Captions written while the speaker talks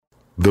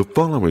The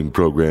following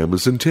program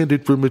is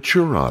intended for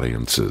mature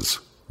audiences.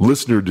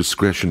 Listener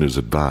discretion is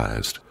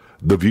advised.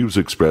 The views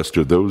expressed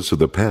are those of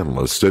the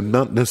panelists and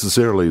not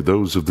necessarily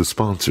those of the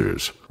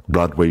sponsors,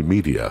 Broadway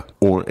Media,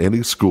 or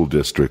any school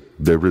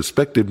district, their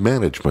respective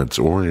managements,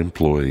 or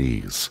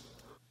employees.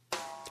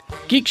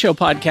 Geek Show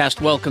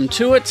Podcast, welcome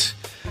to it.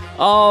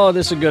 Oh,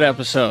 this is a good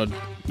episode.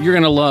 You're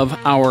going to love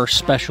our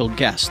special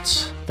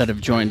guests that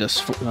have joined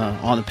us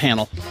on the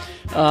panel.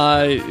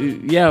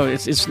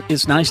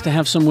 It's nice to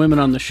have some women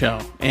on the show,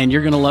 and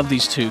you're going to love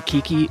these two,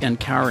 Kiki and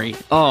Kari.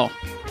 Oh,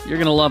 you're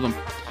going to love them.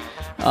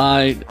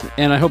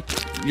 And I hope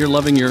you're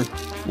loving your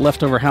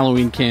leftover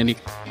Halloween candy.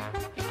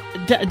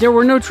 There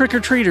were no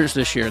trick-or-treaters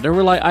this year.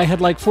 I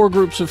had like 4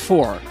 groups of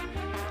 4.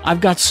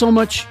 I've got so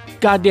much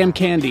goddamn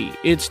candy.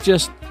 It's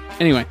just,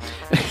 anyway.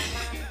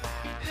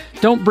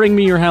 Don't bring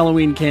me your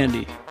Halloween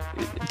candy.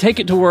 Take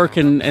it to work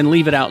and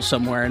leave it out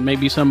somewhere, and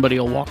maybe somebody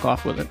will walk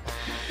off with it.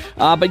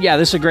 But yeah,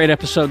 this is a great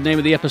episode. The name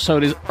of the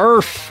episode is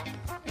Earth.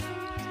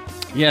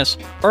 Yes,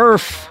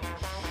 Earth.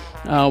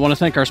 I want to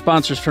thank our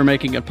sponsors for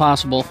making it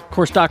possible. Of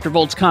course, Dr.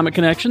 Volt's Comic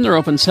Connection. They're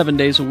open 7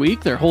 days a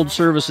week. Their hold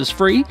service is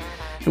free.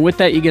 And with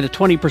that, you get a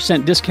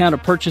 20% discount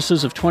of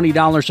purchases of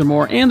 $20 or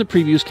more and the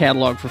previews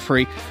catalog for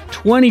free.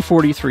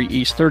 2043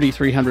 East,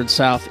 3300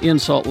 South in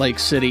Salt Lake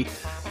City.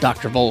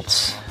 Dr.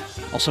 Volt's.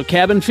 Also,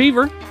 Cabin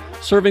Fever.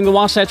 Serving the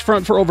Wasatch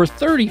Front for over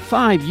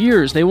 35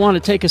 years. They want to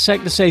take a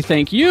sec to say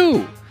thank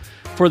you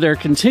for their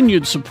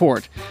continued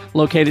support.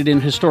 Located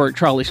in historic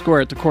Trolley Square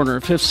at the corner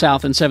of 5th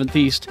South and 7th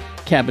East,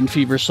 Cabin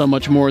Fever, so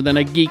much more than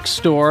a geek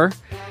store.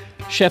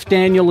 Chef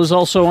Daniel is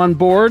also on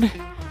board.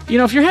 You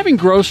know, if you're having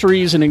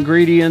groceries and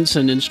ingredients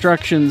and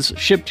instructions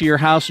shipped to your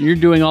house and you're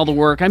doing all the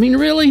work, I mean,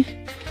 really?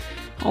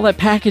 All that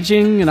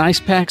packaging and ice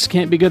packs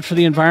can't be good for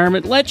the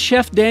environment. Let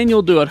Chef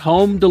Daniel do it.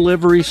 Home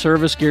delivery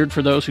service geared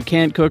for those who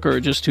can't cook or are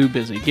just too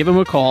busy. Give him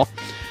a call.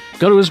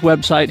 Go to his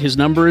website. His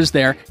number is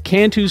there.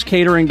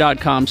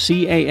 CantusCatering.com.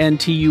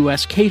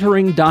 CANTUS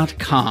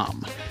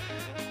Catering.com.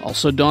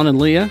 Also, Dawn and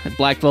Leah at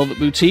Black Velvet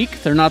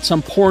Boutique. They're not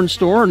some porn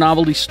store or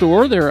novelty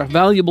store. They're a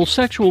valuable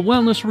sexual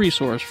wellness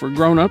resource for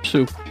grown-ups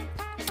who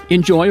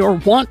enjoy or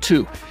want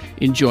to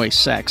enjoy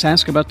sex.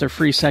 Ask about their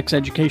free sex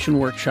education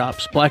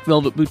workshops.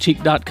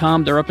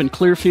 BlackVelvetBoutique.com. They're up in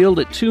Clearfield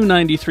at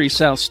 293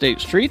 South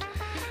State Street.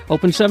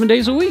 Open 7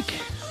 days a week.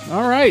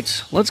 All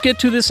right, let's get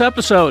to this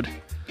episode.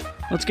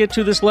 Let's get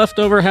to this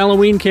leftover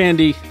Halloween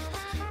candy.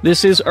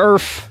 This is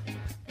Earth.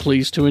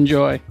 Please to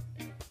enjoy.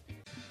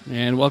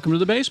 And welcome to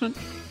the basement.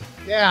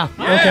 Yeah.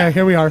 Okay,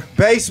 here we are.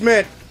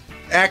 Basement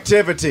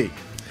activity.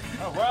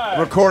 All right.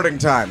 Recording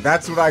time.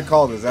 That's what I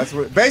call this. That's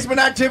what basement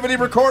activity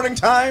recording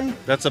time.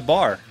 That's a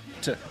bar.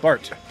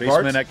 Bart.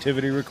 Basement Bart?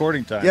 activity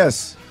recording time.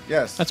 Yes.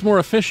 That's more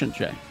efficient,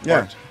 Jay.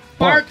 Yeah.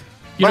 Bart.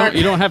 You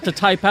don't have to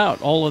type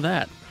out all of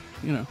that.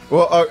 You know.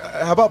 Well,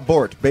 how about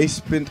Bort?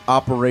 Basement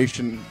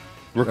operation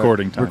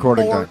Recording time.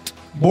 Recording Bort. time.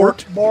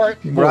 Bort.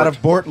 Bort. We're out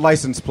of Bort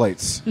license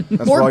plates.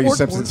 That's for all you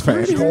Simpsons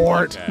fans.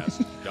 Bort.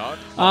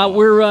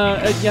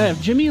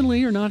 Jimmy and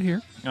Lee are not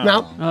here.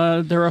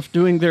 No. They're off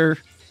doing their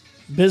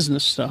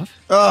business stuff.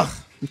 Ugh.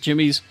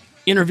 Jimmy's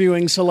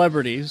interviewing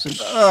celebrities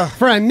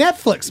For a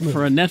Netflix movie.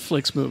 for a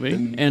Netflix movie.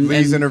 And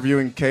Lee's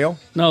interviewing Kale.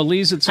 No,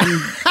 Lee's at some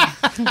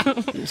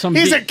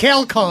He's at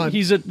CalCon.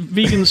 He's at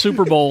Vegan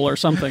Super Bowl or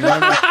something. I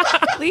don't know.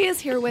 Lee is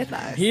here with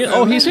us.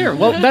 He's here.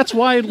 Well, that's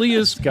why Lee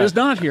is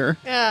not here.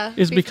 Yeah.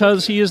 Is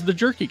because he is the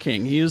jerky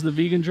king. He is the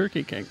vegan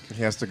jerky king.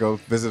 He has to go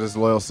visit his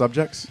loyal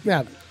subjects.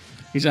 Yeah.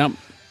 He's out.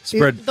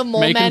 Spread. The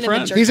mole Making man and the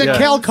friends. jerky. He's at Yeah.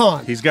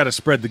 CalCon. He's got to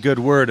spread the good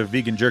word of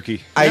vegan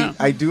jerky. Yeah.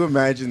 I do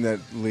imagine that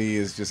Lee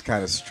is just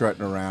kind of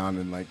strutting around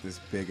in like this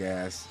big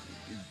ass,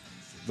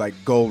 like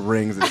gold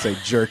rings that say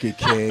Jerky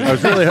King. I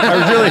was really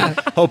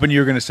hoping you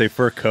were going to say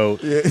fur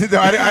coat. Yeah, no,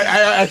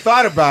 I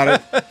thought about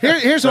it.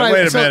 Here's So what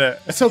wait a minute.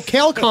 So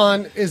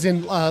CalCon is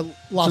in Las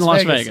It's in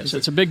Las Vegas. Vegas.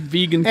 It's a big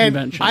vegan And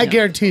convention. I yeah.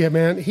 guarantee you,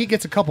 man, he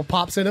gets a couple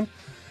pops in him.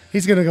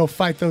 He's going to go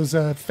fight those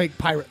fake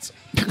pirates.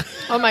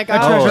 Oh my Oh,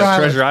 god. Treasure at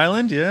Island. Treasure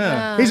Island?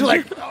 Yeah. He's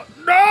like,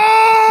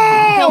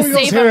 no! He'll He goes,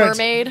 save a "Here it."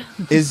 mermaid.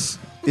 Is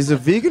a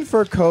vegan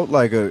fur coat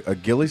like a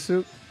ghillie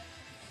suit?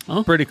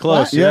 Pretty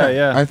close. What?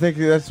 Yeah. I think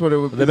that's what it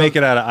would be. They make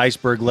it out of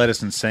iceberg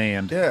lettuce and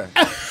sand. Yeah.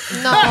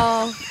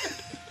 No.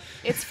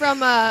 It's from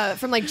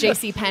like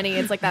J.C. Penney.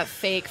 It's like that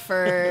fake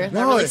fur,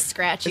 that really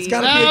scratchy. It's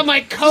gotta be Oh,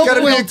 my coat It's got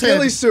to be a ghillie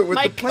wilted. suit with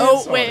my the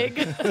plants coat on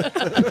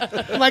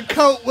it. wig. My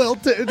coat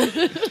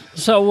wilted.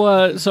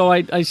 So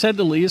I said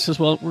to Lee, I says,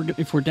 well,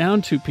 if we're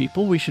down 2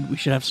 people, we should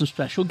have some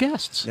special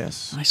guests.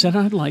 Yes. I said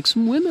I'd like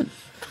some women.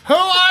 Who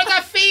are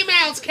the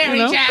females, Carrie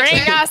You know?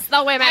 Bring us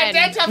the women.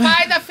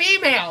 Identify the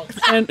females.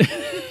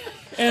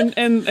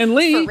 And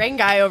Lee Ring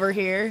guy over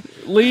here.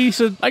 Lee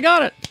said, I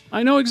got it.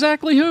 I know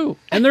exactly who,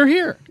 and they're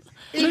here.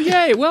 So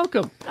yay,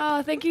 welcome.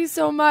 Oh, thank you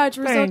so much.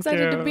 We're so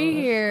excited to be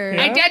here.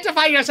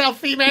 Identify yourself,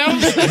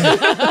 females.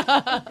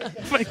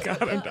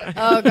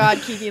 Oh God,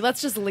 Kiki,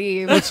 let's just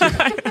leave.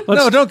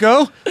 No, don't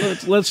go.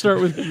 Let's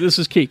start with this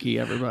is Kiki,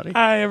 everybody.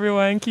 Hi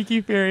everyone,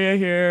 Kiki Furia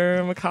here.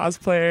 I'm a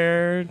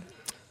cosplayer,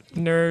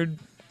 nerd,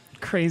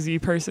 crazy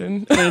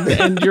person.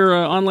 And you're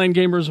an online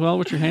gamer as well.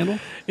 What's your handle?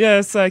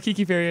 Yes,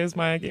 Kiki Fairy is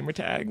my gamer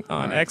tag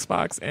on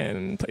Xbox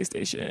and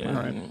PlayStation. All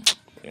right.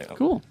 Yeah.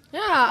 Cool.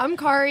 Yeah, I'm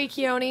Kari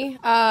Keone.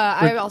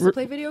 I also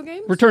play video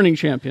games. Returning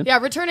champion. Yeah,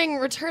 returning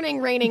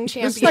reigning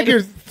champion. This is like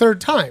your third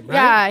time, right?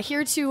 Yeah,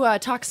 here to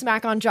talk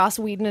smack on Joss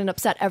Whedon and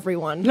upset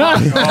everyone. In your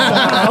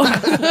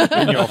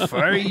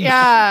face.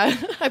 Yeah,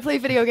 I play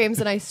video games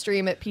and I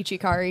stream at Peachy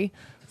Kari.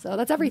 So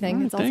that's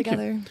everything. It's all thank you.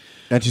 together.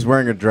 And she's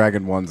wearing a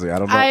dragon onesie. I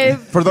don't know.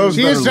 For those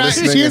She that are is,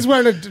 listening, she is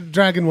wearing a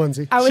dragon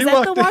onesie. I was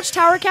at the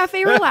Watchtower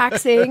Cafe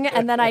relaxing,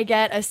 and then I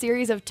get a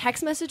series of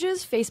text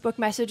messages, Facebook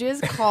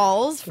messages,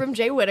 calls from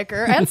Jay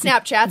Whitaker, and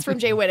Snapchats from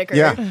Jay Whitaker.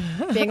 Yeah.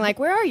 Being like,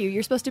 where are you?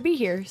 You're supposed to be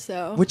here.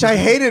 So which I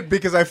hated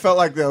because I felt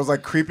like that was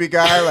like creepy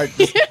guy. Like,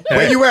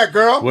 where you at,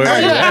 girl? Where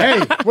Hey, you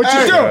at? Hey, what you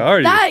Where doing? are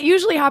you? that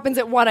usually happens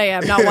at 1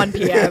 a.m., not 1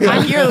 p.m.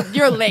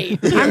 You're late.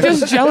 I'm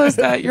just jealous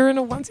that you're in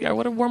a onesie. I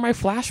would have worn my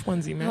Flash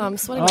onesie, man. I'm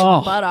sweating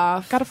my butt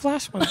off. Got a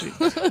Flash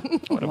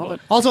onesie.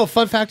 Also, a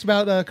fun fact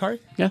about Kari.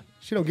 Yeah.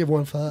 She don't give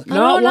one fuck.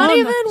 No, not one.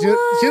 even She, one.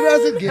 she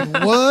doesn't give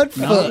one Not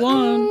fuck.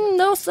 one.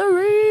 No,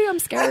 sorry. I'm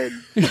scared.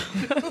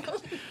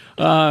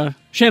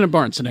 Shannon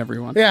Barnes and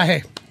everyone. Yeah,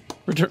 hey.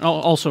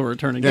 Also a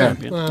returning Yeah.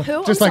 champion.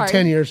 Who? Just I'm like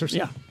sorry. 10 years or so.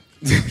 Yeah.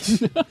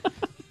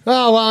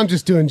 Oh, well, I'm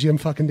just doing Jim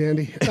fucking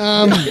Dandy.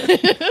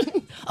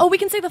 Oh, we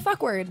can say the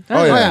fuck word.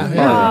 Oh yeah.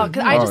 yeah. Oh,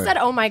 'cause I just said,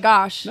 oh my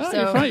gosh. No, so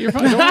you're fine. You're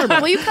fine. Don't worry about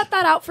it. will you cut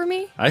that out for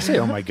me? I say,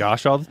 oh my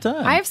gosh, all the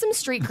time. I have some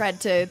street cred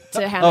to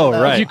handle. Oh,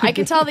 though. right. I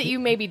can tell that you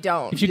maybe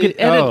don't. If you could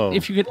edit, Oh.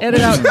 if you could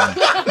edit out,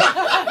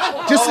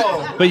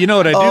 Just But you know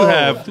what? I do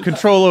have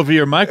control over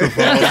your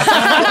microphone.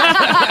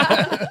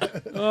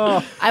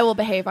 I will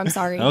behave. I'm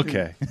sorry.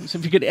 Okay. so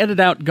if you could edit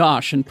out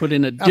 "gosh" and put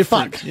in a a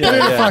fuck. different. Put in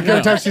a fuck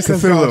every time she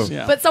says Cthulhu. gosh.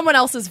 Yeah. But someone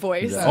else's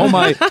voice. Oh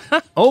my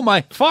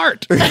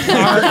fart.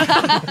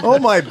 Oh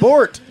my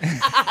Bort.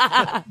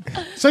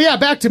 So, yeah,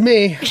 back to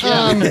me.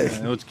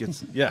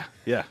 Yeah.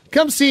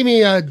 Come see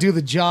me do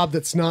the job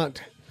that's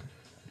not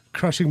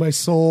crushing my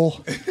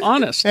soul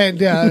Honest.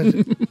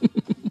 and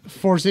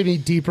forcing me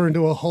deeper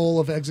into a hole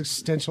of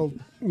existential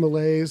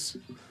malaise.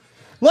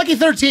 Lucky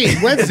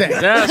 13, Wednesday.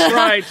 That's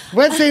right.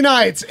 Wednesday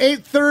nights,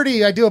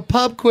 8:30. I do a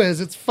pub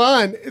quiz. It's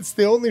fun. It's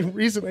the only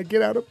reason I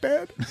get out of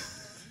bed.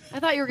 I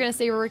thought you were going to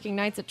say you were working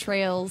nights at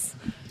Trails.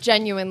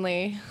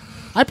 Genuinely.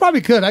 I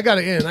probably could. I got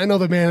it in. I know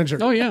the manager.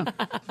 Oh yeah.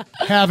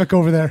 Havoc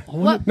over there.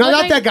 What No,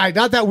 not night- that guy.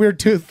 Not that weird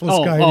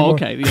toothless guy anymore.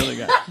 okay. The other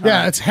guy.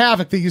 Yeah, it's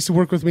Havoc that used to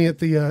work with me at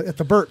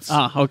the Burt's.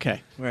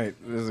 Okay. Wait,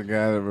 there's a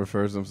guy that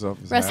refers himself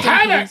as Rest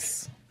Havoc. in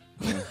peace.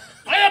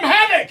 I am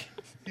Havoc.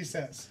 He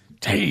says.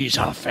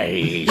 Taser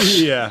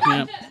face. Yeah.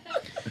 Yeah.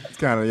 It's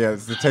kind of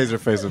it's the taser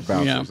face of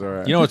bouncers. Yeah. All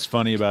right. You know what's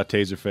funny about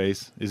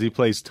Taserface is he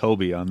plays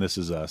Toby on This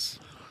Is Us.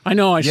 I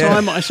know. I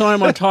Yeah. saw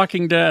him on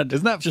Talking Dead.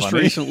 Isn't that just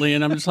funny? recently?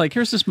 And I'm just like,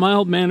 here's this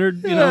mild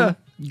mannered,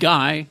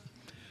 guy.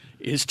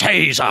 Is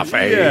Taser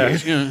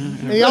face. Yeah.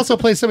 And he also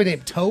plays somebody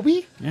named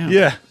Toby.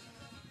 Yeah.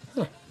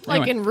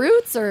 Like Anyway. in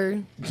Roots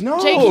or...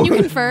 No. Jay, can you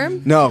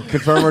confirm? No,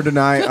 confirm or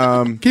deny.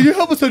 Can you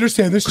help us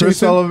understand this, Chris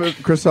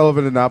Jason?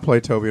 Sullivan did not play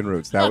Toby and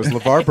Roots. That was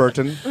LeVar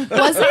Burton.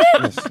 Was it? I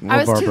was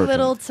LeVar too Burton.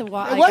 little to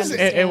watch. It was-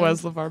 It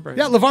was LeVar Burton.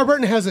 Yeah, LeVar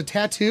Burton has a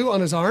tattoo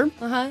on his arm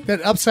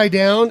that upside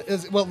down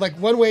is, well, like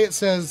one way it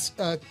says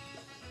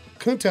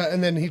Kunta,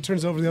 and then he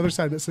turns over to the other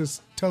side and it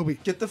says Toby.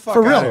 Get the fuck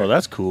For out real. of here. Oh,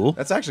 that's cool.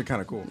 That's actually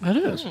kind of cool. That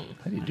is. How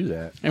do you do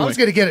that? I was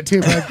going to get it too,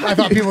 but I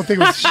thought people would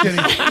think it was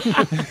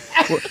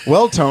shitty.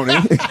 Well, Tony.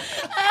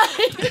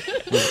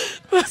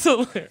 That's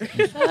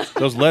hilarious.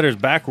 Those letters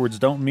backwards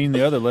don't mean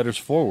the other letters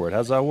forward.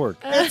 How's that work?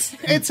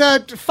 It's a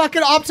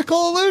fucking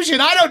optical illusion.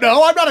 I don't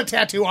know. I'm not a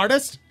tattoo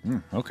artist.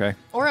 Okay.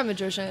 Or a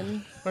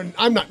magician.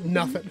 I'm not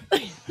nothing.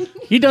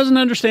 He doesn't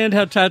understand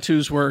how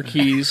tattoos work.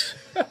 He's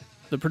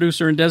the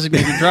producer and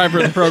designated driver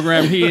of the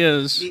program. He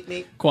is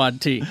Quad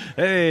T.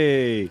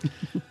 Hey.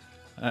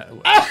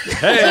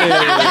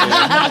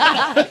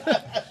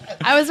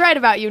 I was right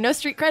about you. No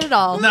street cred at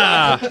all.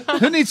 Nah.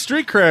 Who needs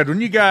street cred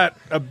when you got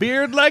a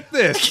beard like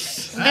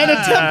this? And a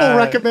temple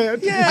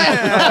recommend.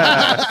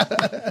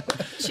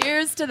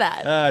 Cheers to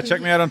that.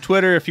 Check me out on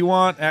Twitter if you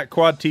want, at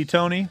Quad T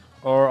Tony,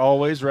 or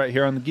always right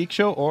here on the Geek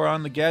Show or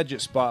on the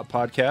Gadget Spot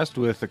podcast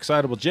with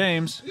Excitable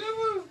James.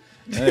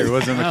 There he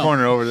was in the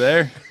corner over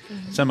there.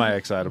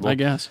 Semi-excitable. I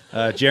guess.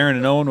 Jaron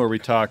and Owen, where we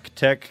talk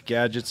tech,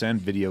 gadgets, and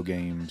video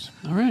games.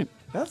 All right.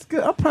 That's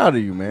good. I'm proud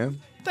of you, man.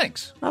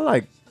 Thanks. I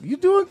like you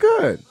doing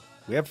good.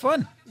 We have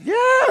fun.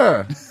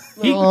 Yeah.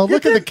 Oh,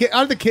 look at the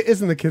kid.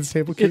 Isn't the kids'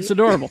 table cute? It's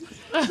adorable.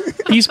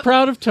 He's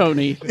proud of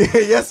Tony.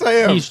 Yes, I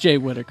am. He's Jay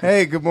Whitaker.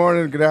 Hey, good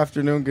morning, good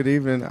afternoon, good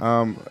evening.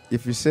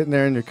 If you're sitting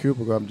there in your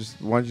cubicle, I'm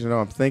just want you to know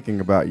I'm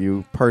thinking about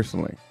you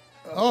personally.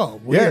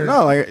 Oh, weird. Yeah,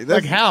 no, like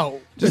Like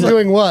how? Just Just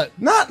doing what?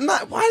 Not.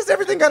 Why does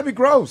everything got to be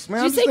gross, man? Did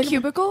I'm you just say thinking-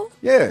 cubicle?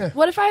 Yeah.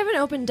 What if I have an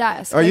open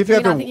desk? Or if you do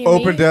have not an think you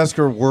open mean- desk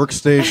or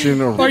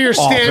workstation or Or your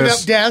stand-up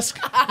office, desk.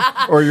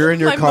 or you're in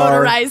your My car.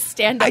 motorized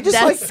stand-up I just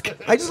desk.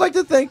 I just like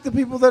to thank the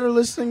people that are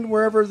listening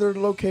wherever their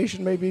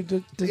location may be.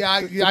 To Yeah,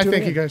 I tune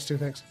thank in. you guys too.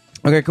 Thanks.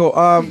 Okay, cool.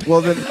 Well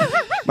then,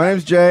 my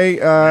name's Jay.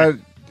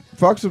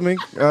 fucks with me.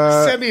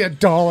 Send me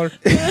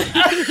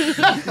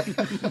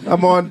 $1.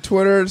 I'm on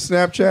Twitter,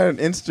 Snapchat, and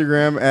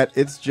Instagram at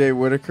It's Jay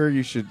Whitaker.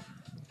 You should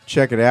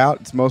check it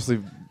out. It's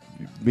mostly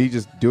me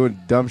just doing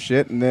dumb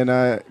shit, and then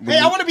Hey,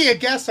 I want to be a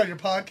guest on your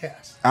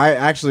podcast. I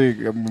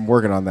actually am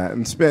working on that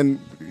and spend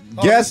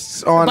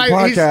guests on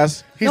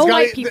podcasts. No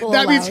white people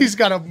That means allowed. he's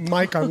got a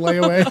mic on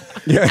layaway.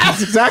 Yeah,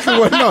 that's exactly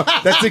what. No,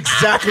 that's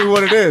exactly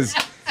what it is.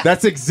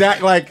 That's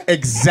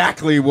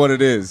exactly what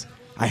it is.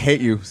 I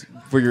hate you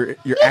for your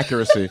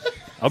accuracy.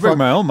 I'll bring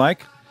my own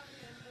mic.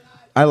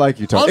 I like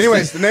you, Tom. I'll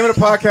Anyways, the name of the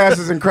podcast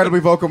is Incredibly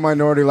Vocal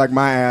Minority, like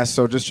my ass.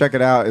 So just check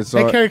it out. It's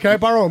Hey, Carrie, can I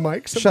borrow a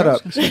mic? shut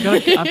up.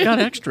 I've got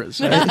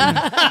extras.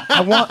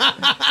 I want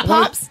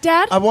Pops,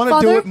 Dad, I want to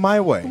Father? do it my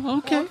way.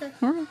 Okay.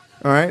 All right.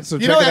 All right, so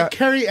You check know it that out.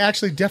 Carrie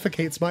actually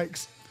defecates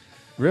mics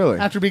Really?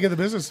 after being in the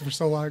business for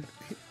so long.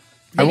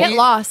 They get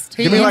lost.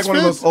 He Give me like eats one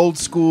of foods. those old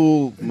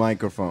school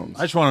microphones.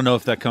 I just want to know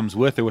if that comes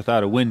with or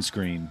without a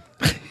windscreen.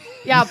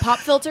 Yeah, pop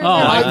filters. Oh,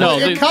 are- no, it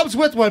they- comes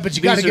with one, but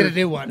you got to These get are- a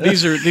new one.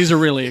 These are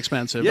really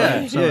expensive.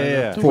 Yeah, right? Sorry.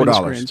 yeah. The $4.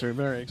 windscreens are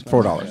very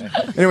expensive.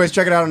 $4. Anyways,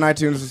 check it out on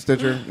iTunes and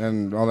Stitcher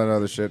and all that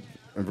other shit.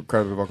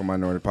 Incredibly Vocal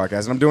Minority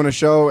Podcast. And I'm doing a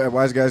show at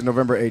Wise Guys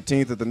November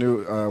 18th at the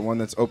new one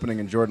that's opening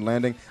in Jordan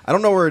Landing. I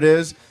don't know where it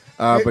is,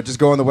 but just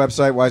go on the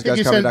website, I think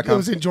you said it wiseguyscomedy.com.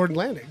 was in Jordan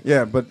Landing.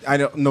 Yeah, but I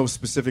don't know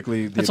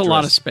specifically the That's a address.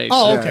 lot of space.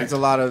 Oh, Yeah, okay. it's a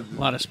lot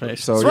of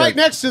space. So It's yeah. right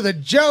next to the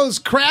Joe's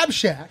Crab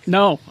Shack.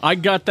 No, I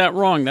got that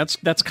wrong. That's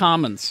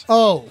Commons.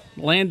 Oh,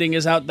 Landing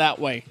is out that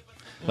way.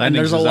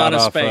 Landings there's a is lot out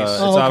of off, space.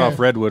 it's Oh, out okay. off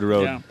Redwood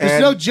Road. Yeah. there's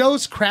And- no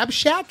Joe's Crab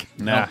Shack?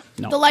 Nah.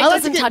 No. The light I like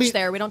doesn't to get touch me-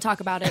 there. We don't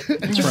talk about it.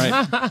 That's right.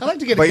 I like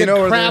to get But a you good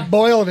know where crab the-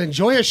 boil and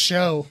enjoy a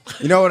show.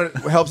 You know what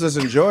helps us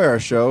enjoy our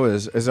show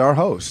is our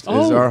host.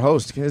 Oh.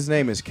 His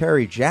name is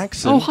Kerry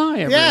Jackson. Oh, hi,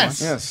 everyone.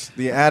 Yes. Yes,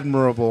 the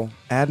admirable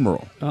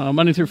admiral.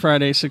 Monday through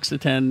Friday, 6 to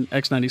 10,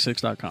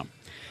 x96.com.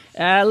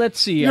 Let's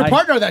see. Your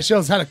partner on that show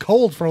has had a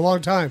cold for a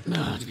long time.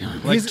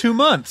 Like 2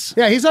 months.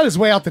 Yeah, he's on his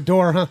way out the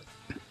door, huh?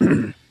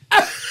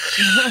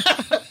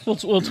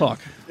 We'll talk.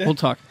 We'll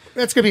talk.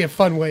 That's going to be a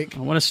fun week.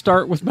 I want to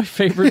start with my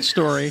favorite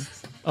story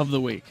of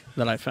the week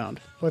that I found.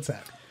 What's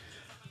that?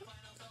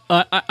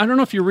 I don't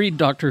know if you read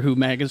Doctor Who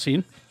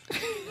magazine.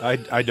 I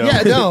don't.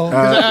 Yeah, no.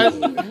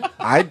 'cause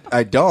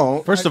I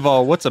don't. First of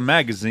all, what's a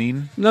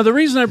magazine? Now, the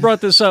reason I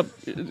brought this up,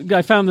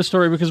 I found the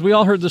story because we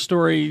all heard the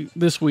story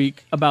this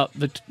week about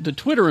the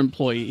Twitter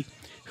employee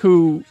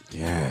who,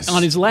 Yes.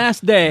 on his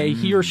last day,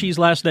 he or she's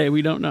last day,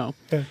 we don't know,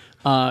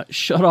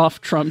 shut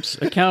off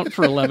Trump's account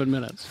for 11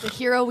 minutes. The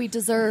hero we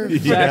deserve.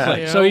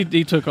 Exactly. Yeah. So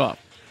he took off.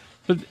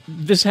 But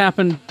this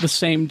happened the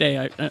same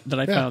day that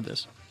I found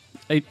this.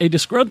 A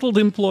disgruntled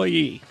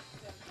employee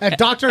at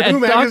Doctor at Who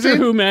magazine? Doctor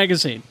Who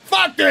magazine.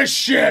 Fuck this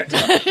shit!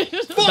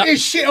 Fuck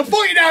this shit! I'm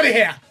fucking out of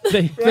here!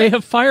 They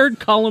have fired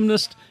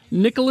columnist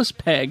Nicholas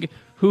Pegg,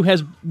 who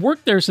has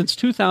worked there since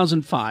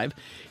 2005.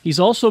 He's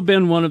also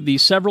been one of the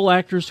several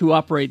actors who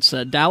operates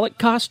Dalek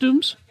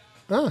costumes.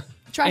 Trash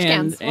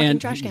cans. Walking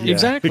trash cans.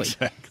 Exactly.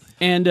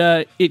 And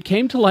it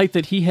came to light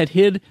that he had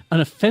hid an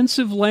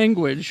offensive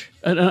language,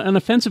 an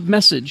offensive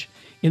message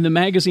in the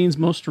magazine's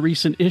most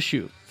recent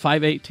issue,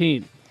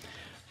 518.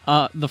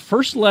 The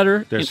first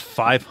letter... There's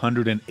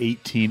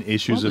 518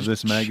 issues of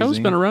this The magazine. show's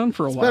been around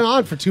for a Been while.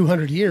 on for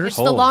 200 years. It's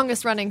the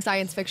longest running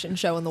science fiction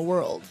show in the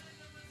world.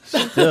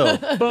 Still,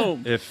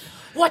 Boom. if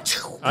What?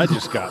 I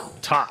just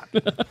got taught.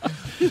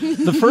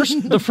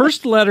 The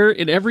first letter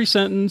in every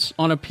sentence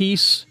on a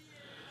piece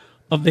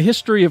of the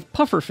history of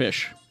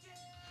pufferfish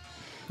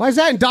Why is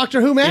that in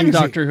Doctor Who magazine? in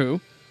Doctor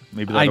Who.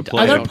 Maybe that'll I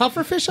play. Are there don't-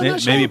 pufferfish on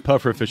that show? Maybe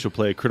Pufferfish will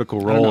play a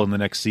critical role in the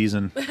next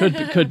season.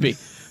 Could be.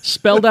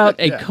 Spelled out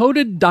a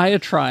coded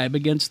diatribe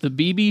against the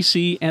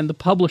BBC and the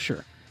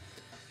publisher.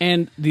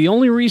 And the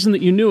only reason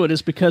that you knew it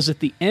is because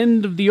at the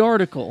end of the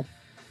article,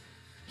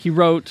 he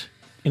wrote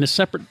in a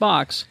separate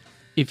box,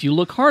 if you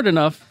look hard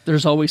enough,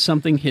 there's always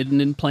something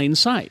hidden in plain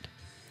sight.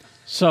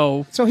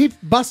 So So he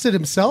busted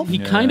himself? he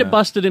kind of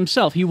busted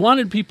himself. He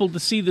wanted people to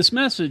see this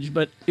message,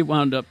 but it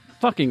wound up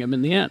fucking him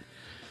in the end.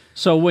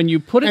 So when you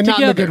put it And not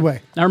in a together, good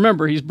way. Now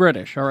remember, he's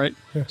British, all right?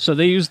 So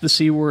they use the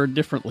C word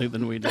differently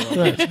than we do.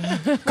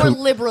 More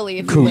liberally,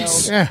 if you will.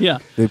 Coots. Yeah.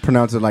 They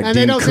pronounce it like and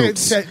Dean they don't say it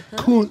Koontz. said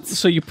Kuntz.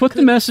 So you put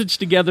the message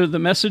together. The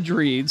message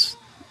reads,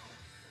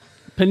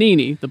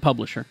 Panini, the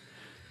publisher,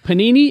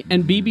 Panini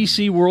and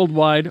BBC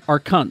Worldwide are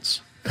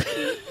cunts.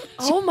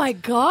 Oh my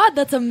god,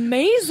 that's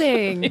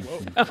amazing.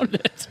 Found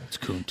it. It's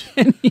coont.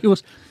 And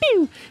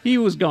he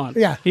was gone.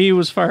 Yeah. He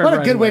was fired. What a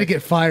right good way away. to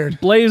get fired.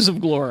 Blaze of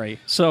glory.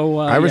 So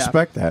I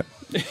respect that.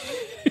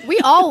 we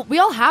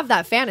all have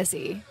that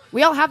fantasy.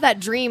 We all have that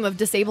dream of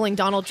disabling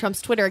Donald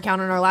Trump's Twitter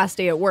account on our last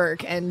day at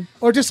work, and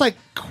Or just like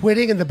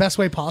quitting in the best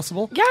way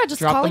possible. yeah, just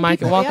Drop the calling mic and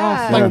people, walk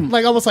yeah. off.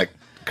 Like almost like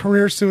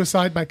career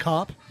suicide by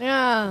cop.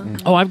 Yeah.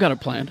 Oh, I've got it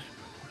planned.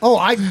 Oh,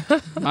 I've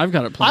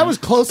got it planned. I was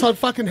close on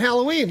fucking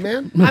Halloween,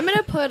 man. I'm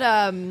gonna put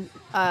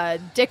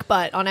dick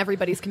butt on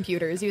everybody's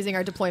computers using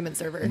our deployment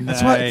server. Nice.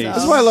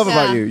 That's what I love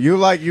about Yeah. you. You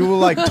will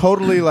like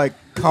totally like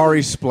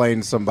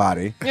Kari-splain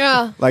somebody.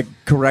 Yeah. Like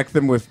correct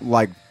them with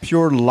like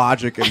pure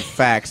logic and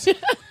facts.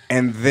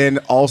 and then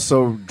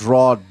also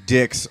draw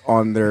dicks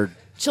on their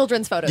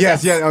Children's photos.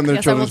 yes, on their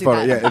Yes, I will children's do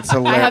photo. that. Yeah, it's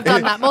hilarious. I have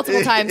done that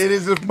multiple times. It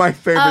is my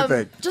favorite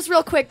thing. Just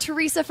real quick,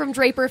 Teresa from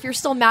Draper, if you're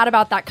still mad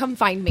about that, come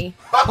find me.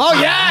 Oh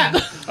yeah.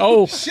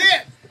 Oh, Shit.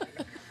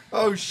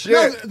 Oh No,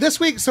 shit!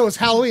 this week, so it's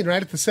Halloween,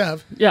 right, at the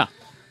Sev. yeah.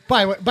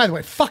 By the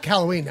way, fuck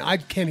Halloween now. I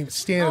can't even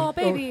stand it. Oh,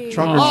 baby.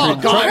 Trunk Oh, or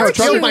treat. God, it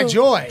killed my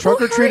joy.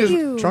 Trunk or Who treat hurt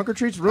you? is trunk or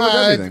treats ruined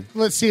everything.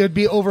 Let's see, it'd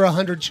be over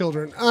 100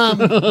 children.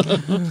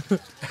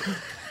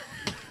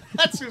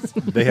 That's just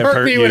They have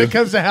hurt me when you. it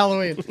comes to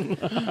Halloween.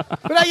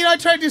 But I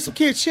try to do some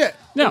cute shit.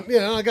 Yeah.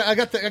 I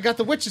got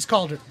the witch's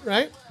cauldron,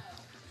 right?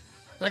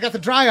 And I got the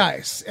dry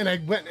ice, and I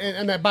went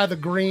and I buy the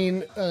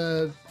green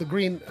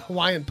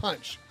Hawaiian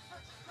punch.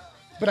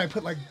 But I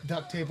put like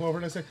duct tape over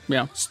it. And I said,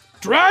 Yeah.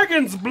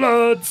 "Dragon's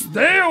blood,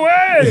 stay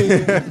away."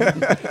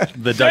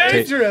 The duct tape.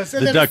 Dangerous.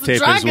 And The then duct it's tape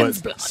is dragon's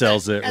what blood.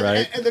 sells it, and,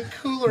 right? And the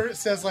cooler it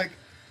says like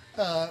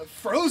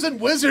frozen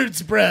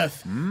wizard's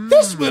breath.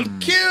 This will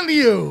kill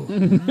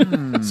you.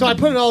 So I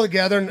put it all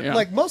together, and Yeah.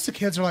 like most of the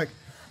kids are like,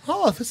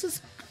 "Oh, this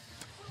is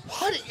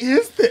what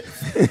is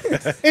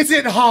this? Is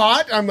it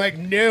hot?" I'm like,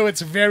 "No, it's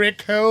very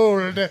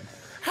cold."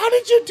 "How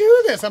did you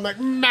do this?" I'm like,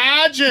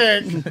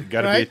 "Magic."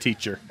 Got to right? be a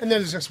teacher. And then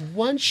there's just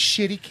one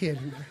shitty kid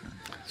in there,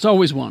 It's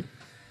always one.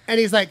 and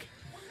he's like,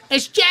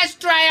 "It's just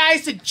dry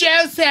ice and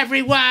juice,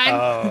 everyone.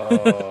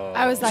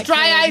 I was that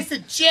Dry kid. ice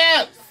and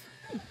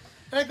juice."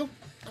 And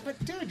I'm like,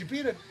 "Dude, you're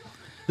being a..."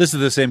 This is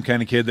the same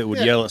kind of kid that would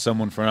Yeah. yell at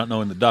someone for not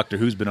knowing the Doctor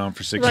Who's been on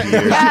for 60 Right.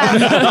 years.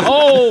 Yeah.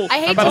 Oh, I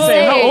hate I'm about to to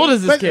say, how old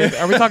is this But- kid?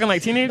 Are we talking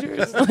like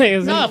teenagers? Like,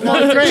 is No, he-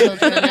 fourth grade.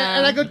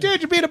 And I go,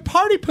 "Dude, you're being a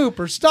party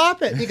pooper.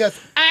 Stop it." He goes,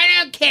 "I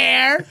don't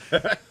care."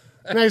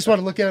 And I just want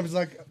to look at him. It's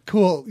like,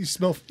 "Cool. You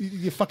smell.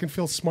 You fucking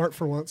feel smart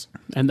for once."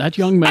 and that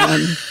young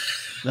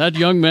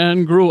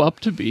man grew up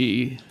to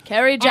be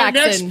Carrie Our next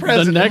Jackson.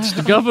 president. the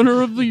next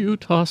governor of the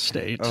Utah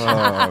State.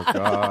 Oh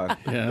god!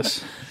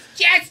 Yes.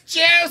 Just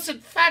juice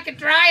and fucking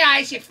dry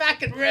ice, you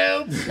fucking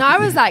rube. No, I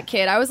was that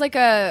kid. I was like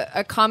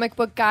a comic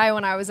book guy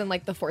when I was in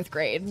like the 4th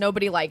grade.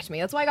 Nobody liked me.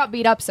 That's why I got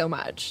beat up so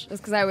much.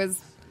 It's because I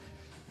was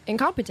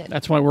incompetent.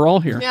 That's why we're all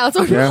here. yeah, that's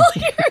why we're all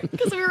here.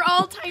 Because we were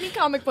all tiny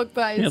comic book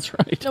guys. That's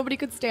right. Nobody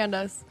could stand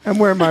us. I'm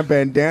wearing my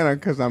bandana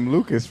because I'm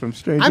Lucas from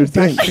Stranger I'm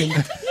Things. dusting.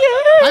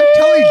 I'm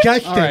totally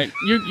dusting. All right.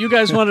 You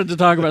guys wanted to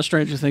talk about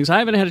Stranger Things. I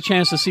haven't had a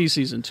chance to see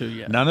season 2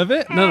 yet. None of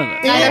it? None of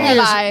it. Neither have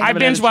I. I Haven't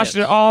binge had a watched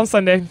chance. it all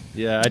Sunday.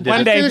 Yeah, I did.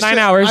 One it. day. Finished 9 it-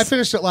 hours. I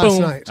finished it last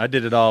Boom. night. I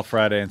did it all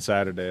Friday and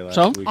Saturday last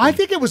So? weekend. I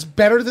think it was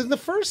better than the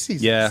first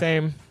season. Yeah.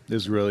 Same. It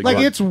was really Like,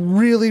 good. it's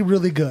really,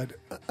 really good.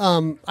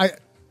 The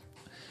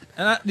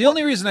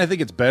only reason I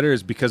think it's better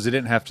is because they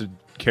didn't have to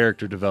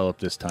character develop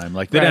this time.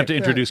 Like, they didn't have to Right.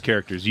 introduce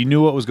characers. You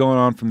knew what was going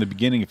on from the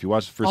beginning if you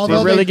watched the first Although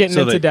season. they- Really getting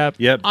into depth.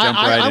 Yep, jump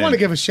right I in. want to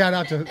give a shout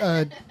out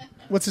to,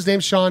 what's his name?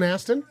 Sean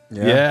Astin.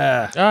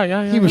 Yeah. Oh,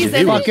 yeah. He was He's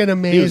in it. fucking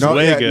amazing. No,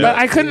 Way yeah, good. But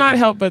I could not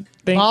help but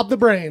think Bob the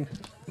Brain.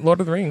 Lord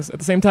of the Rings at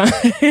the same time.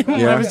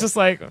 I was just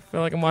like, I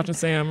feel like I'm watching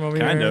Sam over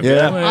Kind here. of,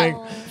 yeah. Like,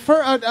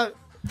 For I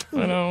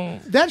know.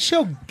 that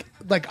show,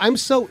 like, I'm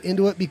so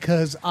into it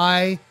because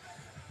I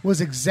was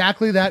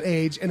exactly that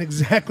age and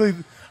exactly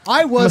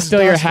I I'm was gonna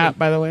steal your Dustin. hat,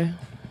 by the way.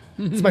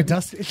 It's my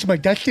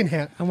Dustin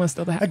hat. I'm gonna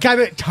steal the I hat. got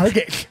it at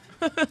Target.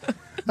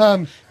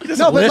 He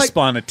doesn't lisp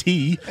on a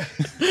T.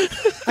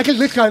 I can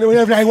lick on it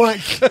whenever I want,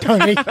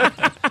 Tony.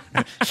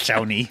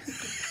 Shawnee.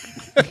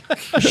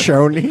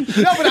 Shoney.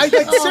 No, but I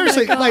like,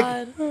 seriously, God.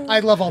 like, I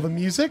love all the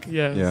music.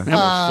 Yeah. Yeah. That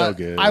was so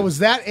good. I was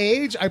that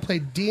age. I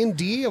played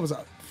D&D. I was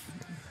a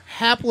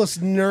hapless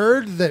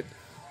nerd that,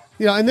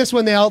 and this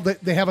one they have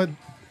a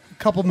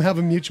couple of them have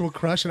a mutual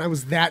crush, and I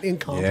was that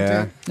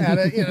incompetent at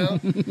it,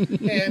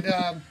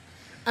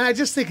 and I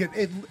just think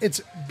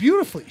it's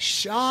beautifully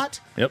shot,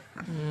 Yep.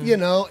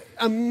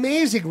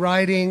 amazing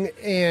writing,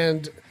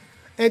 and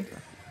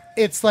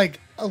it's like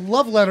a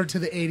love letter to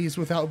the 80s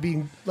without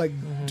being like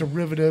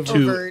derivative.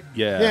 Overt.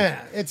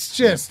 Yeah. It's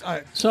just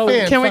So,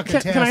 Can I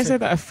fan-fucking-tastic. say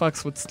that I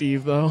fucks with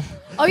Steve though?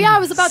 Oh, yeah, I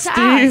was about to Steve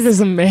ask. is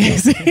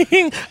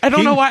amazing. I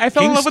don't know why I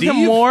fell in King love with him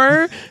Steve?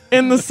 more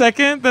in the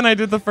second than I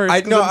did the first. I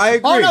agree.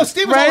 Oh no,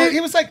 Steve was Right?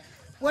 he was like,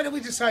 what did we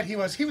decide he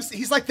was?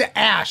 He's like the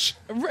Ash.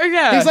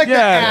 Yeah, He's like the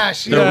yeah.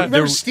 Ash. Yeah.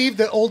 Remember Steve,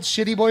 the old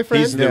shitty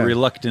boyfriend? He's the Yeah.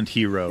 reluctant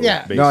hero. Yeah.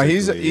 Basically. No,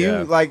 he's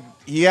yeah.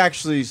 he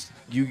actually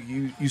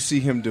you see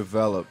him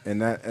develop,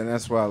 and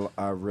that's what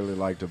I really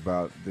liked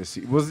about this.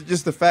 Was it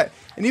just the fact,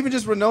 and even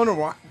just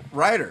Winona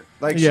Ryder,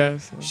 like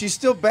Yes. she's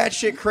still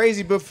batshit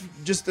crazy, but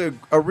just a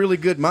really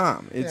good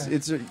mom.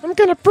 It's I'm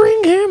gonna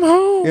bring him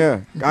home.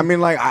 yeah. I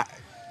mean,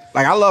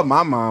 I love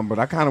my mom, but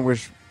I kind of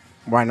wish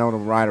Winona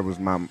Ryder was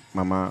my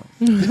mom.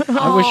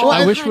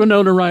 I wish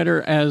Winona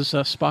Ryder as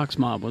Spock's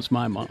mom was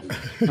my mom.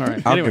 All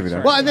right. I'll Anyway, give you that.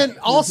 sorry. Well, and then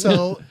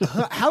also,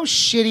 how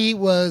shitty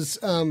was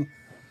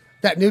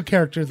that new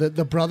character,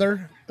 the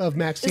brother of Is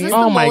Maxine? this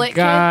Oh the my Mullet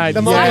God, Kid? The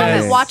I Mullet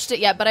haven't Kid. watched it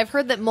yet, but I've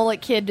heard that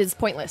Mullet Kid is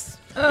pointless.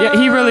 Yeah,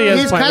 he really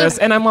is He's kind pointless.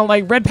 of- And I'm all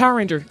like, Red Power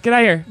Ranger, get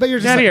out of here. But you're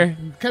get just out like, of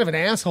here. kind of an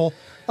asshole.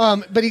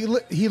 But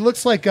he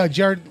looks like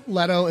Jared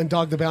Leto and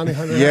Dog the Bounty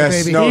Hunter.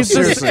 Yes, baby. no, He's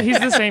seriously. he's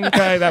the same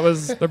guy that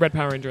was the Red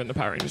Power Ranger in the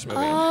Power Rangers movie.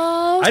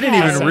 Oh, I didn't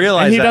even So-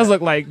 realize and he that does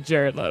look like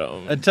Jared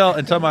Leto.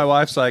 until my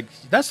wife's like,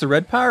 "That's the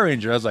Red Power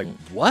Ranger." I was like,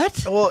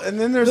 "What?" Well, and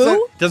then there's that,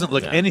 Doesn't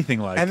look anything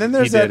like. and then he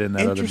there's did that in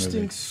that other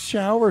interesting movie.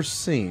 shower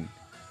scene.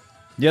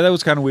 Yeah, that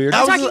was kind of weird.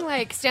 I'm That was talking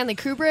like Stanley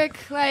Kubrick,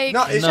 like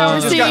No, it's shower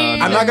you just scene.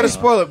 got, I'm not gonna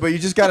spoil it, but you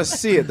just got to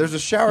see it. There's a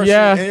shower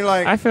Yeah, scene, and you're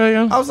like, I feel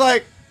you. I was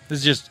like,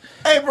 It's just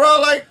hey, bro,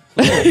 like,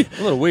 a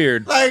little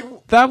weird.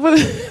 That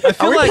was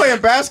are we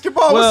playing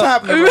basketball? Well- What's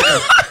happening? Right now?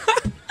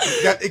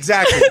 Yeah,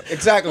 exactly.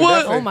 Well,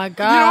 definitely. Oh my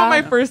god! You know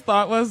what my first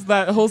thought was?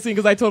 That whole scene,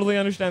 because I totally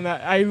understand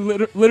that. I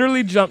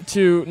literally jumped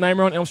to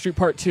Nightmare on Elm Street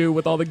Part 2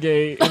 with all the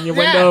gay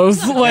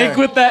innuendos, like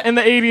with that in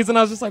the 80s, and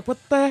I was just like, what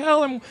the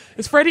hell?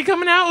 Is Freddy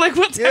coming out? Like,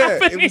 what's Yeah,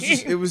 happening?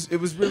 it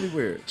was really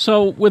weird.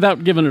 So,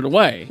 without giving it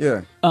away,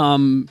 Yeah.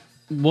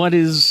 what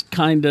is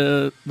kind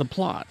of the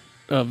plot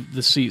of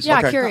the season? yeah,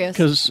 Okay. curious.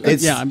 Because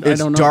It's, I it's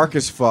don't know. dark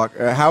as fuck.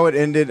 How it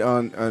ended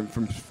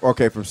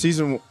from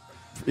season.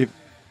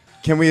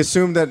 Can we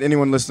assume that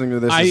anyone listening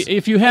to this? If you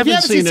If you haven't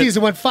haven't seen seen it,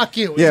 season 1, fuck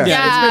you. Yeah.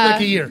 It's been like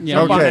a year. Yeah.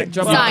 Jump on Okay. it,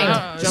 jump on Signed.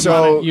 it. Jump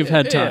So- on it. you've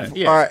had time.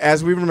 Yeah. All right,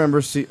 as we remember,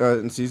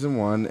 in season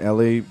 1,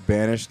 Ellie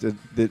banished the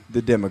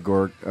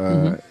Demogorgon.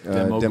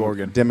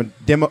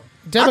 Demogorgon.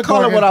 I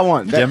call it what I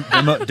want.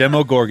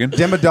 Demogorgon.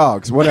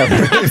 Demodogs, whatever.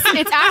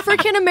 It's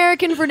African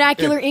American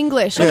vernacular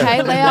English.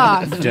 Okay, lay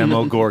off.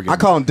 Demogorgon. I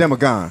call him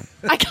Demogon.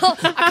 I call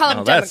Oh,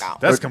 him that's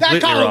Demagogue. completely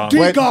That call wrong. him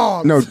Wait,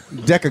 Degogs. no,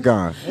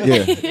 Decagon.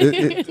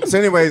 Yeah. So,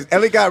 anyways,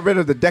 Ellie got rid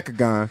of the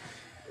Decagon.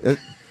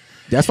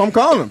 That's what I'm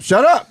calling him.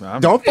 Shut up.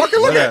 Don't fucking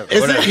look at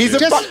whatever. him. He's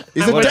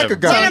a Whatever.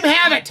 Decagon. Let him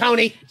have it,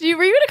 Tony. Were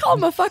you gonna call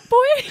him a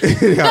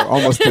fuckboy? Yeah,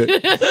 almost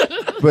did.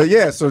 But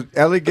yeah, so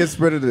Ellie gets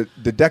rid of the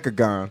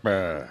Decagon.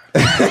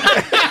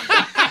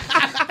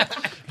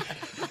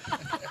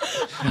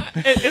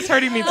 It's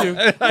hurting me too.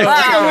 It's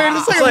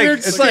like a weird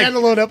it's like-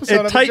 standalone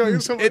episode. It I'm enjoying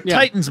tightens, so much. it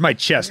tightens my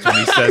chest when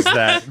he says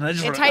that. And I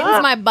just It wanna-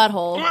 tightens my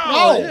butthole.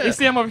 Oh, You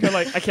see, I'm over here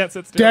like I can't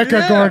sit still.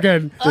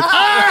 Deca-Gorgon.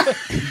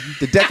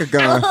 The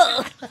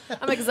Decagon.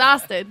 I'm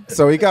exhausted.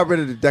 So he got rid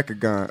of the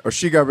Decagon, or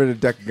she got rid of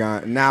the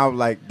Decagon, and now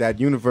like that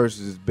universe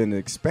has been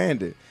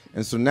expanded,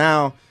 and so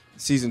now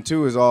season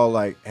 2 is all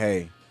like,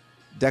 hey,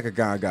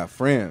 Decagon got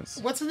friends.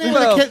 What's the name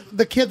Well- of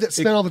the kid that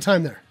spent all the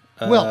time there?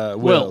 Will.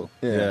 Will.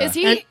 Yeah. Is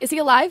he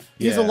alive?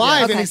 He's Yeah.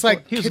 alive, Okay. and he's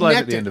like He was connected. alive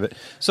at the end of it.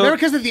 So Remember,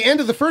 because at the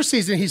end of the first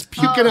season, he's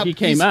puking up. he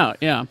came out,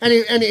 yeah.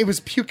 and he was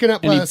puking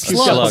up And he puked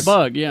slugs. up a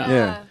bug, yeah.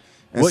 Yeah.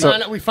 And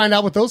So we find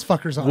out what those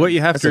fuckers are. what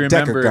you have That's to a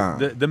remember,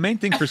 Decagon. the main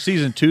thing for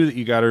season 2 that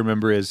you got to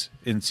remember is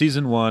in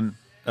season 1,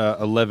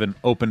 11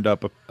 opened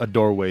up a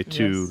doorway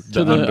to Yes.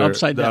 To the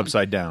upside the down.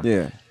 upside down.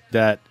 Yeah.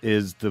 That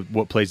is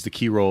what plays the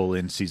key role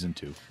in season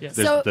 2. Yes.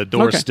 So- The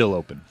door's Okay. still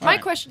open. My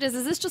question is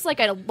this just like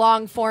a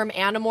long form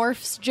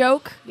Animorphs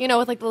joke? You know,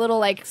 with like the little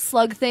like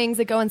slug things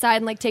that go inside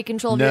and like take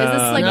control of you? Is this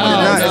like no, one of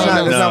no, those no, things?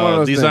 no, It's not one of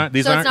those these things. aren't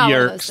these So it's aren't not one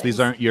of those yerks. things. These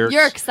aren't yerks.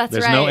 Yerks, that's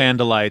There's right. no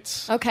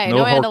Andalites. Okay, no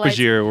no Andalites.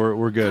 Hork-Bajir.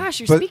 We're good. Gosh,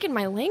 you're But- speaking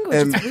my language.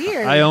 and- It's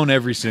weird. I own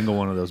every single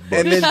one of those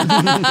books. And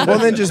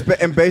then,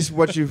 and based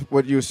what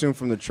you assume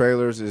from the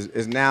trailers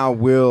is now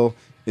Will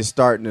is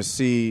starting to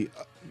see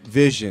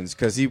visions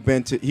because he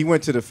went to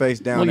the face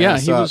down. Well, yeah,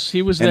 ass he up, was-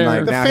 he was and, there.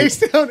 Like, The now face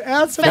down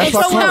ass. Face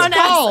what I down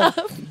call ass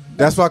Oh, up.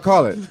 that's what I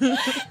call it.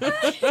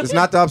 It's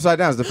not the upside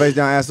down; it's the face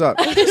down, ass up.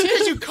 just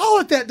because you call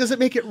it that doesn't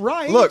make it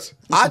right. Look,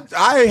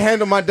 I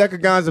handle my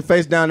Decagons and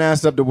face down,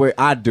 ass up the way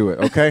I do it.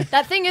 Okay.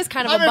 That thing is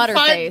kind of I've a been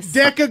fighting butterface.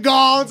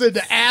 Decagons and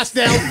the ass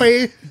down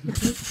face,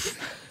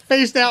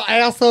 face down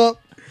ass up.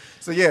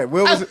 So yeah,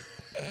 Will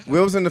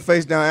was in the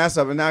face down, ass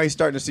up, and now he's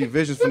starting to see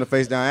visions from the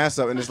face down, ass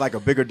up, and it's like a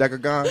bigger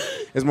Decagon.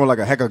 It's more like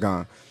a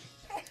Hecagon.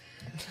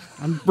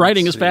 I'm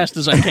writing as fast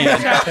as I can.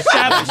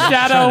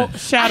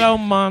 Shadow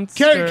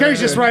monster. Carrie's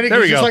just writing. There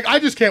we She's go. like, I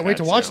just can't wait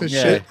to watch this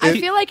Yeah. shit. I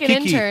feel like an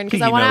Kiki- intern because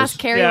Kiki I want to knows. ask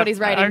Carrie Yeah. what he's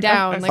writing I-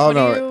 down. Like, Oh, what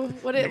no. do you?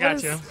 What I got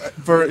is? you.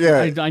 For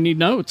yeah. I need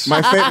notes.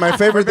 My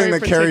favorite thing Very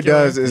that Carrie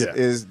particular. does is Yeah.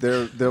 is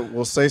there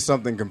will say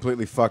something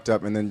completely fucked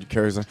up, and then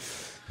Carrie's like,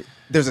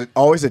 there's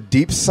always a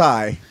deep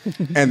sigh,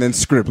 and then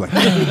scribbling.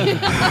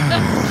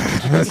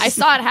 I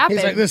saw it happen.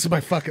 He's like, this is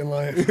my fucking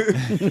life.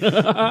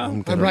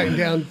 I'm writing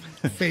down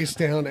face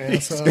down,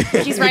 ass up.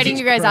 He's writing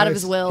you guys out of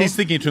his will. He's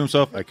thinking to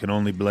himself, I can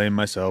only blame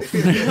myself.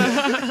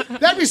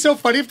 That'd be so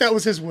funny if that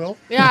was his will.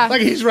 Yeah.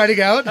 Like he's writing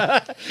out.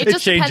 It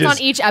just depends changes.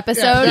 on each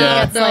episode.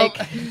 Yeah. It's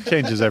like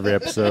Changes every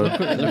episode.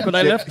 Look what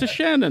I left to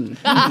Shannon.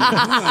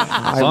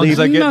 As long as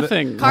I get the-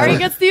 Nothing. Kari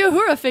gets the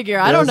Uhura figure.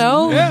 I don't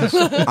know.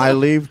 I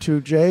leave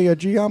to Jay a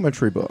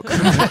geometry book.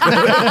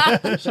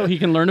 So he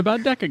can learn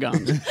about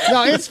Decagons.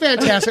 No, it's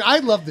fantastic. I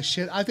love the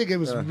shit. I think it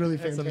was really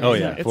It's fantastic. amazing. Oh,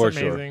 yeah, it's for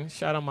amazing.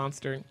 Shadow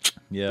Monster.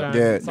 Yeah. Done.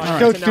 Yeah. That's all I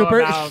Go need to know Stupid.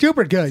 about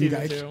Stupid good, you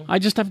season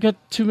guys. 2. I've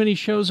got too many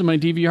shows in my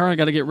DVR I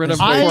got to get rid of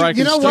before I- I you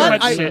can know So what? start.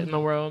 much I- shit in the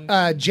world.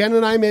 Jen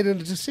and I made a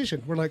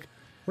decision. We're like,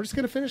 we're just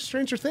going to finish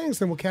Stranger Things,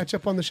 then we'll catch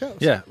up on the shows.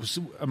 Yeah,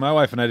 so my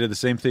wife and I did the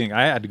same thing.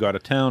 I had to go out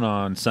of town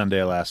on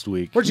Sunday last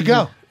week. Where'd you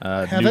go?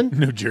 Heaven?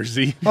 New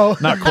Jersey. Oh.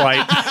 Not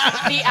quite.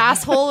 The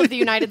asshole of the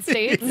United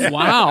States.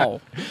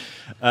 Wow.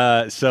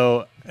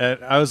 So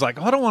I was like,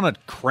 I don't want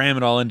to cram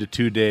it all into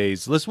 2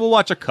 days. We'll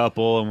watch a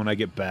couple, and when I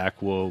get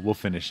back, we'll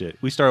finish it.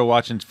 We started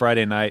watching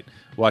Friday night,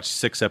 watched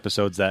 6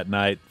 episodes that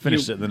night,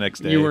 finished it the next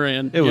day. You were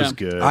in. It was Yeah.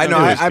 good. I know.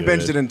 It was I good.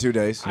 binged it in 2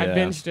 days. I Yeah.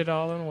 binged it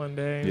all in one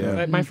day.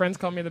 Yeah. My friends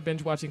call me the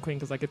binge watching queen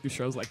because I get through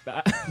shows like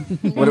that.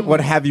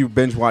 What have you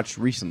binge watched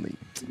recently?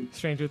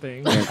 Stranger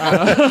Things.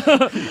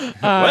 Well.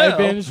 I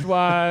binge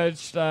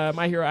watched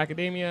My Hero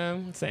Academia.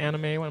 It's an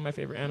anime, one of my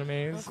favorite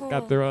animes. Oh, cool.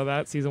 Got through all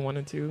that, season 1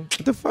 and 2.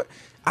 What the fuck?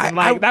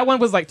 That one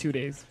was like 2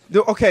 days.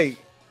 Okay,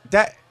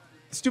 that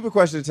stupid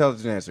question,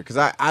 intelligent answer. Because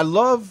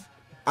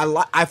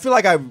I feel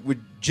like I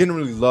would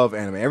generally love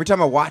anime every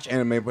time I watch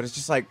anime, but it's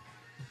just like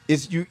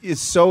it's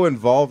so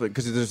involved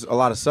because there's a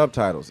lot of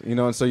subtitles,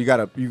 and so you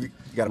gotta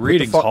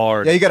Reading's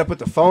hard. Yeah, you gotta put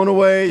the phone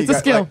away. It's a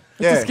skill.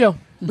 It's a skill.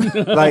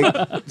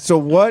 Like, so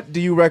what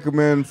do you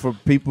recommend for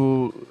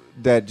people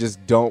that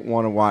just don't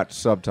want to watch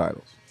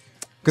subtitles?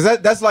 Because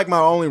that's like my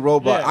only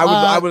roadblock. Yeah.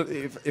 I would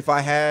if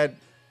I had.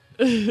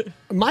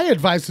 My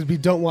advice would be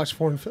don't watch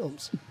foreign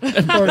films or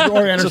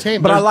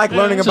entertainment. But I like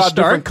learning It's a about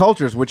start. different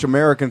cultures, which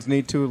Americans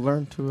need to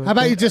learn to. How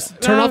about you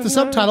just turn off the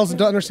subtitles and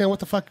don't understand what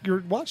the fuck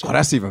you're watching? Oh,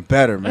 that's even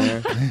better,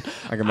 man.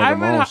 I can make I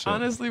them own would shit.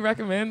 honestly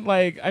recommend,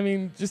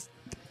 just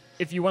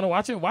if you want to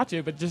watch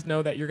it, but just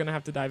know that you're gonna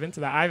have to dive into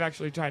that.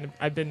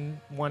 I've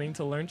been wanting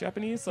to learn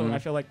Japanese, so I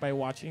feel like by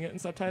watching it in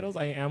subtitles,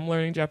 I am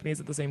learning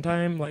Japanese at the same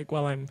time, like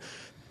while I'm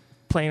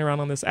playing around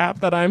on this app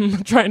that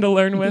I'm trying to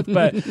learn with.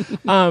 But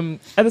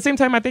at the same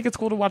time, I think it's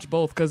cool to watch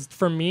both because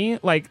for me,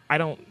 like, I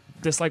don't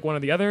dislike one or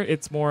the other.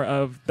 It's more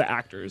of the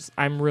actors.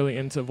 I'm really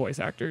into voice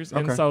actors,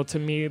 and Okay. so to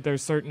me,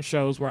 there's certain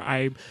shows where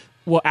I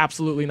will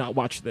absolutely not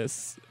watch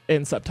this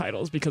in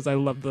subtitles because I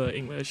love the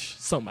English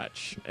so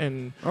much,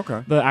 and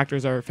Okay. the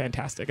actors are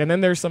fantastic. And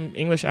then there's some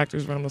English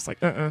actors where I'm just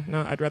like, no,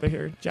 I'd rather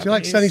hear Japanese. Do you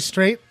like Sunny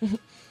Straight?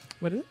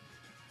 What is it?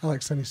 I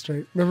like Sunny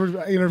Straight.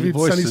 Remember I He interviewed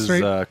Sunny voices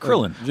Straight?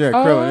 Krillin. Yeah,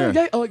 Oh, Krillin,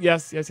 yeah. Oh,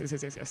 yes.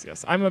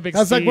 I'm a big. That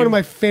was like one of Steve-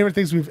 my favorite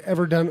things we've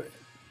ever done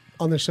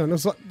on the show. And it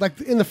was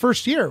like in the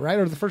first year, right?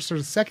 Or the first or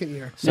the second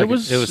year. It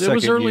was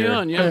second early year.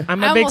 on, yeah.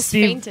 I'm I a big almost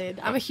Steve. fainted.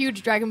 I'm a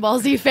huge Dragon Ball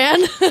Z fan.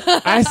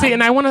 I see,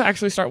 and I want to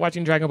actually start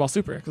watching Dragon Ball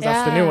Super because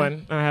that's the Yeah. new one.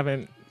 And I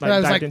haven't And I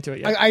was dived like, into it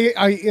yet.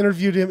 I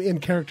interviewed him in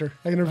character.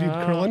 I interviewed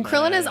Krillin.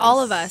 Krillin is all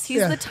of us. He's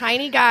Yeah. the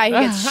tiny guy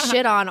who gets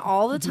shit on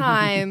all the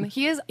time.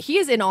 He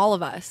is in all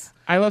of us.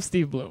 I love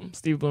Steve Bloom.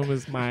 Steve Bloom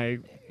is my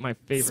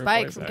favorite.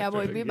 Spike voice from actor.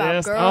 Cowboy Bebop,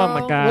 Yes. girl. Oh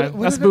my god,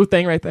 What that's did Boo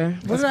Thing right there.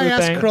 What That's did I Boo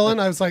ask Thing. Krillin?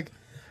 I was like,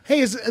 "Hey,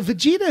 is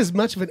Vegeta as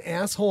much of an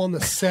asshole on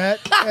the set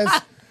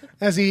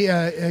as he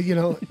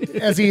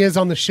as he is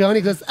on the show?" And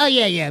he goes, "Oh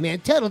yeah, man,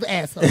 total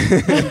asshole,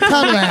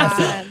 total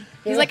asshole."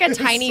 He's like a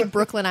tiny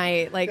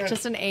Brooklynite, like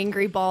just an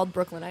angry, bald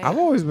Brooklynite. I've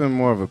always been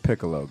more of a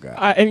Piccolo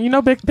guy. And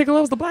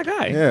Piccolo's the black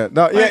guy. Yeah,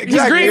 no, yeah, He's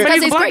exactly. green, Yeah, but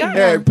he's a Because black he's guy. green.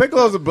 yeah,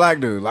 Piccolo's a black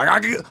dude. Like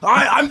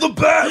I'm the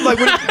best.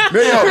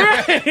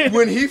 Like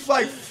when he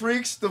like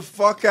freaks the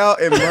fuck out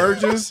and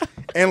merges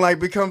and like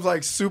becomes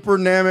like super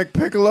Namek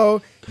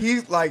Piccolo,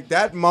 he's like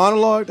that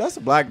monologue. That's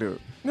a black dude.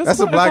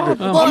 That's a black dude.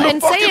 well,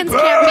 and Saiyans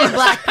can't be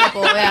black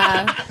people.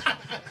 Yeah,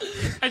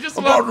 I just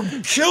About want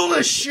to kill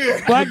this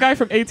shit. black guy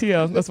from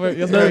ATL. That's where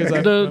he's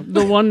at.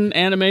 The one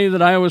anime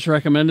that I always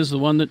recommend is the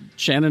one that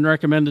Shannon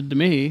recommended to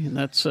me, and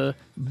that's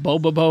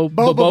Bobobo.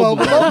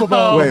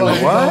 Bobo. Wait,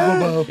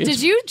 what?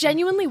 did you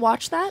genuinely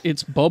watch that?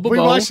 It's Bobobo. We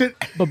watched it.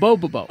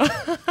 Bobobo.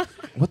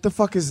 What the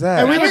fuck is that?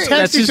 And we would text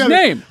That's each his other.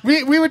 name.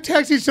 We would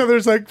text each other.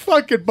 It's like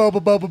fucking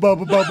boba.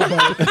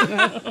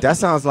 That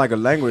sounds like a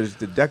language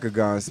the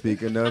Decagon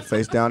speak in the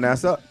face down,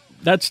 ass up.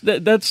 That's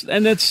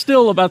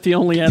still about the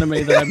only anime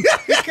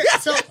that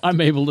So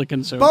I'm able to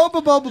consume.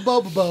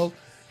 Bobo.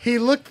 He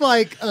looked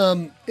like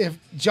if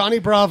Johnny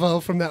Bravo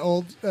from that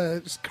old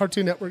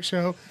Cartoon Network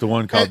show. The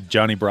one called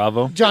Johnny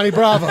Bravo. Johnny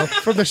Bravo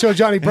from the show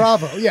Johnny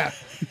Bravo. Yeah.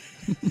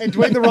 And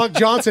Dwayne The Rock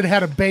Johnson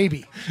had a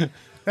baby.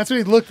 That's what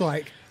he looked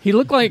like. He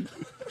looked like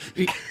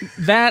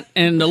that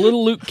and a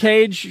little Luke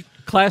Cage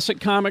classic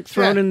comic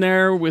thrown Yeah. in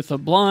there with a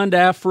blonde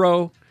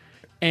afro,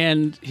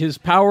 and his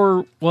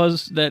power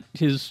was that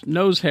his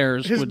nose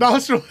hairs His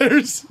nostril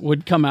hairs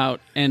would come out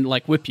and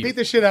like whip you. beat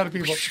the shit out of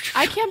people.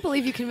 I can't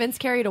believe you convinced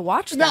Carrie to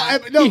watch No,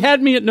 that. no. He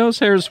had me at nose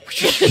hairs.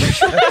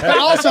 But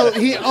also,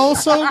 he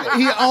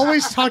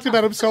always talked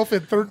about himself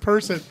in third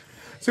person.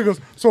 So he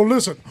goes, so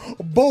listen,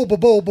 bo,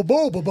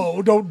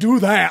 don't do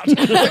that.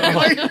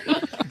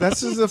 That's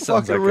just a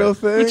Sounds fucking like real a-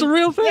 thing. It's a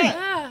real thing.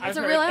 Yeah, it's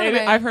a real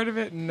anime. I've heard of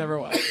it and never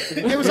watched it.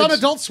 It was on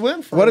Adult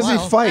Swim for What a does he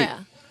while. fight? Yeah.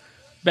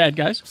 Bad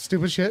guys.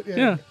 Stupid shit.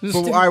 Yeah. But,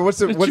 all right, what's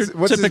your typical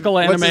what's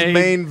his anime.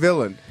 main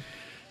villain?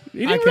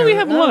 He I didn't can't really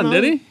have remember. I one,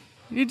 don't did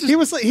know. he?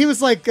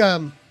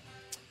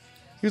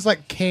 He was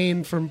like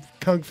Kane from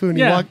Kung Fu, and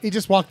Yeah. he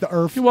just walked the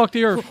earth. He walked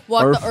the earth.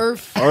 Walk the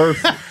earth.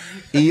 Earth.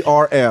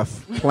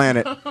 ERF.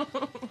 Planet.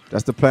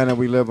 That's the planet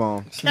we live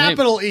on.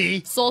 Capital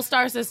E. Soul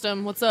Star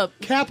System. What's up?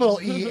 Capital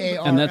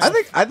E-A-R. And that's-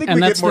 I think And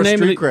we that's get more the name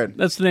street of the, cred.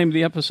 That's the name of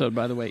the episode,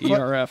 by the way.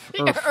 ERF.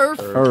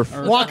 Earth.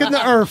 Walking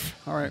the earth.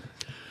 All right.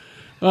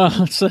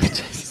 Let's take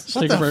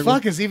What a the break.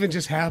 fuck is even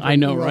just happening? I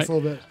know, to us right? A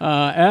little bit.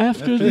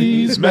 After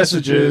these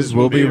Messages,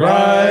 we'll be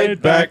right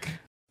back.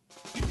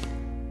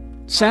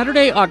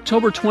 Saturday,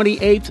 October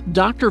 28th,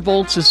 Dr.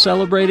 Volts is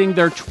celebrating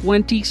their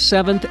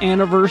 27th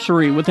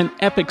anniversary with an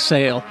epic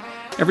sale.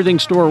 Everything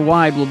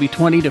store-wide will be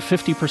 20 to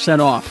 50%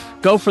 off.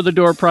 Go for the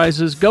door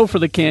prizes, go for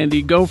the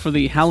candy, go for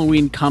the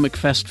Halloween Comic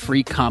Fest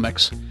free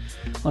comics.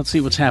 Let's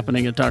see what's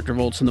happening at Dr.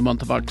 Volts in the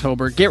month of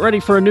October. Get ready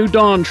for a new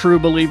dawn, true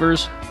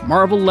believers.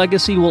 Marvel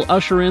Legacy will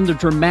usher in the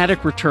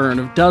dramatic return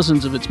of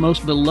dozens of its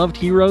most beloved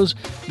heroes,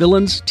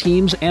 villains,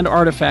 teams, and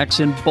artifacts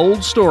in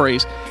bold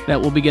stories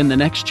that will begin the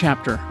next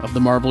chapter of the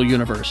Marvel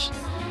Universe.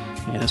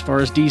 And as far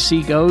as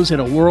DC goes, in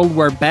a world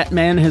where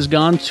Batman has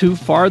gone too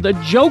far, the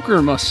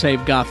Joker must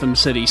save Gotham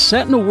City.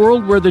 Set in a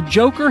world where the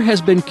Joker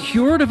has been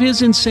cured of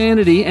his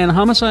insanity and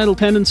homicidal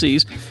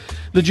tendencies,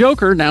 the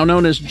Joker, now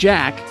known as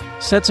Jack,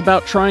 sets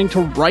about trying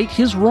to right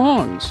his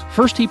wrongs.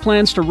 First, he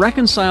plans to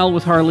reconcile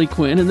with Harley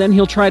Quinn, and then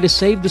he'll try to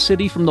save the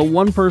city from the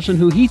one person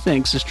who he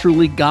thinks is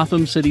truly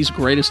Gotham City's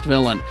greatest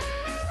villain,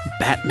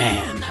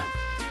 Batman.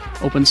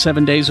 Open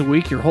 7 days a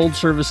week, your hold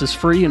service is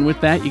free, and with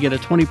that, you get a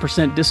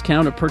 20%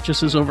 discount of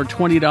purchases over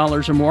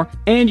 $20 or more,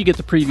 and you get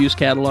the previews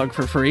catalog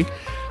for free.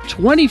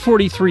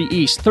 2043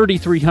 East,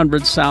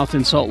 3300 South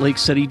in Salt Lake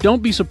City.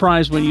 Don't be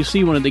surprised when you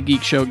see one of the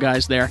Geek Show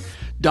guys there.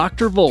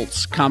 Dr.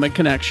 Volts, Comic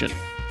Connection.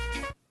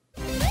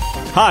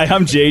 Hi,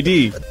 I'm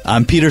JD.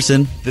 I'm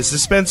Peterson. This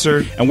is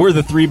Spencer. And we're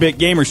the 3-Bit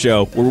Gamer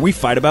Show, where we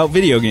fight about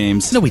video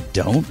games. No, we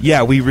don't.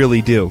 Yeah, we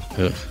really do.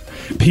 Ugh.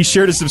 Be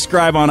sure to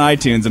subscribe on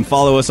iTunes and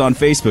follow us on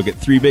Facebook at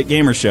 3-Bit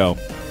Gamer Show.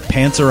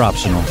 Pants are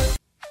optional.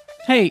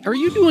 Hey, are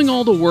you doing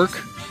all the work?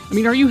 I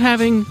mean, are you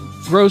having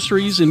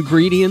groceries,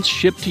 ingredients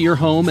shipped to your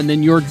home, and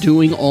then you're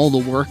doing all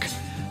the work?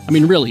 I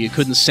mean, really, you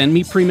couldn't send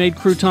me pre-made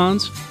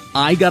croutons?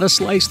 I gotta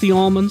slice the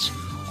almonds?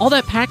 All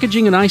that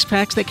packaging and ice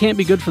packs, that can't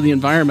be good for the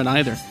environment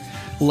either.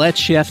 Let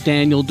Chef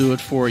Daniel do it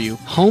for you.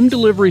 Home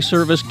delivery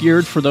service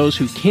geared for those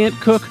who can't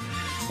cook,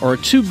 or are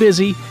too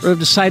busy, or have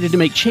decided to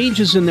make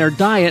changes in their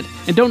diet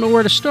and don't know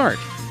where to start.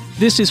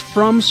 This is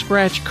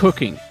from-scratch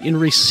cooking in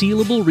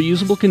resealable,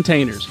 reusable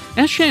containers.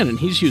 Ask Shannon,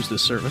 he's used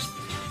this service.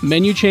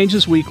 Menu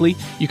changes weekly.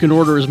 You can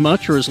order as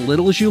much or as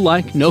little as you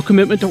like. No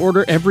commitment to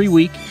order every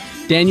week.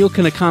 Daniel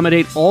can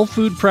accommodate all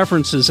food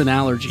preferences and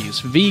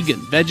allergies: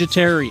 vegan,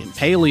 vegetarian,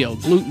 paleo,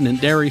 gluten,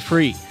 and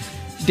dairy-free.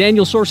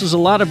 Daniel sources a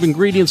lot of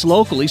ingredients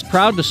locally. He's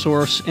proud to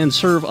source and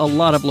serve a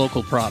lot of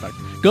local product.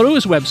 Go to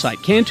his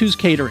website, Cantus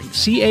Catering,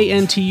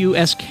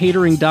 Cantus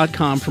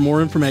Catering.com for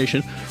more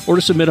information, or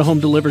to submit a home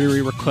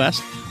delivery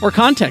request, or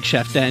contact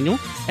Chef Daniel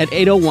at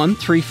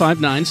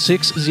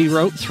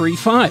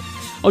 801-359-6035.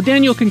 Oh,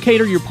 Daniel can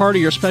cater your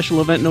party or special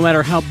event no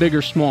matter how big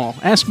or small.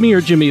 Ask me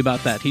or Jimmy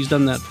about that. He's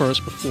done that for us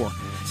before.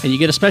 And you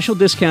get a special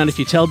discount if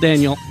you tell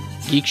Daniel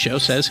Geek Show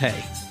says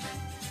hey.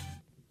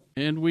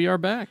 And we are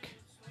back.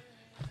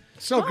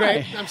 So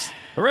great.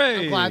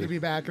 Hooray! I'm glad to be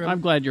back. I'm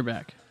glad you're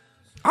back.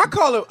 I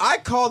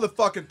call the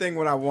fucking thing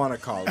what I want to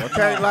call it.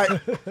 Okay, like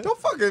don't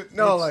fucking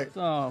no, like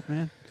Oh,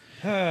 man.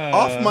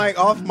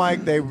 off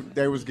mic. They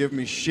was giving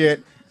me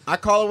shit. I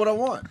call it what I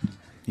want.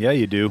 Yeah,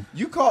 you do.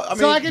 You call. I mean,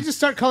 So I could just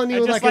start calling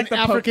you like an to poke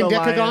African the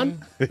Decagon?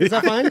 lion Is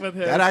that fine? with him.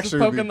 That actually Just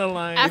would poking be- the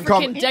line.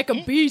 African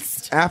Deca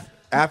Beast.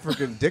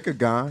 African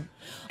Dickagon.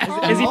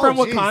 Is he from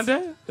Oh, jeez.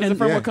 Wakanda? Is it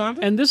from yeah. Wakanda?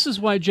 And this is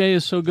why Jay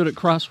is so good at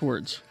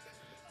crossword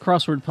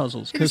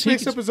puzzles. He just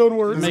makes up his own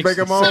words. Just make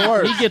up my own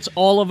words. He gets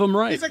all of them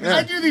right. He's like,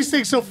 I do these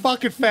things so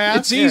fucking fast.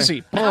 It's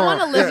easy. I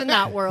want to live in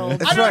that world.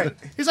 That's right.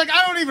 He's like,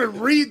 I don't even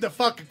read the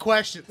fucking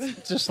questions.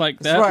 Just like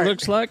that right.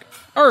 looks like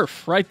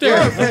Earth right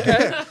there.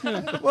 Okay.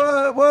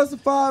 What's the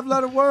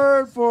 5-letter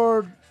word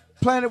for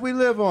planet we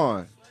live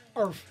on?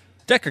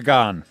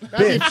 Decagon.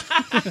 Bitch.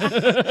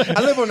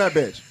 I live on that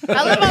bitch.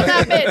 I live on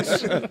that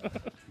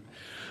bitch.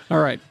 All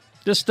right.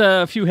 Just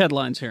a few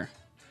headlines here.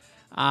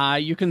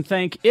 You can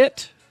thank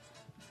it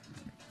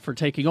for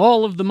taking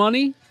all of the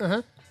money.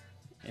 Uh-huh.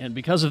 And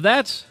because of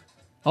that,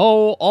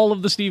 all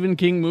of the Stephen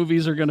King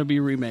movies are going to be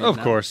remade. Of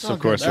now. course, of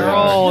course. They're there are.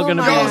 all going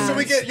to my be. God.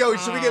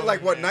 Should we get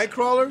like what,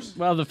 Nightcrawlers?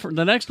 Well,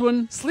 the next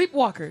one,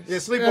 Sleepwalkers. Yeah,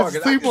 Sleepwalkers. Yeah,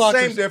 Sleepwalkers.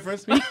 Same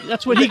difference.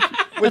 that's what he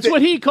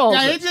calls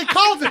Yeah, he it. just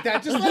calls it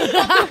that. Just let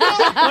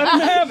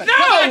him have it.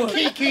 No!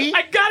 Kiki.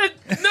 I got it.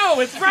 No,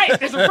 it's right.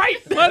 It's right.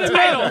 Let it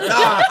title.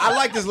 Nah, I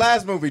like this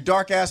last movie,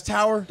 Dark Ass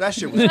Tower. That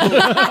shit was cool.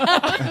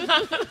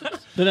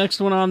 The next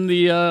one on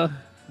the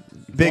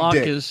Big block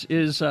dick. is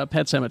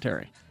Pet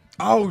Cemetery.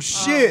 Oh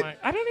shit.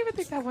 I don't even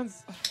think that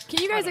one's.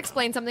 Can you guys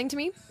explain something to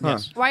me?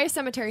 Yes. Why is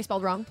cemetery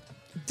spelled wrong?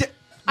 D-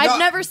 I've no,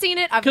 never seen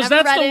it. I've Because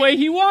never that's read the it. way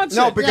he wants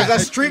No, it. because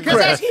that's street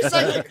cred. He's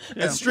like,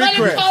 That's street let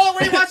him cred. call it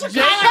what he wants to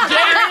call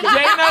it.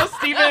 Jay knows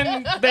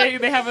Steven.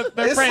 They have a.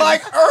 They're It's friends.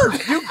 like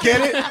Earth. You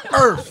get it?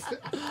 Earth.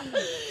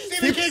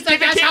 Stephen King's like,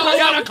 that's how I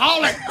want to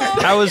call it.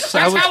 How was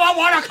I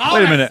want to call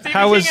Wait it. a minute. Stephen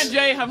How King was and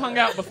Jay have hung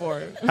out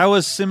before. how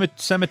was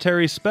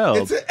cemetery spelled?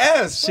 It's an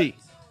S. C.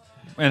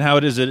 And how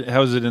is it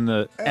in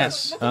the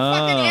S?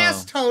 Fucking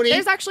ass, Tony.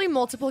 There's actually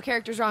multiple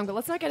characters wrong, but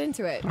let's not get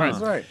into it. That's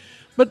right.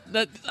 But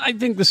I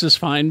think this is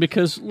fine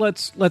because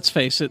let's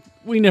face it,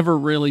 we never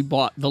really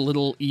bought the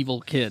little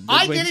evil kid.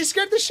 I we? did. He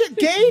scared the shit.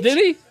 Gage.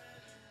 Did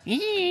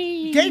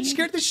he? Gage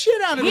scared the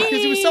shit out of me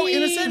because he was so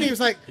innocent. He was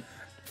like,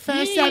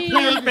 first I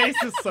Your played.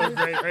 face is so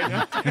great right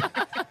now.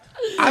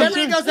 Remember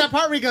he goes that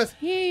part where he goes,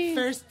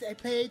 first I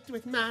played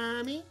with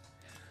mommy,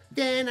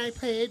 then I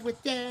played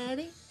with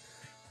daddy.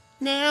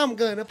 Now I'm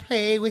gonna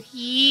play with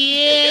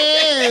you.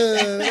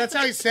 That's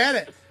how he said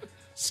it.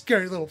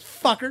 Scary little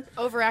fucker.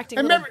 Overacting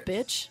And little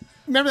remember- bitch.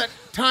 Remember that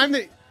time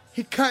that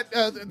he cut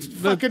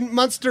fucking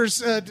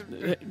Munster's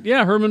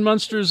Yeah, Herman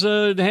Munster's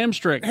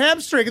hamstring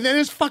hamstring and then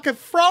his fucking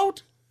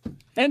throat?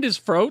 and his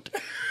throat.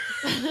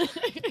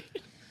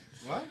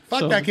 Fuck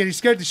So- that kid. He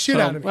scared the shit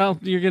out of me. Well,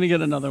 you're gonna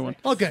get another one.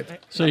 Oh, good.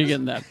 So you're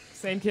getting that.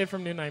 Same kid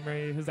from New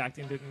Nightmare. His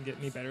acting didn't get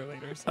any better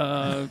later.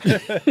 So.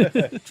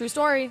 True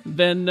story.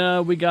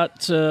 Then we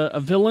got a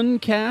villain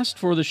cast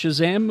for the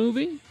Shazam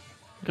movie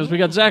because we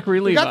got Zachary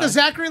Levi. We got the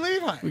Zachary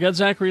Levi. We got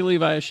Zachary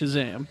Levi as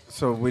Shazam.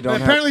 So we don't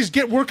And have. apparently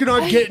he's working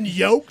on getting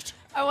yoked.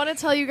 I want to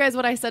tell you guys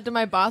what I said to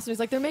my boss. And he's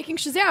like, they're making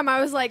Shazam. I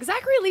was like,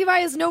 Zachary Levi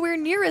is nowhere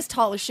near as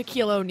tall as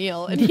Shaquille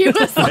O'Neal. And he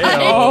was like,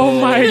 Oh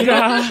my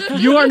god!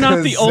 You are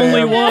not the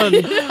only one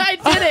I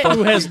did it.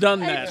 who has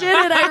done I that. did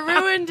it. I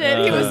ruined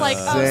it. He was like,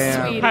 oh,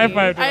 Shazam. sweetie. High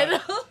five to I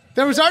that. know.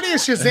 There was already a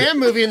Shazam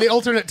movie in the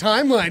alternate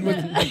timeline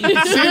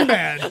with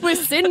Sinbad. With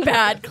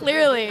Sinbad,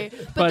 clearly.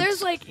 But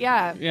there's like,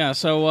 yeah. Yeah.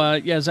 So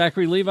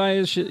Zachary Levi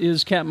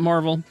is Captain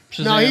Marvel.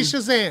 Shazam. No, he's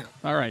Shazam.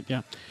 All right.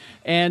 Yeah.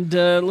 And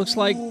looks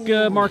like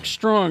Mark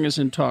Strong is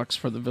in talks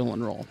for the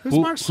villain role. Who's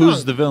Mark Strong?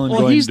 Who's the villain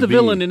Well, going he's to the be?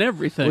 villain in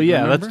everything. Well,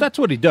 yeah, remember? that's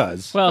what he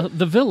does. Well,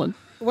 the villain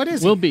What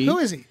is will he? be Who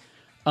is he?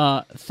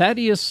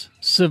 Thaddeus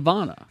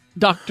Savannah,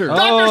 Doctor.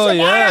 Oh,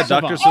 yeah,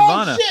 Savannah. Dr.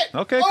 Savannah. Oh, shit.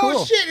 Okay, Oh,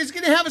 cool. shit. He's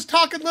going to have his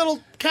talking little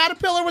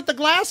caterpillar with the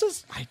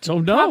glasses? I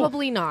don't know.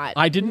 Probably not.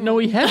 I didn't know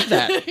he had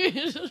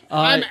that.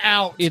 I'm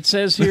out. It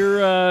says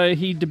here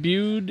he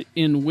debuted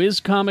in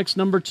Wiz Comics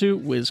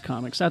 #2. Wiz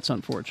Comics. That's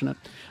unfortunate.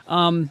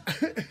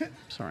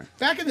 Sorry.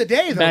 Back in the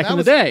day, though. Back that in the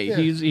was- day, yeah.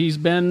 he's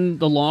been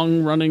the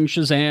long-running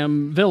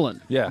Shazam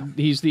villain. Yeah.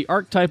 He's the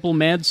archetypal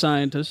mad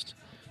scientist,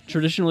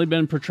 traditionally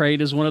been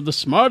portrayed as one of the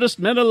smartest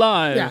men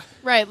alive. Yeah.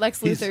 Right,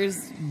 Lex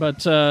Luthor's.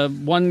 But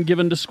one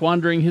given to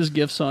squandering his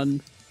gifts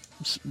on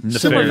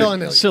Super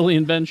villain. silly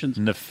inventions.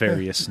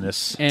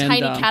 Nefariousness. And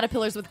Tiny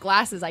caterpillars with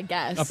glasses, I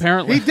guess.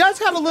 apparently, He does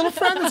have a little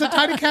friend that's a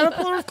tiny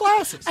caterpillar with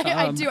glasses.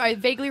 I do. I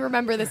vaguely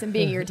remember this and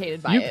being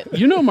irritated by it.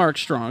 you know Mark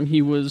Strong.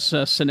 He was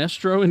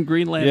Sinestro in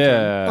Green Lantern.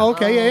 Yeah. Oh,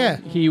 okay, yeah.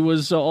 He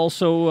was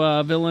also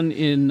a villain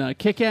in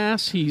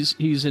Kick-Ass.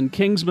 He's in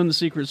Kingsman: The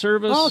Secret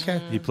Service. Oh, okay.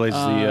 He plays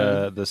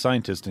the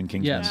scientist in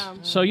Kingsman. Yes.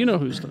 So you know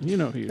who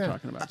you're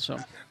talking about. So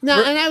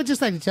Now, and I would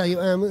just like to tell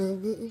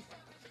you,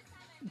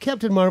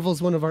 Captain Marvel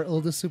is one of our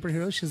oldest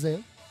superheroes,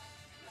 Shazam.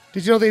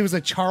 Did you know that he was a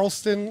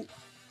Charleston?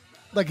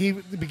 Like he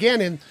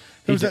began in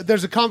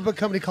there's a comic book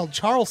company called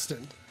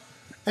Charleston,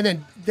 and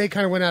then they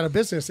kind of went out of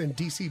business, and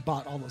DC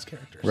bought all those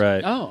characters,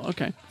 Right. oh,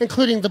 okay.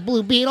 including the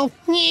Blue Beetle.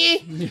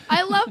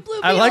 I love Blue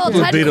Beetle. I like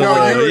Blue Ted Beetle,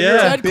 Kord. though, yeah.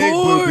 Ted Big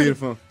blue, Kord.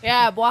 beautiful.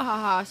 Yeah,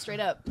 bwahaha,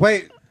 straight up.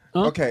 Wait.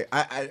 Okay,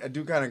 I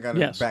do kind of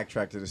Yes.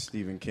 backtrack to the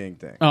Stephen King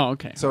thing. Oh,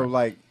 okay. So,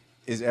 like,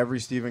 is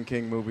every Stephen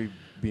King movie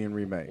being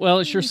remade? Well,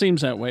 it sure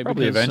seems that way.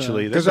 Probably because,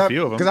 eventually. There's a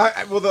few of them.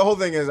 Because well, the whole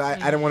thing is, I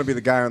didn't want to be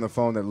the guy on the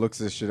phone that looks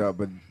this shit up,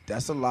 but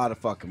that's a lot of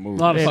fucking a movies.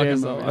 lot of It fucking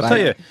is a movies. lot. I'll tell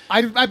you.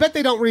 I bet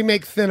they don't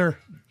remake Thinner.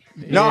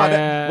 No,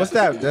 Yeah. what's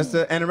that? That's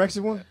the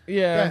anorexic one.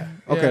 Yeah.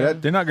 Okay, yeah.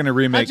 that They're not going to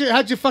remake.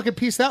 How'd you fucking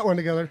piece that one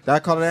together? I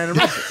call it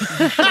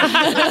anorexic.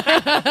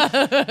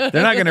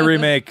 They're not going to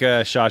remake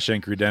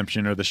Shawshank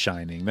Redemption or The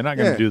Shining. They're not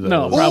going to Yeah. do those.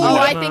 No, Oh, probably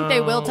I think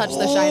they will touch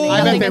The Shining. I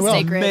bet Nothing they is will.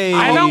 sacred. Maybe.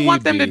 I don't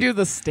want them to do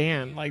The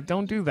Stand. Like,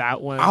 don't do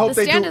that one. I hope The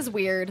they Stand do. is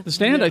weird. The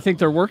Stand, I think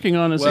they're working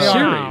on as a Well,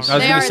 series. I was They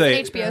going are. to say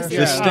It's an HBO the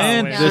series.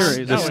 stand. Oh, yeah.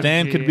 The That would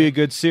stand be- could be a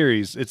good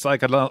series. It's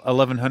like a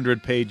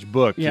 1,100-page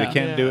book. Yeah. You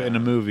can't do it in a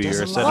movie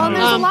or a set Well, of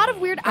there's movies. a lot of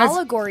weird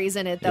allegories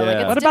in it, though. Like, Yeah.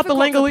 it's What about the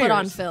difficult to Langoliers? put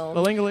on film.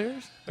 The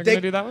Langoliers? They're They-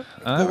 going to do that one?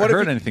 I haven't what if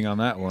heard it- anything on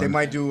that one. They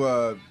might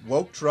do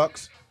woke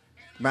trucks,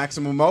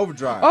 maximum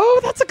overdrive. Oh,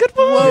 that's a good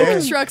one. Woke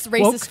Yeah. trucks, Woke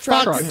racist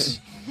trucks. trucks.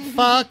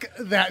 Fuck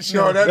that shit.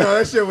 No,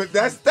 that shit was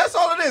that's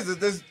all it is.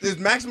 This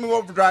maximum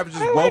overdrive is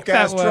just I like woke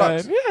ass that one.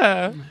 trucks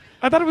Yeah.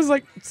 I thought it was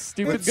like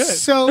stupid It's good.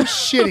 so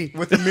shitty.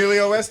 with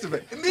Emilio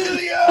Estevez.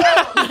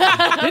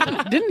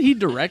 Emilio. Didn't he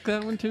direct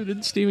that one too?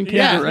 Didn't Stephen King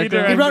Yeah, direct he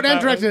that? He directed wrote and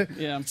that directed it.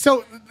 Yeah.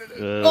 So,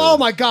 oh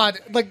my god!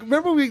 Like,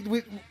 remember we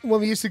when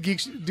we used to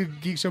do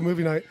Geek Show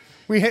movie night?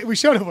 We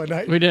showed it one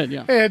night. We did,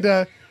 yeah. And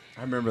I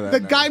remember that. the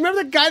now. guy,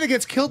 remember the guy that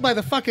gets killed by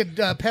the fucking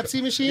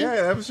Pepsi machine?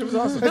 Yeah, that shit was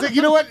awesome. I was like,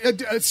 you know what?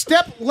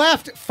 Step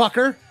left,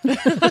 fucker.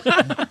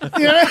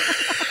 you know?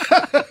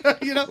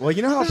 You know? Well,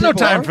 you know how There's no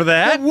people time are? for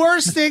that. The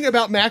worst thing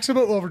about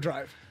Maximum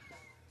Overdrive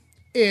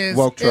is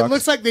Woke it trucks.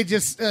 looks like they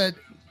just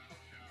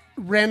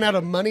ran out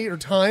of money or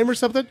time or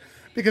something,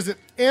 because it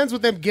ends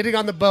with them getting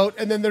on the boat,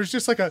 and then there's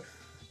just like a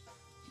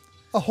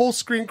whole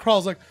screen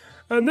crawls like,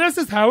 and this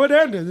is how it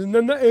ended, and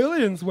then the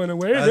aliens went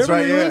away. That's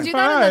right, yeah. They do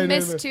that in The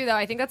Mist too, though.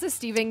 I think that's a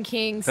Stephen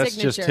King That's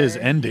signature. just his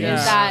ending.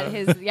 Is that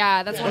his?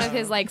 Yeah, that's one of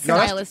his like No,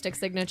 that's- stylistic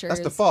signatures.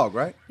 That's The Fog,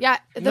 right? Yeah,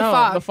 the No,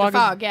 fog. The The Fog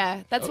fog. is-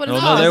 Yeah, that's what No,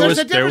 it's no, called. there There's was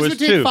a difference was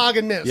between two. fog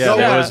and mist. Yeah, Yeah.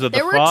 there was the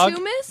There were fog,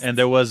 two mists? and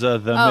there was the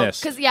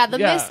mist. Because the Yeah.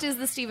 Mist is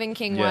the Stephen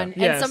King Yeah. one, and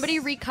Yes. somebody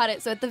recut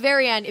it. So at the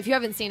very end, if you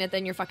haven't seen it,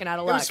 then you're fucking out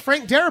of It luck. was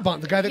Frank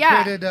Darabont, the guy that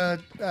Yeah.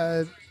 created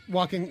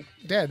Walking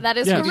Dead. That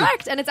is Yeah.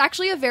 correct, and it's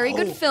actually a very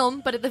good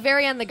film. But at the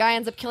very end, the guy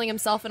ends up killing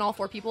himself and all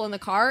 4 people in the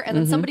car, and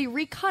then somebody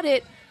recut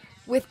it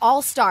with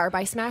All Star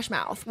by Smash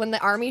Mouth. When the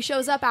army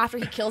shows up after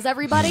he kills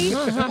everybody,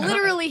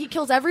 literally he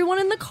kills everyone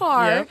in the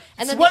car, Yep.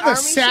 and then It's one the of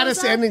the army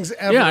saddest shows up. endings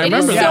ever. Yeah, I It is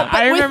remember so, that. but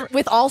I with, remember-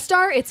 with All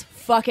Star, it's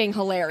fucking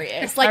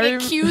hilarious. Like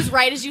it cues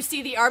right as you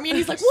see the army, and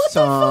he's like, "What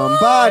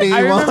Somebody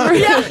I once-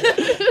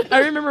 remember, I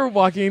remember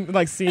walking,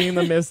 like seeing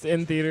The Mist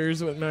in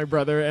theaters with my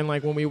brother, and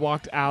like when we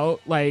walked out,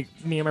 like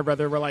me and my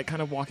brother were like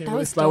kind of walking That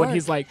really was slow, dark. and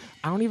he's like,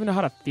 "I don't even know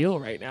how to feel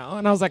right now,"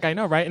 and I was like, "I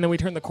know, right?" And then we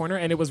turned the corner,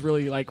 and it was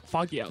really like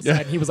foggy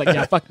outside. And he was like,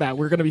 "Yeah, fuck that,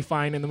 we're gonna be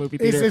fine in the movie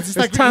theater. it's just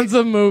There's like- tons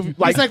of movie,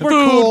 like like, we're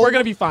food, cool. we're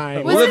gonna be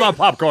fine." Was Live it- on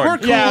popcorn. We're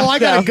cool. Yeah, I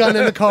got yeah. a gun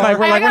in the car. Like,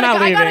 we're I, like, got we're a,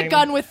 not I got a leaving.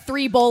 gun with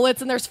 3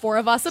 bullets, and there's 4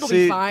 of us. It'll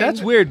See, be fine."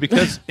 that's weird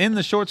because in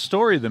the short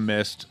story, The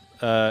Mist,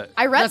 I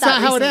read That's that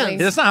not how it recently.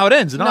 ends. that's not how it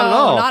ends. Not no, at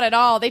all. not at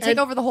all. They take And-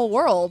 over the whole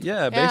world.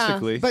 Yeah,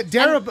 basically. But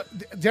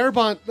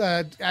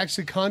Darabont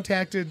actually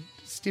contacted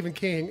Stephen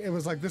King and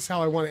was like, "This is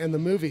how I want to end the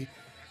movie,"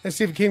 and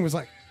Stephen King was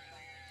like,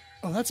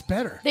 "Oh, that's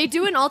better." They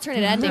do an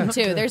alternate ending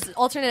too. There's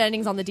alternate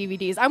endings on the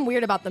DVDs. I'm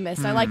weird about The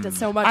Mist. I liked it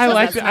so much. I so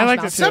liked that's it. I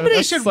liked Smash it too. Mouth. Somebody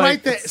That's should like-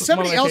 write that's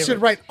Somebody one of my else should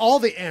favorites. write all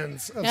the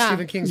ends of Yeah.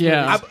 Stephen King's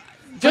Yeah. movies.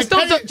 Just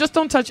Like, just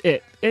don't touch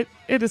it. It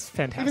is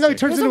fantastic. Even though he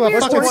turns There's into a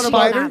weird fucking orgy in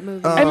spider. that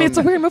movie. I mean, it's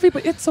a weird movie,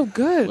 but it's so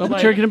good. Well, but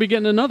Like- you're going to be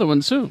getting another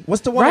one soon.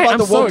 What's the one Right, about I'm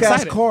the so woke ass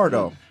excited. car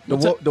though? The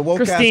woke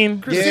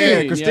Christine. ass. Yeah,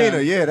 Christine, Christina.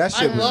 yeah. Yeah, that I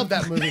shit. love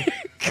that movie.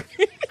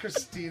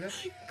 Christina.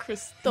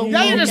 The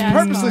Now you're just woke-ass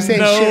purposely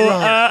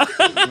car. saying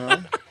shit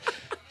wrong.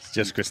 It's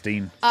just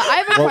Christine.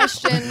 I have a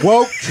question.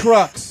 Woke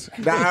trucks.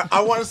 Now,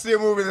 I want to see a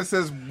movie that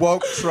says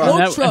woke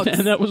trucks.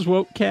 And that was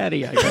Woke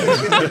Caddy, I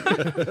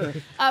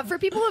guess. For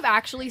people who've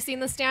actually seen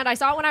The Stand, I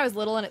saw it when I was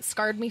little and it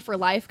scarred me for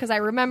life because I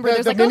remember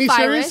there's The like a miniseries?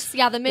 virus.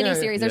 Yeah, the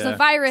miniseries. There's Yeah. a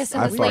virus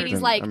and I this fucked lady's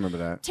him. like, I remember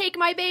that. take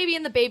my baby,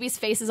 and the baby's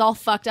face is all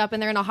fucked up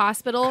and they're in a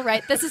hospital,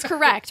 right? This is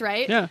correct,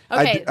 right? Yeah.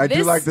 Okay. I do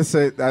this- like to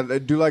say. I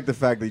do like the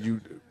fact that you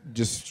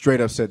just straight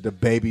up said the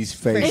baby's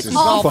face It's is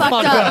all fucked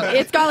fucked up. up.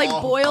 It's got like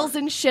boils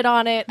and shit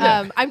on it.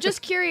 I'm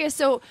just curious.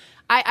 So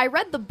I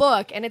read the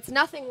book and it's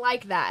nothing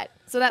like that.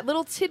 So that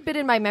little tidbit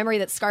in my memory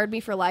that scarred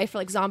me for life for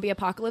like zombie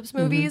apocalypse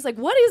movies, like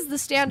what is The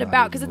Stand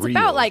about? Because it's real.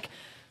 about like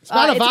it's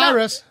not a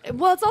virus.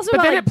 well, it's also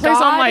But about then like it plays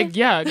God on like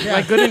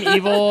like good and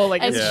evil.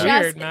 Like and it's just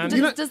weird, man.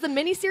 does the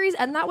miniseries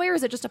end that way or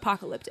is it just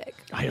apocalyptic?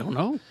 I don't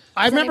know.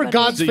 I remember anybody-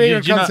 God's So Finger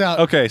did you comes not- out.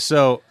 Okay,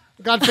 so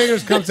God's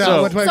Fingers comes out.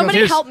 So- What do I go, Somebody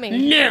here's- help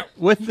me.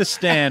 with The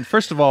Stand,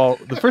 first of all,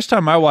 the first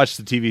time I watched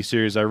the TV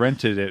series, I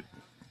rented it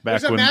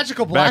back There's a when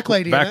magical black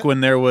lady in back it. when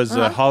there was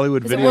a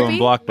Hollywood Is it Video and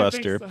Whoopi?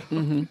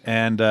 Blockbuster,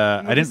 and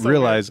I didn't so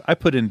realize I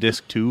put in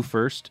disc 2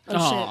 first.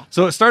 Oh shit.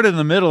 So it started in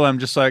the middle. I'm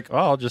just like,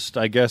 oh,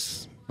 I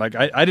guess, like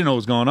I didn't know what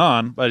was going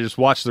on, but I just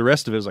watched the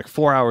rest of it. It was like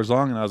 4 hours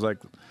long, and I was like,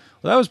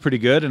 well, that was pretty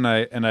good. And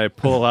I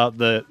pull out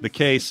the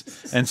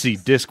case and see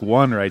disc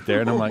 1 right there,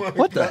 and I'm like,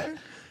 what the?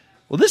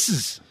 Well, this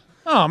is.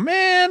 Oh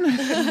man!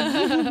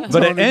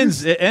 But it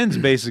ends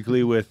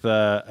basically with,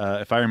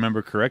 if I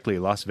remember correctly,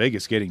 Las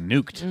Vegas getting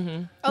nuked.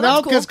 Oh, No,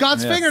 that's because cool.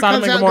 God's Yeah. Finger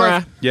Sodom comes and out and Gomorrah.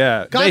 goes,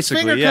 Yeah, God's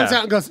basically, Finger yeah. comes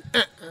out and goes,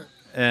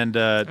 And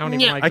I don't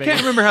even like I can't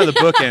Vegas. remember how the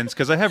book ends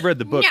because I have read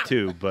the book Yeah.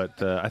 too,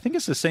 but I think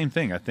it's the same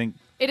thing. I think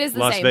It is the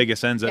Las same.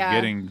 Vegas ends up Yeah.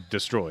 getting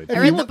destroyed. I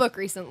read the book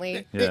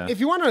recently. Yeah. If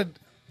you want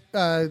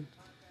to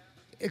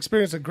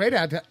experience a great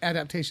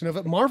adaptation of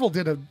it, Marvel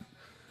did a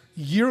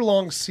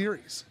year-long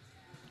series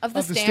Of The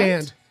of The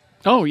Stand. Stand.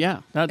 Oh, yeah.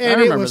 I And it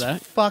remember was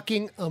that.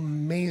 fucking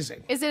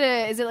amazing. Is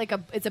it like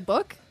it's a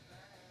book?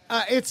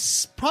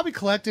 It's probably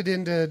collected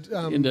into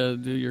Into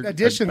your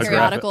editions.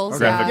 Periodicals,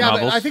 graphic yeah. Yeah,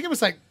 novels. but I think it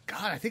was like,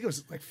 God, I think it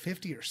was like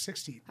 50 or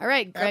 60. All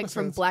right, Greg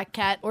from Episodes. Black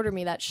Cat, order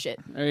me that shit.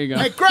 There you go.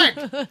 Hey,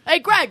 Greg, Hey,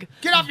 Greg,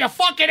 get off your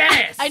fucking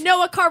ass. I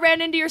know a car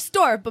ran into your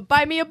store, but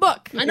buy me a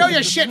book. I know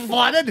your shit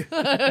flooded.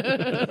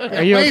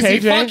 Are you Lazy okay,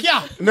 Jay? fuck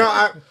yeah. No,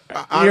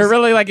 I You're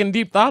really like in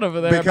deep thought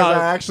over there. because about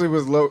I actually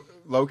was low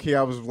key.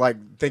 I was like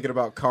thinking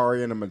about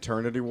Kari in a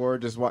maternity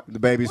ward. Just the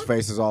baby's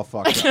face is all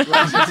fucked up.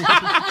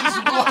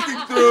 just walking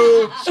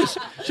through.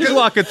 She's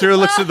walking through,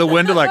 looks at the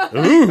window like,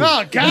 ooh.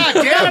 Oh, God damn.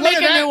 We gotta Look make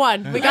at a that. new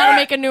one. We gotta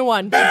make a new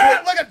one. Look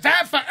at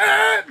that.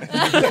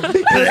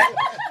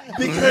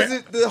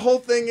 Because the whole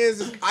thing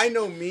is, I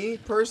know me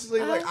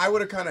personally, like I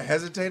would have kind of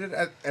hesitated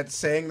at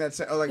saying that.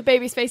 Like The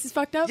baby's face is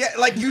fucked up? yeah,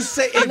 like you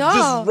say, it No.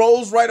 just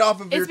rolls right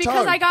off of your It's tongue.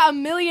 because I got a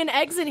million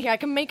eggs in here. I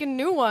can make a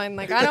new one.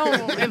 Like, I don't...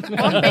 If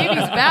one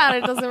baby's bad,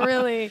 it doesn't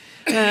really...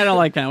 I don't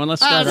like that one.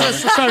 Let's start over.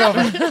 Let's start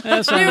over.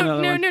 Let's start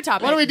another one. New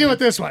topic. What do we do with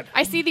this one?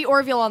 I see the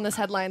Orville on this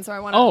headline, so I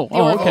want to... Oh,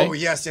 okay. Oh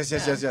yes.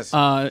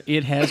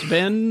 It has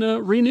been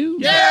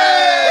renewed. Yay!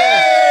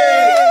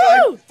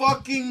 I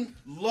fucking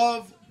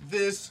love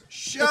this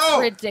show.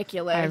 It's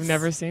ridiculous. I've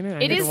never seen it. I It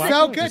need to is watch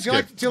So it. good.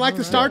 Do you like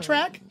the Star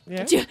Trek?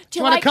 Yeah. Do you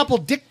Want like... a couple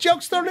dick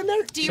jokes thrown in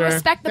there? Do you Sure.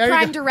 respect the There you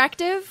Prime go.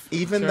 Directive?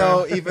 Even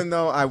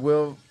though I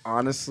will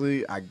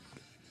honestly,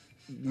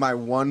 my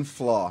one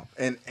flaw,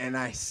 and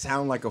I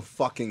sound like a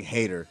fucking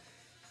hater.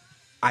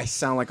 I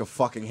sound like a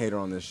fucking hater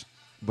on this,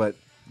 but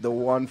the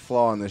one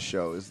flaw on this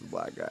show is the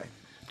black guy.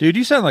 Dude,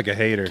 you sound like a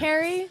hater.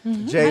 Carrie,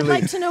 Jay I'd Lee.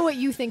 like to know what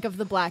you think of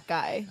the black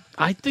guy.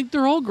 I think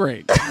they're all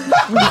great.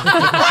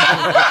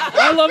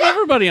 I love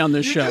everybody on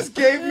this show. Just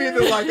gave me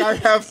the I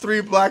have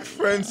 3 black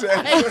friends.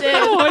 I did.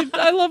 Oh,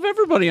 I love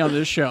everybody on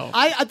this show.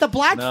 The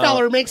black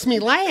feller makes me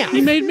laugh. He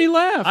made me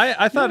laugh.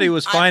 I thought he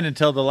was fine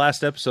until the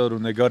last episode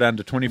when they go down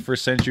to 21st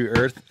century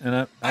Earth I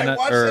watched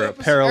that or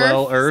episode.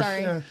 parallel Earth.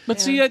 Sorry.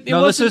 But see, it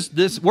No, this wasn't- is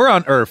this. We're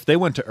on Earth. They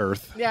went to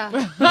Earth. Yeah.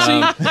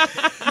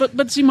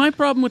 But see, my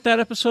problem with that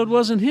episode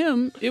wasn't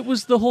him. It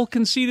was the whole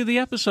conceit of the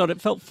episode. It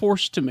felt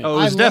forced to me. Oh,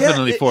 it was I love-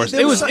 definitely Yeah, forced.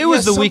 there It was was some-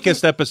 the something-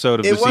 weakest episode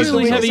of the It was season.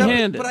 Really the weakest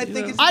heavy-handed, episode, but I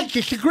think you it's I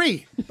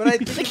disagree. but I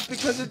think it's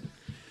because it.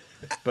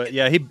 But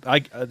yeah, he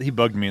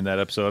bugged me in that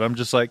episode. I'm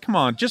just like, come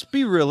on, just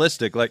be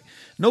realistic. Like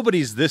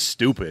nobody's this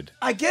stupid.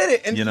 I get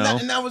it, and You know?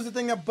 that was the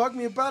thing that bugged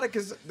me about it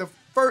because the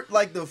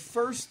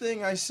first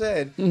thing I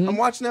said, I'm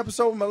watching the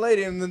episode with my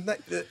lady, and then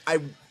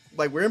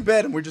we're in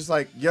bed and we're just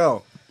like,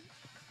 yo,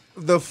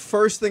 the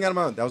first thing out of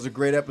my mouth, that was a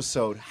great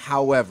episode.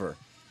 However,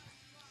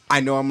 I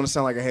know I'm gonna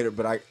sound like a hater,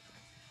 but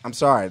I'm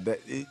sorry that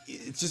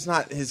it's just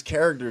not his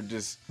character.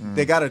 Just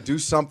they got to do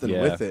something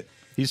Yeah. with it.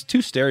 He's too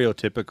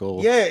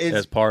stereotypical. Yeah, it's-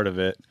 as part of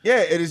it. Yeah,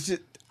 it is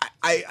just.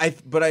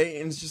 But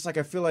it's just like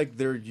I feel like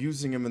they're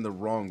using him in the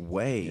wrong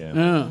way.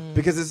 Yeah.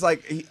 Because it's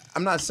like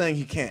I'm not saying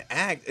he can't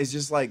act. It's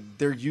just like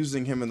they're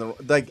using him in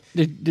the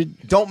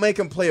Did Don't make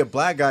him play a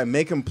black guy.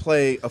 Make him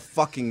play a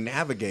fucking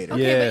navigator.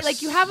 Okay, Yes. but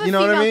like you have a You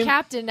know what I female mean?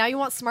 captain, now you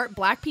want smart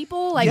black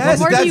people? Like Yes, what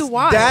more do that's- you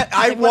want?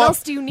 I What want-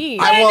 else do you need?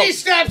 I want-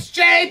 steps,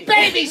 Jay.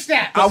 Baby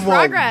steps. I want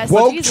progress,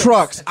 woke Jesus.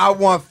 trucks. I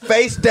want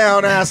face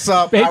down, ass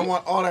up. Baby- I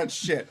want all that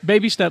shit.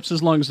 baby steps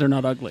as long as they're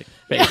not ugly.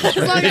 Baby steps.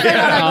 As long as they're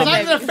not As long ugly.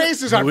 as their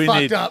faces aren't We fucked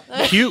need up.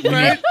 cute. We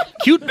need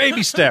cute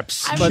baby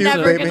steps. I'm But,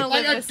 never baby. gonna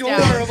live Like this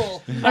down.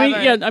 adorable.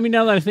 I mean,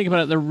 now that I think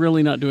about it, they're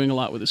really not doing a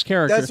lot with his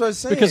character. That's what I'm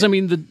saying. Because I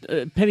mean,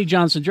 the Penny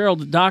Johnson Gerald,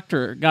 the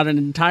doctor, got an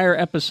entire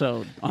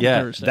episode on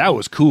Yeah, Thursday. that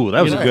was cool.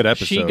 That was a good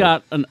episode. She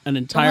got an I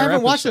entire. haven't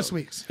episode. watched this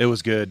week's. It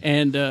was good.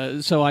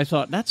 And so I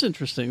thought that's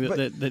interesting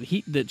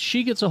that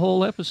she gets a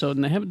whole episode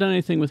and they haven't done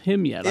anything with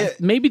him yet. Yeah.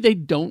 Maybe they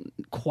don't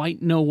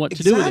quite know what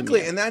to do with him Exactly,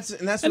 yet. and that's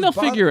And what's they'll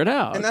figure it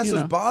out, And that's you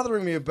what's know.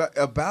 bothering me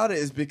about it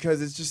is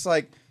because it's just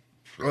like,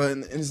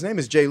 and his name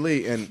is Jay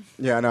Lee, and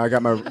yeah, I know I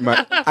got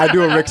my I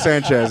do a Rick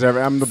Sanchez.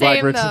 I'm the black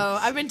Same Rick. though.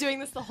 I've been doing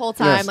this the whole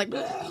time. Yes. Like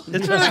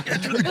It's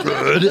really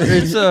good.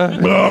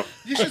 It's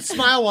You should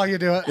smile while you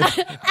do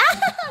it.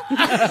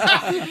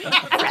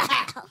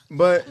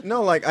 But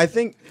no, like I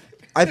think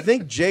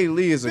Jay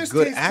Lee is a This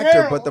good tastes actor,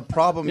 terrible. but the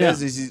problem Yeah.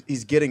 is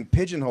he's getting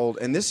pigeonholed,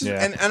 and this is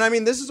Yeah. and I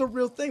mean this is a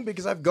real thing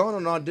because I've gone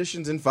on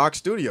auditions in Fox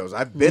Studios.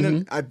 I've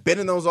been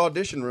in those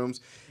audition rooms,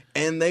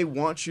 and they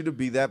want you to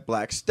be that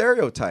black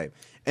stereotype,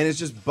 and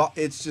it's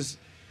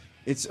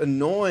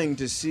annoying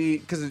to see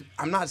because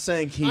I'm not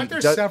saying he Aren't there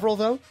does. several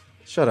though?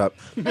 Shut up.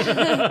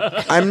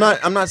 I'm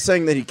not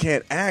saying that he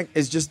can't act.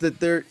 It's just that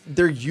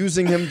they're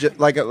using him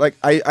like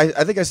I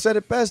think I said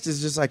it best.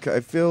 Is just like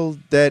I feel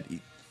that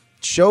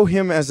show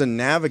him as a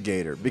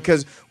navigator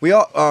because we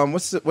all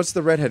what's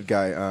the redhead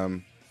guy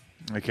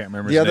I can't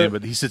remember The his other- name,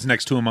 but he sits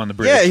next to him on the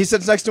bridge. yeah he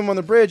sits next to him on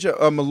the bridge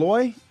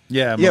Malloy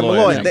yeah, yeah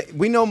Malloy yeah.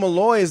 we know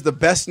Malloy is the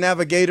best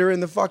navigator in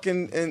the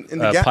fucking in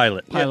the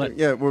Pilot.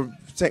 yeah we're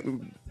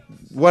saying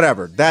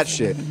whatever that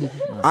shit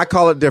I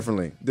call it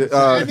differently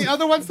And the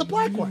other one's the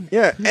black one.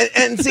 Yeah,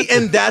 and see,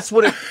 and that's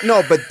what it.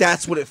 No, but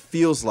that's what it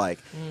feels like,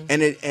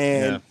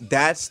 and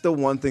that's the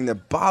one thing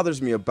that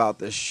bothers me about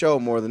this show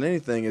more than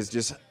anything is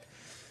just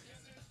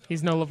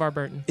He's no LeVar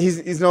Burton.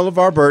 he's no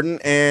LeVar Burton,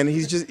 and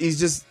he's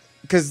just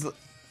because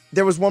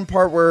there was one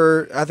part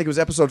where I think it was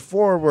episode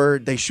 4 where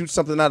they shoot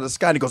something out of the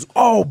sky and he goes,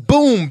 "Oh,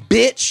 boom,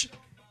 bitch."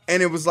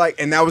 And it was like,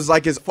 and that was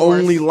like his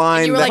only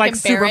line. you were that, like, Like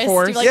Super embarrassed.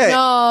 Force? You were like,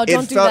 no,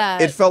 don't do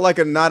that. It felt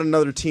like not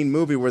another teen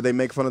movie where they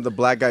make fun of the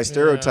black guy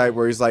stereotype,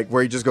 where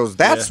he just goes,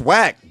 "That's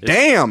whack,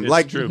 damn!" it's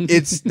like true.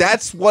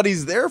 that's what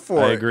he's there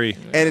for. I agree.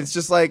 And it's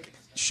just like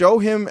show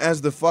him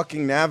as the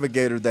fucking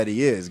navigator that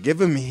he is. Give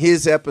him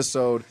his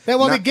episode. Yeah,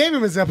 well, Not- they gave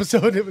him his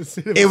episode. It was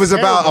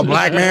about a terrible.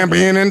 black man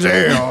being in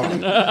jail.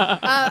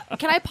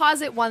 Can I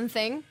posit one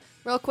thing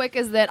real quick?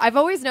 Is that I've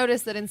always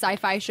noticed that in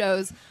sci-fi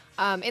shows,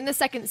 in the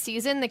second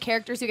season, the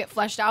characters who get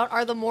fleshed out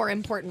are the more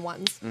important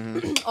ones.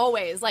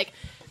 Always. Like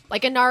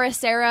Inara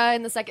Sarah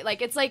in the second.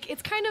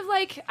 It's kind of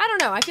like, I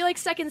don't know. I feel like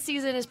second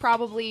season is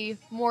probably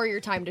more your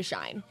time to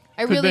shine.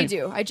 I really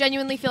do. I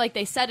genuinely feel like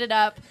they set it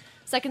up.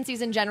 Second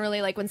season,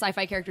 generally, like when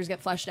sci-fi characters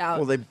get fleshed out.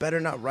 Well, they better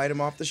not write him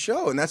off the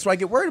show, and that's what I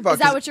get worried about. Is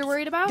that what you're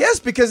worried about?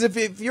 Yes, because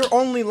if your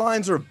only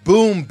lines are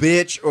 "boom,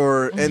 bitch,"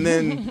 and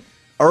then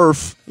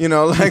 "earth,"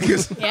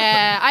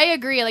 Yeah, I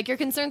agree. Like your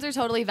concerns are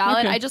totally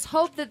valid. Okay. I just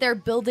hope that they're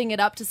building it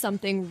up to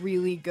something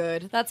really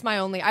good. That's my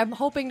only. I'm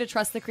hoping to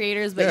trust the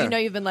creators, but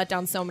you've been let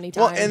down so many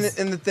times. Well,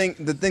 and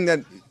the thing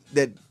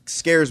that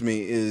scares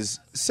me is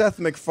Seth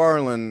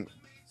MacFarlane,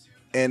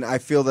 and I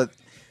feel that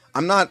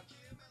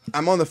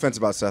I'm on the fence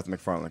about Seth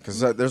MacFarlane because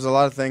there's a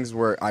lot of things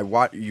where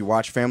you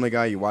watch Family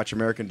Guy, you watch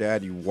American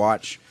Dad, you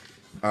watch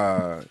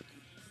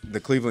the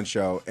Cleveland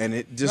Show, and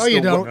it just No,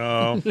 you don't.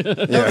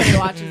 Nobody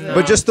watches it.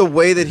 But just the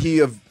way that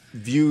he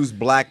views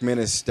black men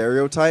as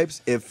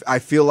stereotypes. If I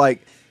feel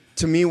like,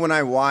 to me, when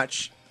I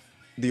watch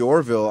The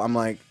Orville, I'm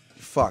like,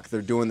 fuck,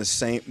 they're doing the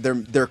same. They're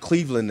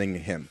Clevelanding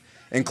him,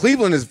 and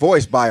Cleveland is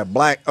voiced by a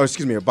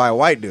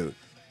white dude.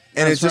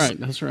 And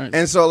That's right.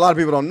 And so a lot of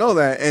people don't know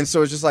that. And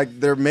so it's just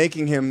like they're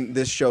making him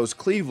this show's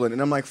Cleveland.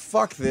 And I'm like,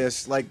 fuck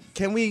this. Like,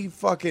 can we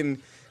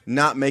fucking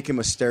not make him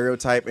a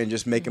stereotype and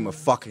just make him a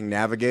fucking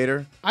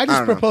navigator? I just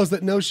don't know. propose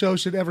that no show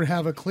should ever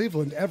have a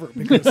Cleveland ever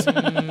because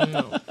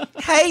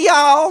Hey,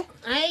 y'all.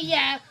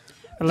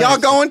 Y'all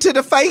going to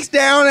the face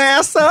down,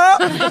 ass up?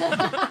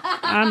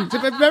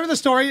 remember the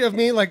story of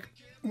me like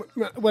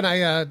when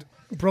I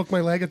broke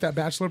my leg at that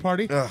bachelor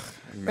party,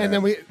 and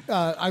then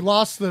I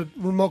lost the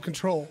remote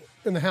control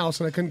in the house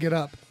and I couldn't get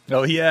up.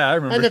 Oh yeah, I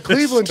remember. And the this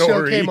Cleveland show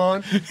story. came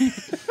on. And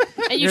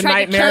you Your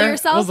tried to kill nightmare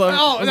yourself? was And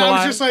I a was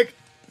lie. just like,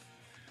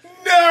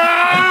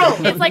 no!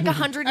 It's like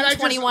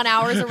 121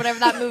 hours or whatever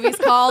that movie's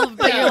called,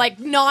 but you're like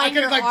I gnawing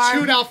could your have arm.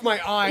 chewed off my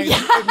eyes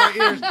and my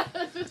ears.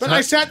 But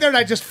I sat there and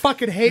I just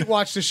fucking hate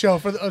watch the show.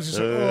 I was just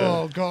like,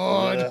 oh,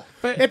 God.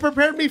 But- It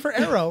prepared me for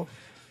Arrow.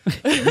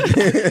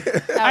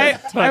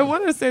 I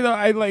want to say though,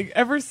 I like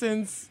ever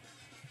since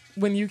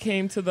when you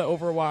came to the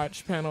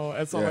Overwatch panel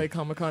at Salt Yeah. Lake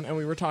Comic Con and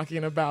we were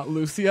talking about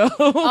Lucio.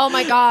 Oh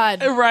my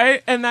God.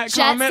 Right? And that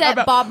Jet comment Set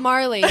about Bob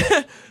Marley.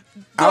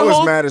 I was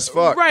whole- mad as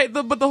fuck. Right,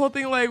 but the whole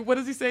thing, like, what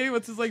does he say?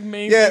 What's his like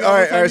main? Yeah, thing all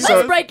right, the time all right, he so-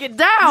 says? Break it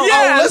down.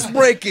 Yeah. Oh, let's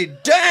break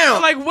it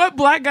down. Like, what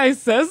black guy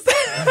says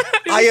that?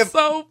 It's I have-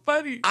 so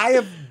funny. I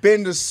have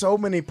been to so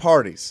many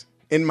parties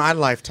in my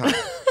lifetime.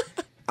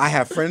 I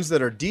have friends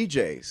that are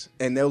DJs,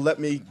 and they'll let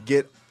me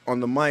get on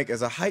the mic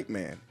as a hype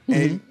man.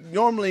 And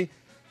normally,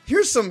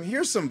 here's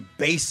some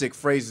basic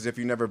phrases if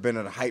you've never been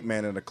at a hype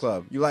man in a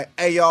club. You're like,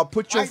 hey, y'all,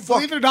 put your fuck.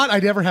 Believe it or not, I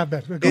never have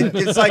been. Go ahead.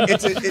 It's like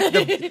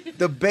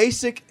the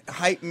basic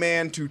hype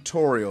man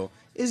tutorial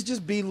is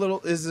just be a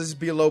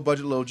low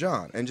budget Lil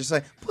Jon and just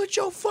say, put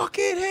your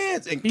fucking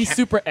hands. And He's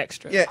super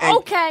extra. Yeah. And,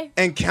 Okay.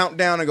 And count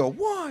down and go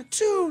 1,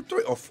 2,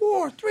 3, or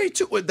 4, 3,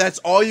 2. That's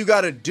all you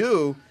got to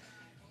do.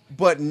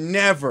 But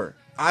never.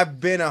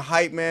 I've been a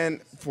hype man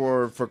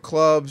for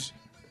clubs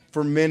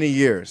for many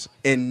years,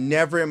 and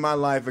never in my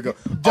life I go,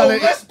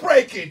 let's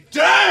break it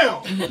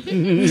down,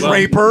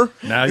 Draper.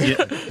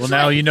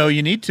 Now you know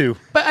you need to.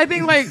 But I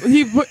think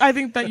I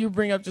think that you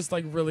bring up just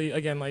like really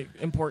again like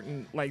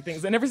important like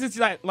things, and ever since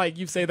that like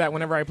you say that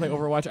whenever I play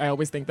Overwatch, I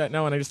always think that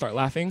now, and I just start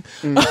laughing.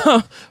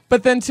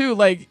 But then too,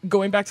 like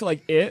going back to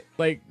like it,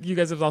 like you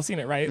guys have all seen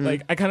it, right?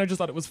 Like I kind of just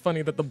thought it was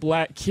funny that the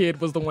black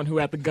kid was the one who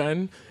had the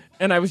gun.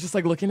 And I was just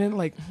like looking at it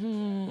like,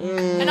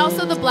 And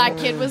also the black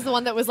kid was the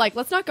one that was like,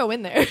 let's not go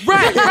in there.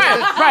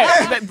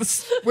 right.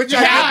 Which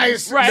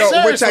Guys, right.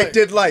 no, which I seriously.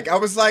 did like. I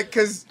was like,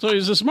 because So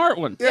he's a smart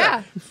one.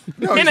 Yeah.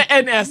 In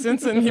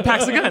essence, and he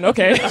packs a gun.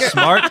 Okay.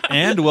 Smart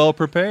and well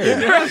prepared.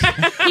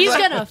 He's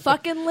gonna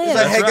fucking live.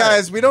 like, hey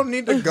guys, we don't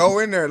need to go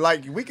in there.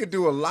 Like, we could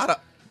do a lot of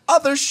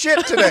other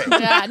shit today.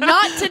 Yeah,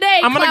 not today.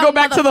 I'm gonna clown go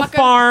back to the motherfucker.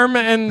 farm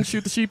and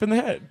shoot the sheep in the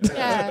head.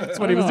 Yeah. That's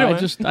what he was doing.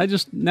 I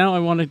just now I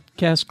want to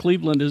cast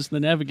Cleveland as the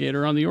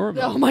navigator on the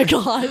Orville. Oh my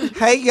God.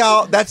 Hey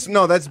y'all, that's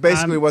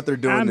basically what they're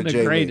doing I'm to the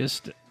Jamie.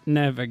 greatest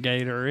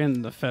navigator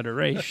in the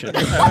Federation.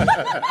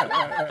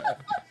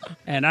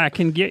 And I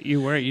can get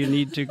you where you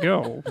need to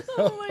go.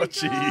 Oh my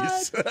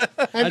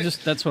God.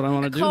 That's what I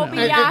want to do now.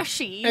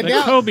 Kobayashi. And The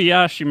now-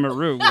 Kobayashi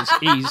Maru was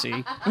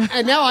easy.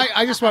 And now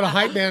I just want a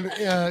hype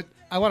man.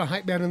 I want a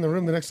hype man in the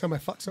room the next time I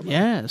fuck somebody.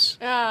 Yes.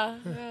 Yeah.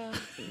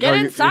 Get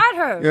inside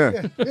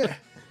her.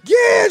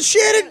 Yeah,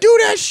 shit, and do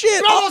that shit.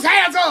 Throw those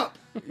hands up!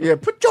 Yeah,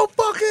 put your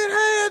fucking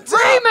hands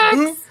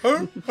Remix.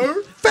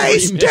 up.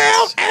 Face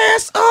down,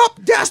 ass up.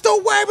 That's the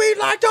way we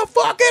like to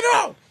fuck it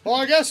up. Well,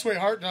 I guess,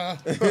 sweetheart.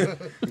 That's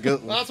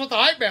what the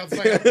hype man's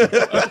saying.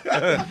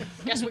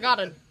 Guess we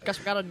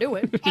gotta do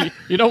it.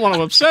 You don't want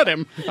to upset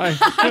him.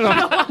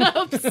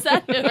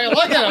 Upset him. Hey,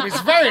 look at him.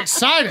 He's very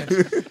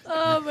excited.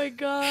 Oh my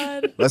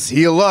God. Let's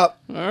heal up.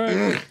 All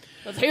right.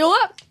 Let's heal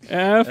up.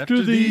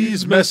 After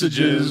these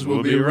messages,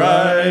 we'll be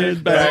right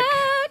back.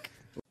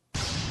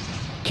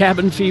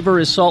 Cabin Fever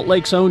is Salt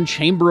Lake's own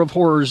Chamber of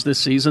Horrors this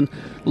season.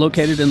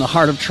 Located in the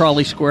heart of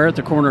Trolley Square at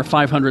the corner of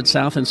 500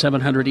 South and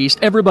 700 East,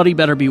 everybody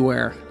better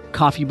beware.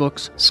 Coffee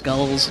books,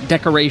 skulls,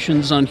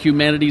 decorations on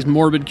humanity's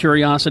morbid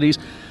curiosities.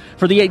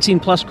 For the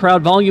 18-plus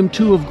crowd, Volume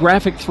 2 of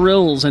Graphic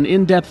Thrills, an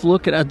in-depth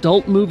look at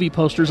adult movie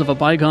posters of a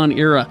bygone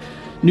era.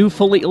 New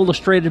fully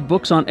illustrated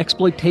books on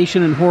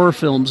exploitation and horror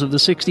films of the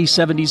 60s,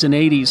 70s, and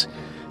 80s.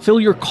 Fill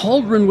your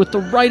cauldron with the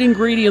right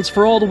ingredients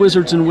for all the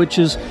wizards and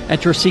witches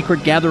at your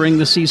secret gathering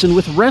this season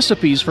with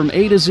recipes from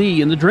A to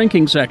Z in the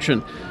drinking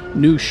section.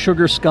 New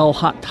Sugar Skull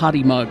Hot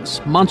Toddy mugs,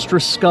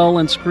 Monstrous Skull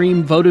and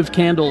Scream votive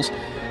candles.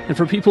 And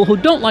for people who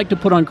don't like to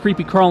put on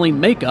creepy crawling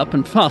makeup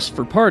and fuss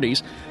for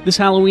parties, this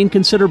Halloween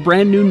consider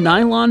brand new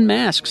nylon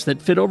masks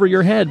that fit over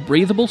your head,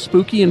 breathable,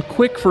 spooky, and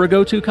quick for a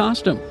go-to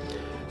costume.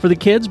 For the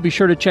kids, be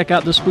sure to check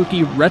out the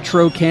spooky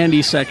retro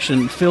candy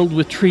section filled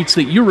with treats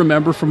that you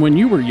remember from when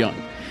you were young.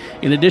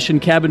 In addition,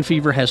 Cabin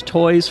Fever has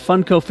toys,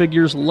 Funko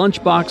figures,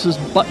 lunch boxes,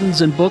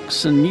 buttons and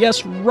books, and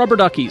yes, rubber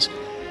duckies.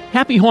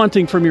 Happy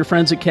haunting from your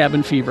friends at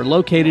Cabin Fever,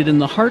 located in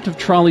the heart of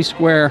Trolley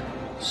Square.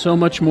 So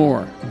much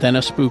more than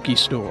a spooky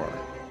store.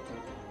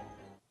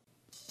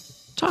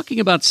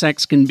 Talking about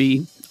sex can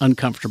be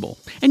uncomfortable.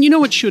 And you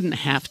know it shouldn't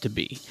have to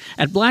be.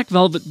 At Black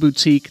Velvet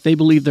Boutique, they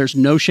believe there's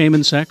no shame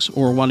in sex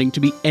or wanting to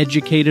be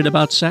educated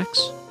about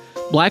sex.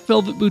 Black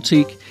Velvet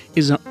Boutique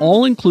is an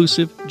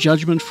all-inclusive,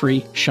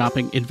 judgment-free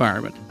shopping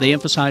environment. They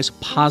emphasize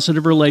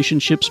positive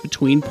relationships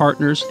between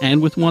partners and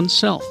with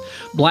oneself.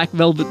 Black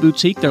Velvet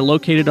Boutique, they're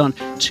located on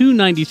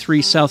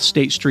 293 South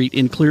State Street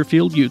in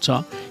Clearfield,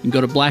 Utah. You can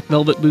go to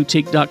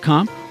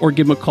blackvelvetboutique.com or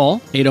give them a call,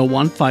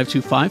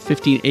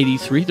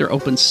 801-525-1583. They're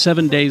open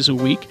 7 days a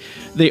week.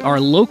 They are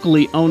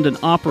locally owned and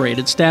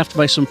operated, staffed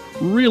by some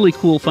really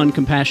cool, fun,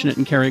 compassionate,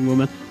 and caring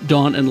women,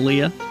 Dawn and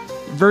Leah.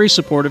 Very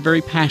supportive,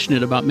 very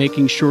passionate about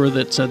making sure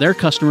that their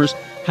customers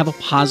have a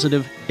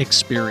positive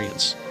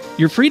experience.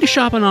 You're free to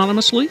shop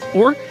anonymously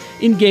or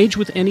engage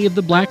with any of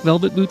the Black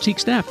Velvet Boutique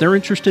staff. They're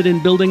interested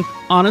in building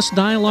honest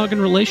dialogue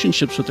and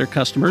relationships with their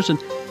customers and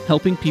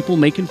helping people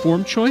make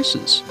informed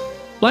choices.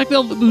 Black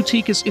Velvet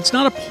Boutique it's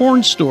not a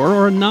porn store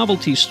or a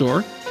novelty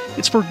store.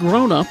 It's for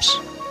grown-ups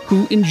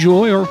who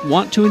enjoy or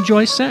want to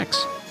enjoy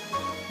sex.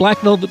 Black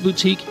Velvet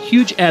Boutique,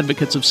 huge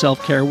advocates of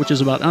self-care, which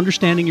is about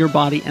understanding your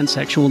body and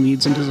sexual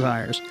needs and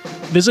desires.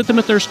 Visit them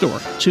at their store,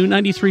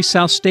 293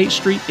 South State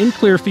Street in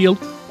Clearfield,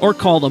 or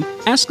call them.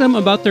 Ask them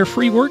about their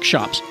free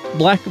workshops.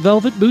 Black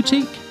Velvet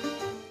Boutique.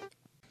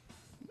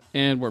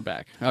 And we're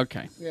back.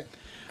 Okay. Yeah.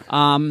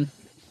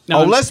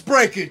 Let's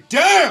break it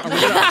down. Are we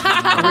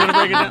gonna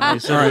break it down? We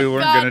said we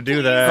weren't going to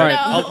do that. All right.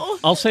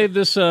 I'll save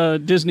this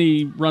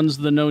Disney runs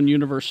the known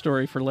universe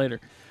story for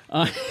later.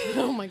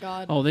 Oh my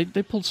God! Oh, they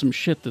pulled some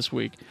shit this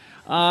week.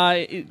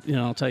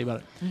 I'll tell you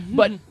about it. Mm-hmm.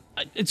 But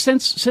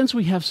since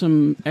we have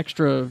some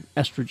extra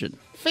estrogen,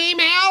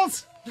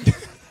 females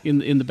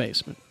in the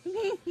basement,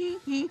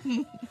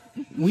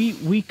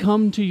 we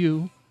come to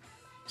you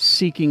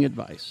seeking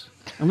advice.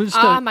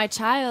 My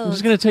child. I'm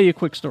just going to tell you a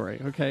quick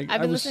story. Okay,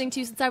 I've been listening to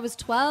you since I was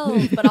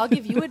 12, but I'll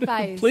give you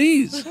advice.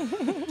 Please,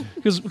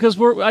 because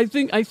I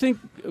think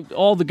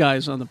all the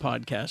guys on the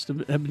podcast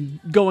have been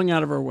going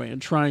out of our way and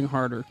trying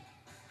harder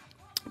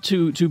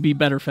to be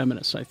better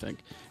feminists, I think,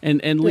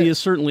 and Leah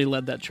certainly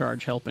led that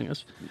charge, helping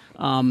us.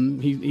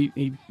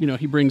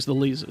 He brings the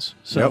Leeses.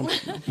 So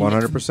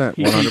 100%,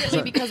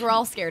 100%. Because we're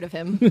all scared of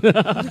him.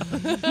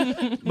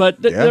 But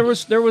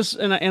there was,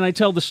 and I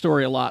tell the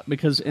story a lot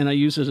and I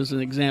use it as an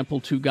example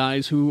to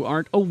guys who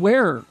aren't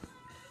aware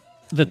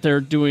that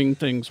they're doing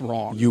things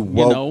wrong. You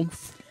woke.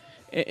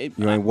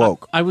 You ain't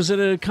woke. I was at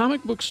a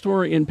comic book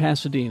store in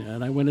Pasadena,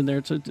 and I went in there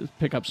to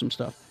pick up some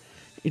stuff,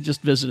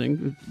 just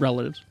visiting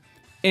relatives.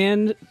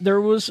 And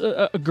there was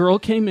a girl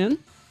came in,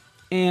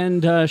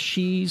 and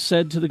she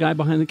said to the guy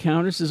behind the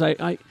counter, says,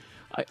 I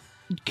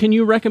can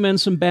you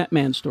recommend some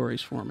Batman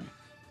stories for me?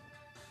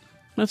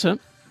 That's it.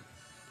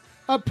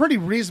 A pretty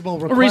reasonable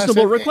request. A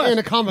reasonable request. In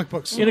a comic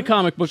book store. In a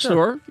comic book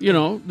store.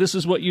 This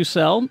is what you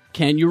sell.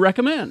 Can you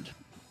recommend?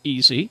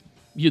 Easy,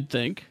 you'd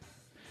think.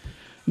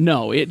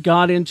 No, it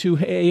got into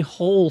a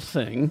whole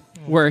thing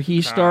where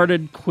he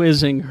started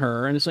quizzing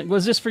her, and it's like,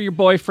 was this for your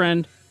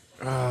boyfriend?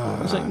 I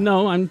was like,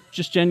 no, I'm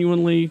just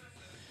genuinely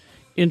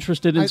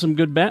interested in some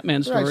good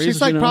Batman stories. Right, she's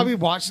probably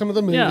watched some of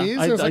the movies.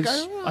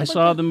 Yeah, I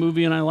saw the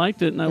movie and I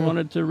liked it, and I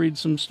wanted to read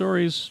some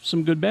stories,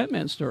 some good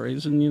Batman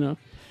stories, and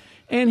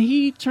and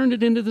he turned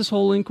it into this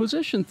whole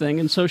Inquisition thing.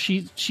 And so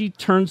she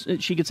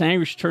gets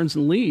angry, she turns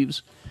and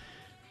leaves,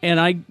 and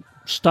I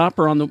stop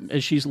her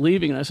as she's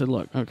leaving, and I said,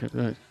 look,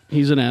 okay,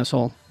 he's an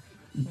asshole.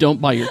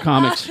 Don't buy your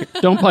comics.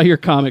 Don't buy your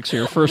comics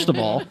here. First of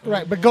all,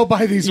 right? But go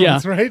buy these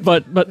ones, right?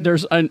 But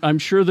there's, I'm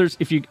sure there's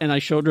and I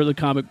showed her the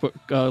comic book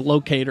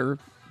locator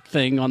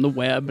thing on the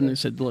web, and I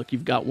said, look,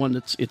 you've got one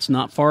it's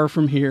not far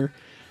from here.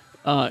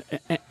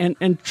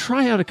 and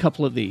try out a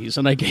couple of these.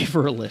 And I gave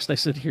her a list. I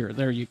said, here,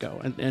 there you go.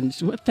 And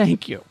she went,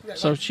 thank you. Yeah,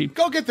 So like, she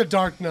go get the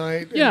Dark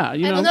Knight. Yeah,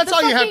 you know. And that's The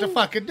all you have to fucking-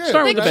 fucking do.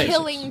 Start with The the basics.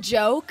 killing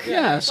joke.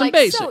 Yeah, some like,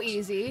 basics. So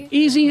easy.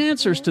 Easy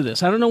answers to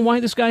this. I don't know why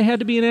this guy had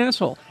to be an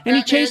asshole. And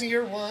he Batman chased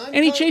Year One.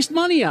 and he chased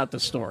money out the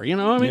store. You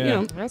know, I mean, Yeah. you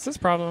know. That's his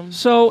problem.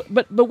 So,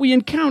 but we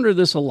encounter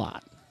this a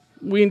lot.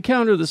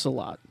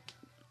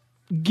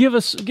 Give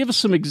us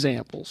some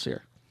examples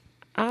here.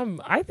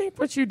 I think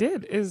what you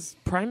did is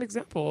prime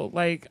example.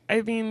 Like,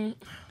 I mean,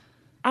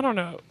 I don't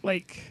know.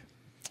 Like,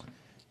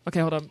 okay,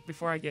 hold on.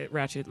 Before I get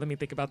ratchet, let me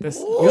think about this.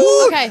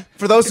 Okay.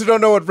 For those who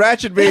don't know what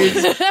ratchet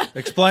means,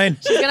 Explain.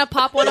 She's going to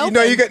pop one open.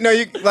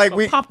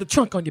 Pop the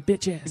trunk on your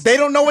bitch ass. They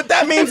don't know what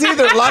that means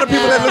either. A lot of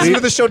people that listen to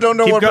the show don't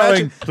know Keep what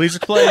going. ratchet. Please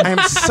explain. I am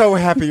so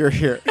happy you're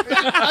here.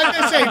 I was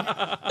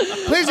gonna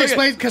say, please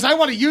explain because I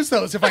want to use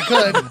those if I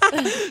could.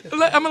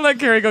 I'm gonna let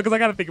Carrie go because I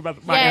got to think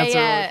about my answer.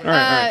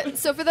 Yeah.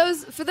 So for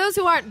those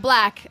who aren't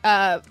black,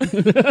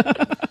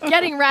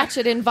 getting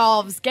ratchet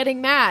involves getting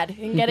mad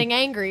and getting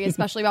angry,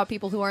 especially about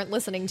people who aren't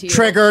listening to you.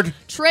 Triggered.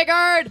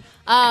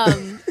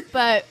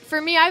 But for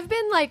me, I've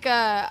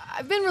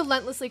been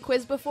relentlessly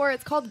quizzed before.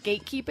 It's called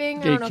gatekeeping.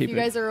 I don't know if you Gatekeeping.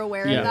 guys are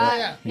aware Yeah. of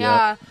that.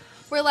 Yeah.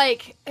 We're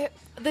like,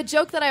 the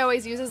joke that I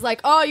always use is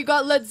like, oh, you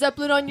got Led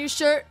Zeppelin on your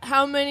shirt.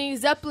 How many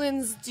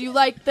Zeppelins do you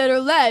like that are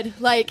lead?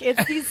 Like,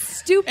 it's these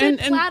stupid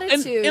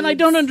platitudes. And I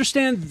don't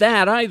understand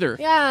that either.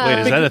 Yeah. Wait,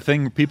 is that a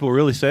thing people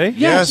really say?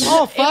 Yes.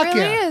 Oh, It fuck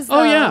really yeah. is.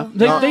 Oh yeah,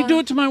 though. they do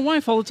it to my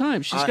wife all the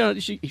time. She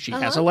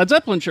has a Led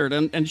Zeppelin shirt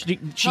and she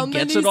How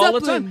gets many it all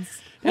the time. Zeppelins?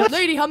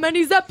 Lady, how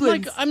many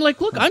Zeppelins? I'm like,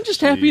 look, I'm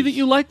just happy that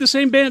you like the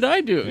same band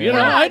I do. You know,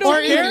 Yeah, I don't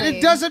Or care.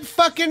 it doesn't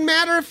fucking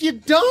matter if you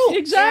don't.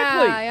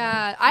 Exactly.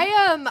 Yeah.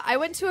 I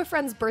went to a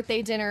friend's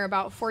birthday dinner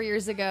about 4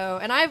 years ago,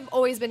 and I've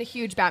always been a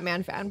huge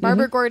Batman fan.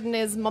 Barbara Gordon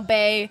is my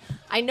bae.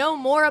 I know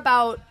more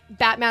about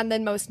Batman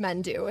than most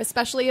men do,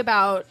 especially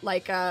about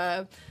like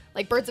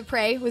Birds of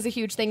Prey was a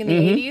huge thing in the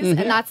 80s,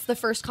 and that's the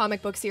first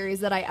comic book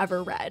series that I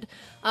ever read.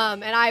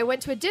 And I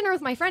went to a dinner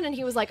with my friend, and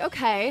he was like,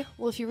 okay,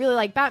 well, if you really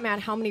like Batman,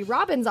 how many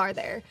Robins are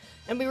there?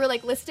 And we were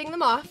like listing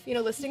them off,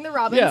 listing the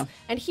Robins, Yeah.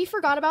 and he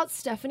forgot about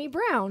Stephanie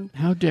Brown.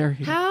 How dare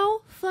he?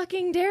 How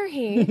fucking dare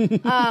he?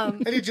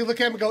 And did you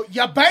look at him and go,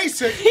 "You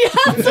basic"?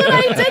 That's what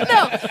I did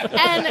though.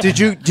 And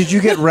Did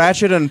you get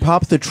ratchet and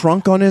pop the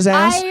trunk on his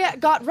ass? I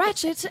got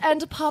ratchet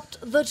and popped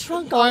the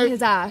trunk on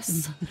his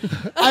ass.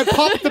 I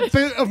popped the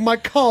bit of my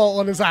call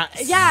on his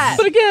ass. Yeah.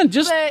 But again,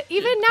 just But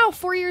even now,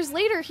 4 years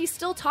later, he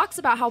still talks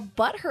about how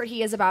butthurt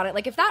he is about it.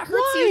 Like, if that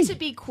hurts Why? you to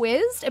be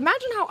quizzed,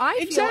 imagine how I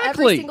feel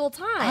Exactly. every single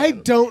time. I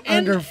don't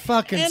and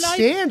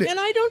stand it. And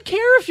I don't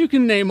care if you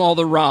can name all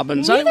the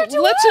Robins. Neither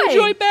do Let's I.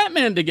 enjoy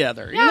Batman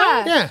together. You know?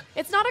 Yeah. Yeah.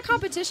 It's not a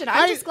competition.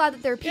 I'm just glad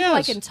that there are people I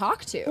Yes. can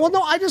talk to. Well,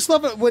 no, I just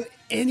love it when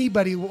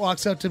anybody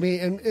walks up to me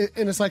and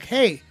it's like,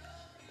 "Hey,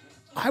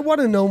 I want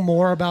to know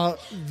more about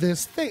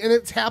this thing," and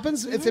it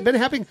happens. It's been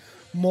happening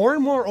more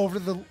and more over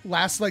the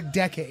last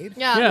decade.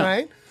 Yeah. Yeah.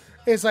 Right.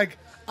 It's like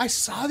I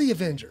saw the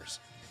Avengers,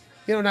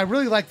 and I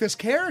really like this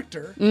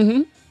character.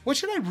 What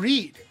should I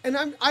read?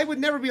 And I would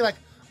never be like,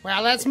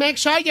 "Well, let's make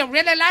sure you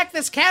really like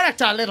this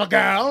character, little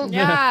girl."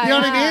 Yeah, You know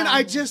what I yeah.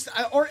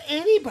 mean? Or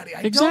anybody.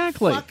 I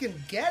Exactly. don't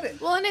fucking get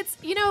it. Well, and it's,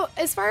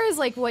 as far as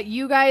what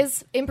you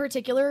guys in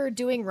particular are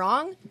doing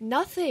wrong,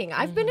 nothing.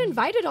 I've been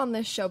invited on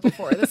this show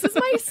before. This is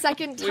my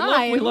second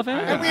time. We love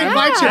having And we you.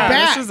 invite you Yeah.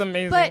 back. This is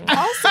amazing. But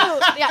also,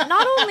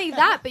 not only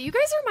that, but you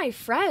guys are my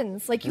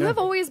friends. Like, you have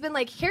always been,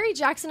 Harry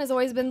Jackson has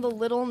always been the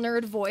little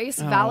nerd voice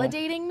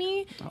validating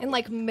me. In,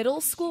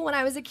 middle school when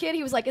I was a kid,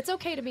 he was like, it's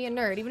okay to be a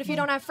nerd. Even if you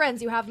don't have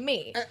friends, you have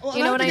me. Well,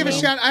 You know what I mean?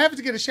 I have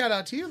to give a shout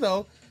out to you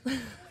though.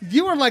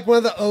 You were one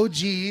of the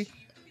OG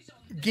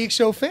Geek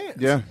Show fans.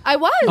 Yeah. I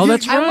was. Oh,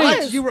 that's I right.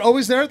 was. You were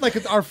always there,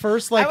 at our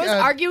first I was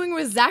arguing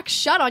with Zach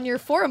Shutt on your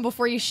forum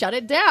before you shut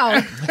it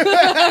down.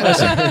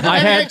 I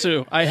had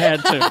to.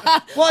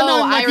 Well,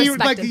 no, I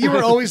respected you were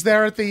that. always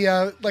there at the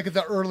at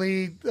the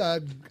early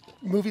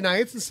movie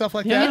nights and stuff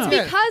like Yeah. that.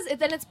 It's because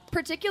then it's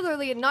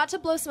particularly, not to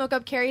blow smoke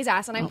up Carrie's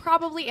ass, and I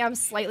probably am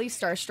slightly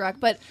starstruck,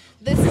 but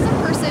this is a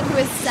person who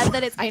has said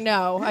that it's, I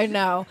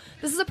know.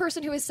 This is a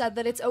person who has said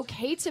that it's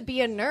okay to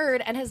be a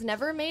nerd and has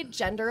never made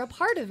gender a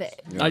part of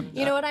it.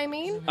 You know what I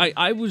mean?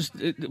 I was,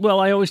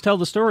 I always tell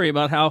the story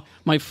about how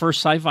my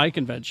first sci-fi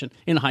convention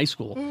in high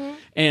school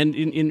and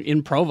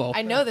in Provo.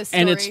 I know this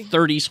And it's story.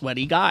 30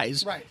 sweaty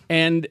guys. Right.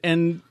 And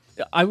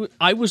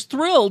I was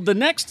thrilled the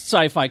next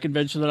sci-fi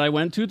convention that I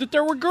went to that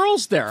there were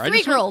girls there.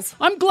 Three girls.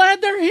 I'm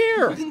glad they're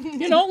here.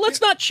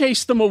 Let's not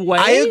chase them away.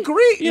 I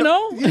agree.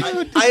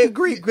 I I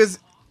agree because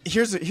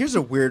here's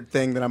a weird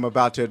thing that I'm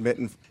about to admit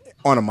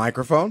on a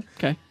microphone.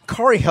 Okay.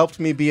 Kari helped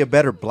me be a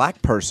better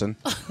black person.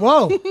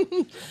 Whoa.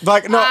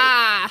 Like, no.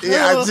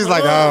 Yeah, it's just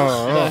like,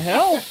 The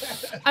hell?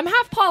 I'm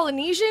half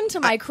Polynesian to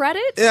my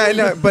credit. Yeah, I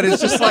know, but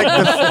it's just like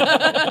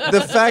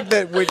the fact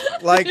that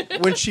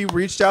when she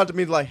reached out to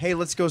me, like, hey,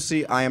 let's go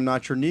see I Am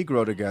Not Your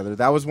Negro together.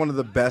 That was one of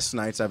the best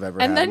nights I've ever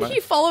had. And then he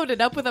followed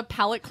it up with a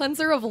palate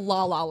cleanser of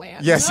La La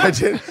Land. Yes, I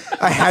did.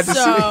 I had to see.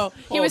 So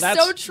he was so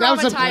that was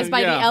traumatized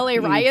by the LA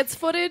riots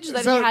footage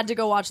that So he had to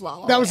go watch La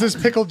La That was Land.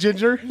 his pickled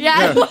ginger.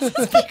 Yeah, it was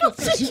his pickled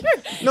ginger.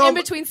 No, in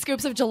between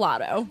scoops of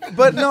gelato.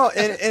 But no,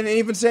 and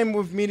even same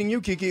with meeting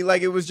you, Kiki.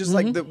 Like, it was just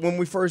like when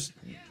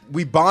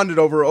we bonded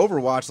over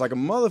Overwatch like a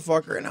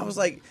motherfucker, and I was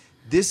like,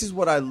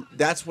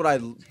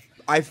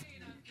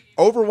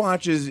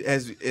 Overwatch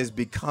has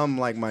become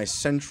like my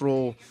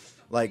central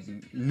like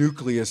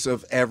nucleus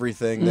of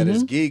everything that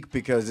is geek,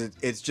 because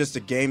it's just a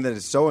game that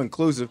is so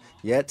inclusive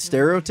yet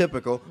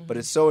stereotypical, but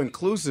it's so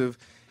inclusive,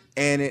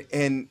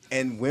 and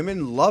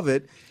women love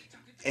it,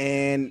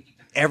 and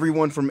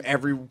everyone from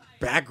every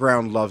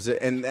background loves it,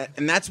 and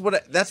that's what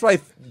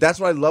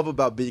I love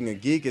about being a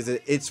geek, is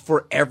that it's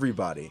for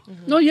everybody.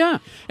 Oh yeah,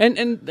 and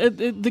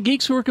the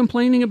geeks who are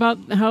complaining about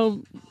how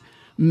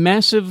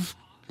massive,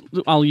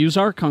 I'll use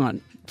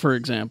Archon for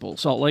example,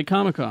 Salt Lake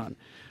Comic Con.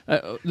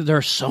 There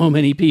are so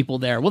many people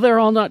there. Well, they're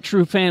all not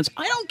true fans.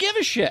 I don't give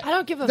a shit. I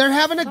don't give a. They're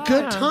having a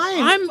good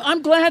time.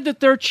 I'm glad that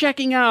they're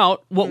checking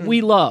out what we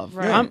love.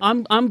 Right.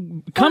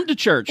 I'm come to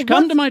church.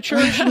 Come to my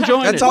church and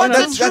join That's it. all- What's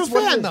a that's true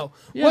what- fan, though?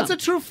 Yeah. What's a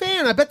true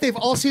fan? I bet they've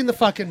all seen the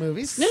fucking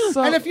movies.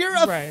 So- and if you're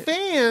a right.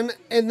 fan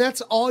and that's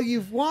all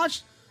you've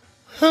watched,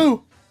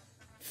 who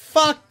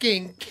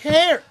fucking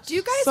cares? Do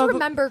you guys So the-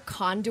 remember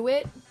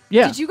Conduit?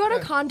 Yeah. Did you go to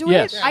Conduit?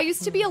 Yes. I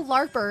used to be a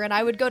LARPer, and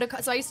I would go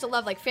to. So I used to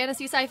love like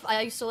fantasy sci-fi.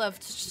 I used to love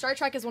Star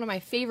Trek is one of my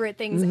favorite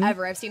things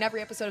ever. I've seen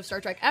every episode of Star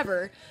Trek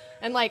ever.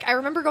 And like I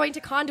remember going to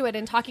Conduit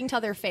and talking to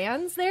other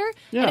fans there,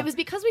 Yeah. and it was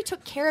because we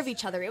took care of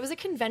each other. It was a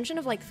convention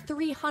of like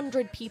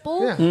 300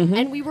 people, Yeah.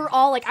 and we were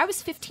all like, I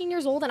was 15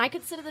 years old, and I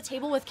could sit at the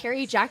table with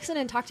Kerry Jackson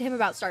and talk to him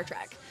about Star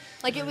Trek.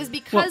 Like it was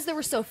because there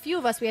were so few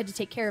of us, we had to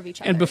take care of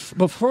each other. And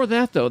before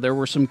that, though, there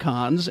were some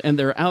cons, and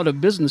they're out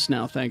of business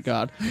now, thank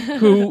God,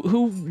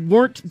 who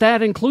weren't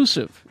that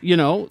inclusive. You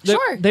know,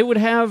 Sure. They would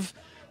have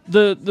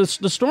the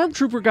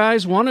stormtrooper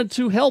guys wanted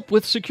to help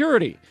with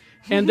security,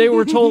 and they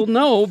were told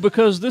no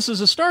because this is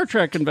a Star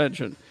Trek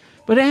convention.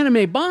 But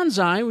Anime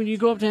Bonsai, when you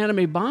go up to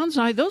Anime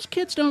Bonsai, those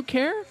kids don't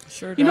care.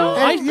 Sure You know, don't.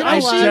 And I you know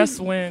what? just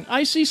went.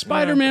 I see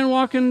Spider-Man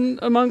walking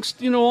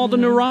amongst all the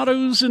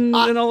Nerados and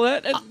all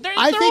that. And they're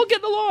all think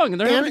getting along.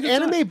 And they're having a good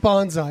time. Anime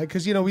Bonsai,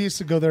 because we used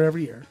to go there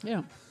every year,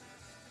 Yeah,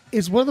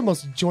 is one of the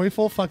most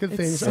joyful fucking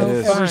things so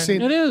I've fun. ever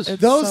seen. it is.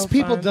 It's Those so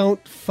people fun.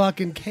 don't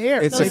fucking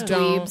care. It's those like-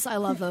 dweebs, I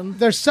love them.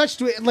 They're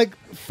such like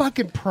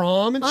fucking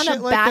prom and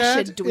shit like that.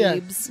 Unabashed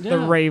dweebs. The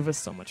rave is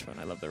so much fun.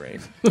 I love the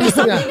rave. There's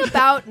Yeah. something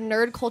about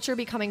nerd culture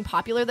becoming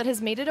popular that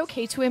has made it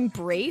okay to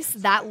embrace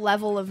that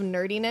level of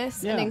nerdiness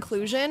and Yeah.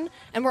 inclusion,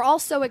 and we're all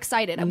so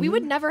excited. And we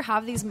would never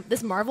have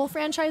this Marvel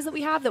franchise that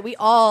we have, that we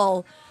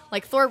all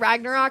like. Thor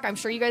Ragnarok, I'm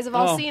sure you guys have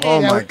all seen it.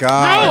 Oh my Oh,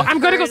 god! I'm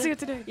going to go see it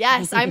today.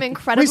 Yes, I'm We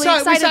incredibly saw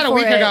excited it a for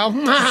week it. ago.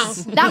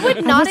 That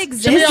would not To be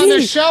exist. on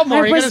this show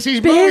more, you're gonna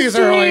see movies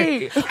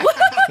early.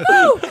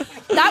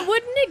 That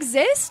wouldn't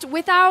exist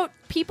without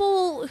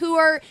people who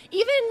are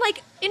even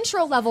like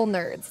intro level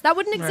nerds. That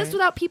wouldn't exist Right.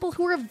 without people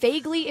who are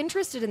vaguely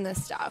interested in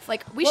this stuff.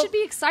 Like we Well, should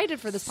be excited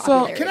for this so-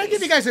 popularity. Can I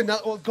give you guys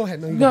another? Well, go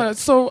ahead. No, you go No, ahead.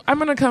 so I'm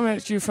gonna come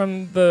at you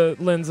from the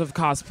lens of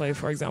cosplay,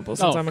 for example,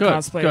 since Oh, I'm a good,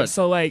 cosplayer.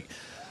 good.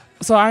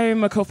 So I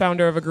am a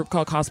co-founder of a group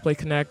called Cosplay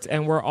Connect,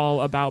 and we're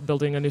all about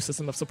building a new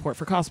system of support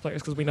for cosplayers,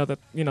 because we know that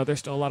there's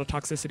still a lot of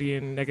toxicity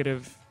and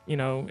negative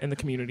in the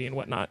community and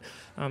whatnot.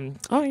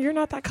 Oh, you're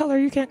not that color,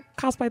 you can't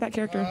cosplay that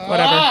character,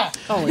 whatever.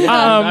 Oh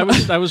yeah,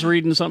 I was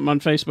reading something on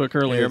Facebook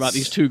earlier about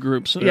these two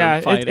groups that Yeah,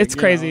 are fighting. it's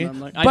crazy. And I'm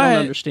like, I But- don't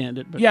understand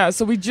it. But Yeah,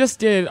 so we just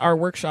did our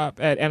workshop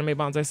at Anime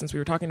Bonsai, since we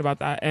were talking about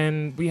that,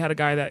 and we had a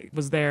guy that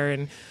was there,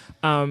 and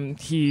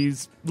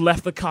he's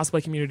left the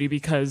cosplay community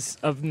because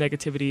of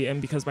negativity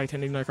and because by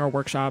attending like our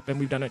workshop, and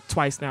we've done it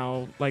twice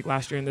now, like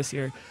last year and this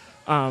year.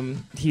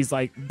 He's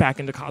like back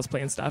into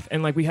cosplay and stuff,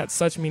 and like we had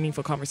such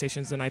meaningful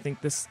conversations, and I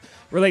think this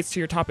relates to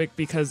your topic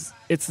because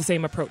it's the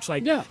same approach.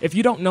 Like, Yeah. if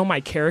you don't know my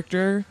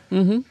character,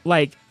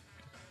 like,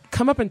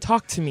 come up and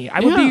talk to me.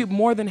 I would Yeah. be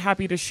more than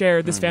happy to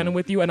share this fandom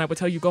with you, and I would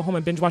tell you, go home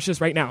and binge watch this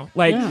right now.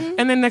 Like, Yeah.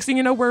 and then next thing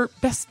you know, we're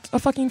best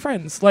of fucking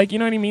friends. Like, you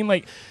know what I mean?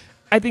 Like,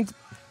 I think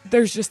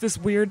there's just this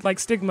weird like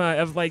stigma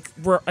of like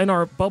we're in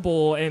our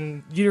bubble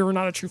and you're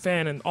not a true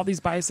fan and all these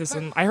biases.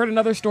 And I heard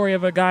another story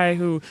of a guy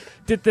who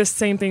did this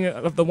same thing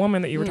of the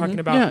woman that you were talking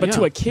about, Yeah, but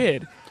to yeah. a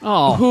kid.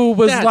 Oh, who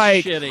was that's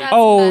like, shitty. That's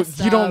 "Oh,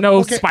 messed you don't up. know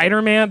Okay.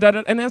 Spider-Man,"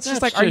 and that's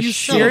just That's like, "Are you just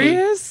shitty.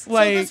 serious?" So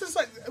Like, this is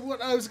like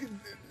what I was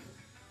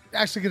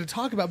actually going to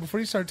talk about before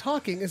you started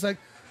talking. Is like,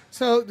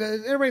 so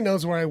everybody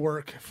knows where I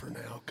work for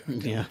now. God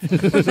damn.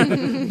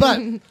 Yeah.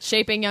 But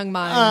Shaping young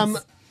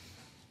minds.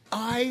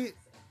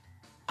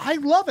 I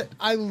love it.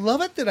 I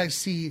love it that I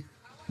see.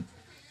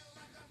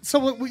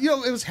 So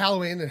it was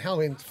Halloween, and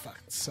Halloween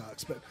fucking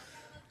sucks. But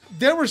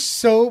there were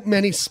so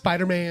many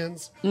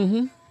Spider-Mans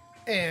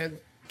and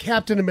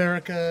Captain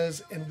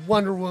Americas and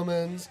Wonder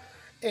Womans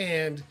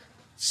and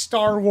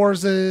Star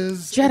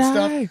Warses and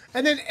Jedi. stuff.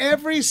 And then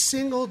every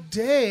single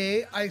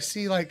day I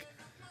see like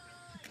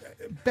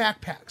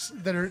backpacks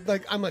that are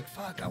like, I'm like,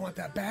 fuck, I want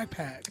that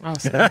backpack. Oh,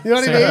 You know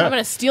what I mean? I'm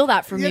gonna steal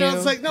that from you. You know,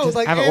 it's like, no,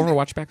 like, I have an and-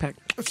 Overwatch backpack.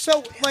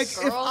 So, like,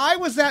 if I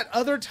was that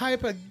other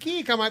type of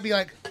geek, I might be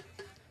like,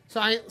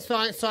 so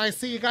I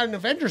see you got an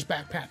Avengers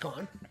backpack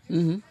on.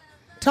 Mm-hmm.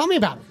 Tell me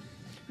about it.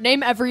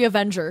 Name every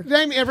Avenger.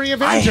 Name every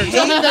Avenger.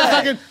 Tell me that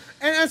fucking.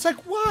 And it's like,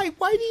 why?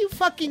 Why do you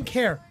fucking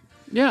care?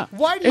 Yeah.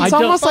 Why do you It's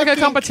almost like a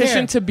fucking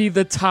competition care? to be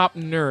the top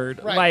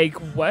nerd. Right. Like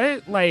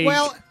what? Like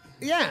Well,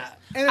 yeah,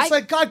 and it's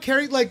like, God,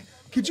 Carrie, like,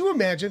 could you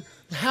imagine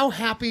how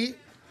happy,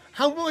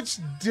 how much,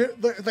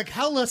 like,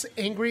 how less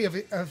angry of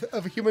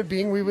a human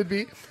being we would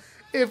be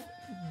if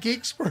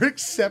geeks were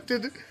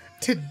accepted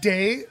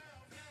today?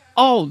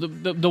 Oh,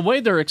 the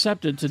way they're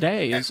accepted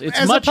today is it's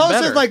as much opposed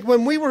better. to like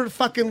when we were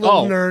fucking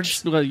little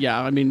nerds. Well,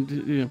 yeah, I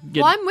mean,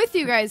 Well, I'm with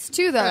you guys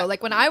too, though.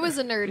 Like when I was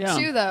a nerd Yeah.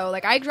 too, though.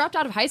 Like I dropped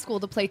out of high school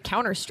to play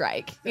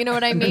Counter-Strike. You know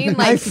what I mean?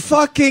 I Like,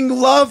 fucking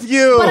love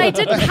you. but I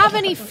didn't have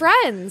any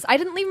friends. I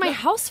didn't leave my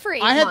house for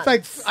 8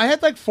 months. I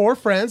had like 4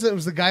 friends. It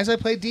was the guys I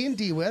played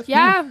D&D with.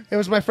 Yeah. It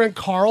was my friend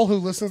Carl who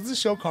listens to the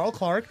show, Carl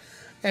Clark,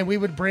 and we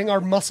would bring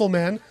our muscle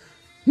men.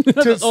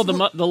 To oh, the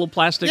little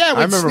plastic. Yeah,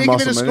 we'd remember sneak him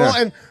into Muscle school, Men,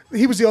 yeah. and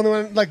he was the only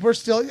one. Like we're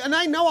still, and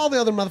I know all the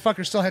other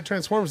motherfuckers still had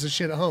Transformers and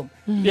shit at home,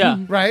 Yeah.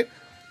 right?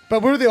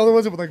 But we were the only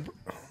ones that were like,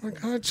 "Oh my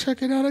god,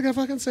 check it out! I got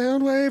fucking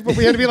Soundwave." But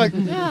we had to be like,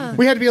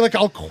 we had to be like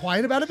all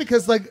quiet about it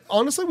because, like,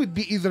 honestly, we'd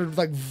be either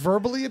like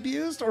verbally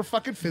abused or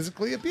fucking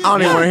physically abused. I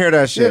don't even want to hear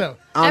that shit. You know.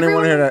 I don't even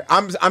want to hear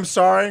Everyone- that. I'm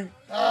sorry.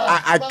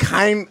 I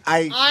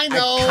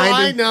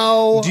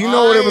know. Do you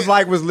know what it was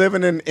like? Was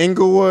living in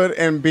Inglewood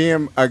and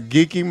being a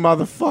geeky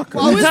motherfucker.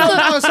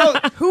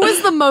 Who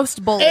was the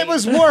most bullied? It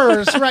was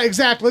worse, right?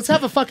 Exactly. Let's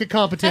have a fucking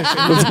competition.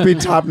 Let's be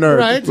top nerd.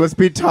 Right? Let's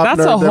be top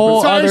That's nerd. a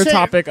whole So I'm other saying-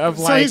 topic of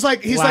so like he's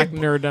like black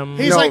nerdom.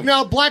 He's No. like,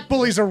 no, black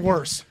bullies are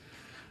worse.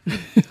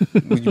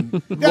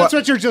 That's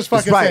what you're just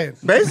That's fucking right. saying.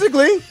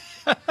 Basically,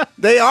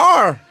 they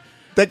are.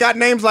 They got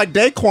names like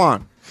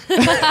Daquan.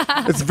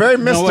 It's very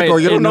mystical. No,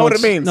 wait, you don't know what it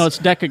it's- means. No, it's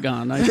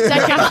Decagon.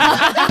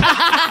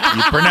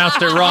 You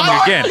pronounced it wrong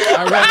again.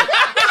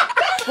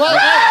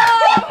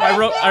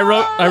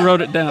 I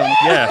wrote it down.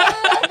 Yeah.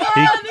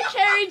 the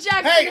Carrie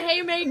Jackson Hey,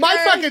 haymaker.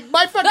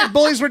 my fucking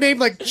bullies were named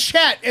like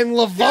Chet and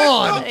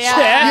Levon.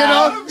 Yeah. You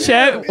know?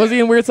 Chet, was he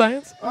in Weird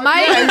Science?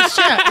 My,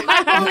 Chet.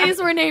 my bullies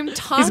were named He's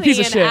a Tommy piece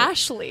of and shit.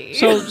 Ashley.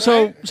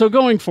 So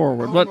going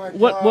forward,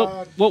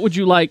 Oh what would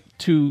you like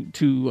to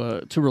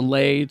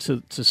relay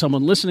to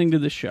someone listening to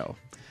this show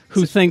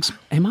who thinks,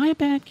 am I a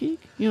bad geek?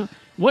 You know,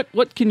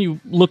 what can you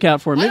look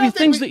out for? I Maybe don't think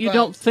things we- that you well-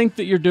 don't think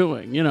that you're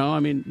doing. You know, I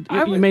mean,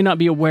 I you would- may not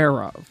be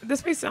aware of.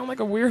 This may sound like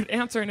a weird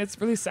answer, and it's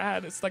really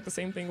sad. It's like the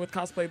same thing with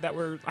cosplay that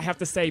I have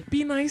to say,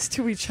 be nice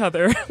to each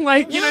other.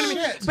 Like, you know what I mean?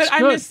 Yeah, But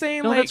I'm good. just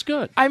saying, No, like, that's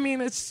good. I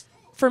mean,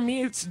 for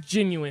me, it's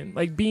genuine.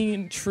 Like,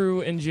 being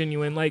true and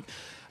genuine. Like,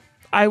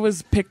 I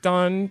was picked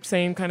on,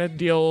 same kind of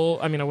deal.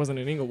 I mean, I wasn't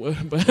in Inglewood,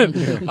 but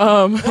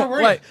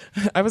were like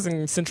I was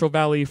in Central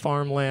Valley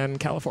farmland,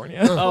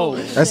 California. Oh,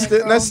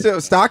 That's still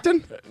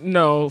Stockton.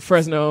 No,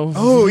 Fresno.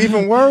 Oh,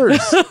 even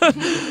worse.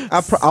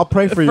 I'll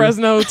pray for you.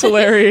 Fresno,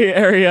 Tulare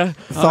area.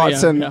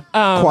 Thoughts yeah, and yeah.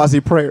 quasi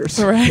prayers.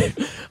 Right.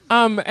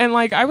 And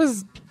like I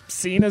was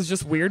seen as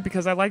just weird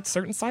because I liked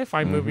certain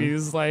sci-fi Mm-hmm.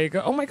 movies. Like,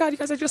 oh my god, you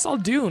guys, I just saw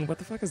Dune. What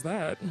the fuck is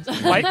that?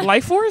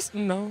 Life Force?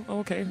 No.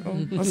 Okay.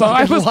 Oh. So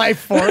I was Life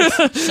Force.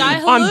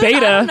 Shia on LaBeouf, I beta.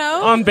 don't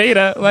know. On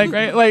beta. Like,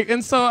 right. Like,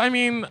 and so I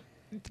mean,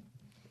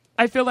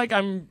 I feel like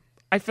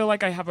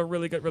I have a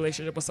really good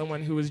relationship with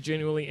someone who is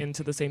genuinely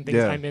into the same things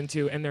Yeah. I'm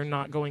into, and they're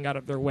not going out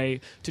of their way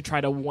to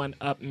try to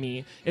one-up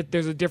me.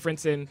 There's a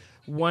difference in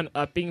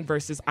one-upping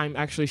versus I'm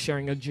actually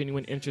sharing a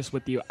genuine interest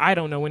with you. I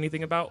don't know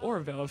anything about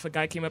Orville. If a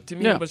guy came up to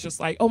me Yeah. and was just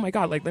like, oh my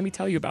god, like, let me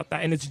tell you about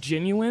that, and it's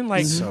genuine,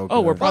 like, So oh,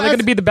 we're good. probably Well, going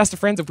to be the best of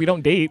friends if we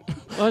don't date.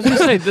 well, I was going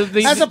to say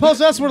the As opposed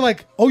to us, we're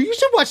like, oh, you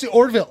should watch the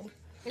Orville.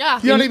 Yeah.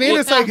 You know what I mean?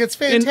 It's like, it's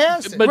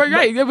fantastic. but-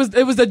 Right. It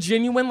was a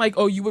genuine, like,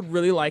 oh, you would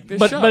really like this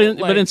but show. but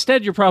Like,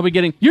 instead you're probably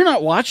getting, you're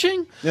not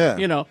watching. Yeah.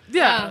 You know,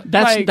 yeah,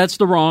 that's like- that's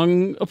the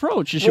wrong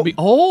approach. It should be,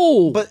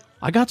 but-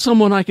 I got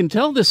someone I can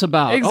tell this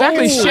about.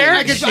 Exactly. Oh. Share-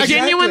 I could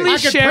genuinely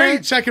share-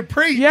 preach. I could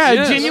preach. Yeah,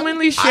 Yes.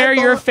 genuinely share I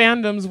your bought-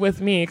 fandoms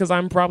with me because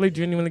I'm probably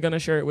genuinely going to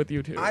share it with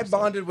you too. I so.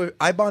 bonded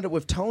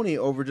with Tony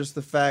over just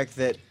the fact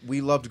that we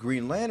loved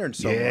Green Lantern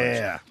so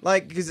Yeah. much.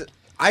 Like, because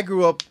I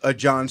grew up a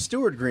John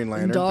Stewart Green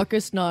Lantern.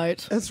 Darkest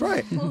Night. That's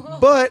right.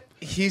 But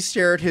he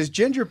shared his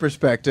ginger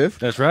perspective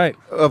That's right.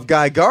 of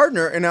Guy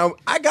Gardner, and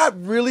I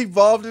got really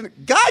involved in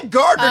it. Guy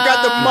Gardner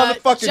got the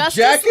motherfucking Justice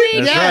jacket.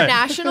 League That's right.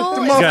 International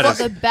The is motherfucker- one of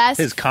the best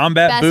his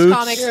combat best boots.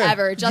 comics Yeah.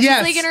 ever. Justice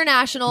Yes. League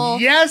International.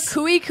 Yes.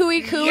 Cooey.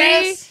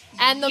 Yes.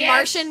 And the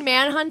Martian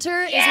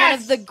Manhunter is one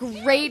of the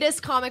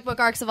greatest comic book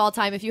arcs of all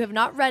time. If you have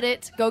not read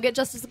it, go get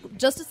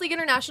Justice League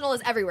International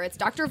is everywhere. It's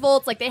Dr.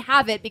 Volt's. Like, they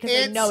have it because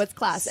they know it's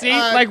classic. See,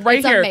 like right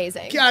it's here.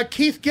 amazing.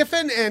 Keith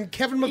Giffen and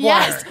Kevin McGuire.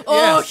 Yes.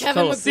 Oh, Yes,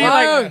 Kevin totally.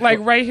 McGuire. See, like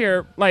right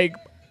here, like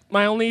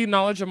my only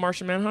knowledge of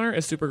Martian Manhunter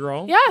is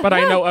Supergirl. Yeah, but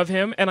I yeah. know of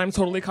him, and I'm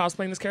totally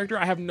cosplaying this character.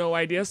 I have no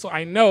idea, so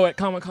I know at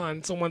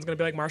Comic-Con someone's gonna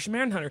be like Martian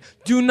Manhunter.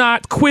 Do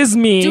not quiz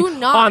me Do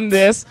not. on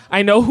this.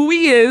 I know who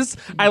he is.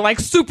 I like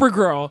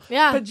Supergirl.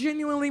 Yeah. but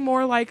genuinely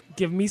more like,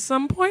 give me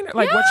some pointer.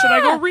 Like, what should I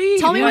go read?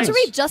 Tell me what Yes. to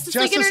read. Justice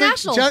League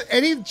International.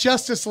 Any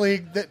Justice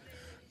League that.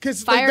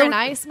 Cause Fire there and were-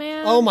 Ice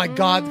Man. Oh my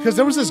God! Because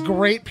there was this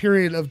great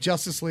period of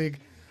Justice League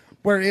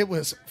where it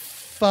was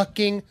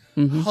fucking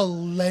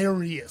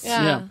hilarious.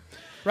 Yeah. Yeah.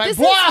 Right? This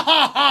is-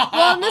 Well,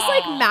 and this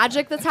like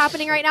magic that's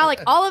happening right now, like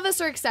all of us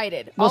are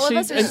excited. All of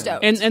us are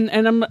stoked. And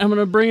I'm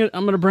gonna bring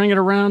it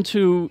around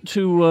to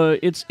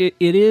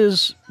it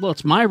is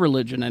it's my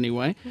religion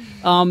anyway,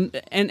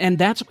 and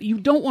that's you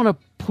don't want to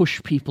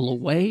push people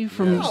away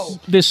from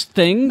this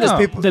thing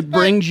that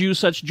brings you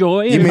such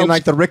joy. You and mean helps-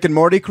 like the Rick and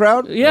Morty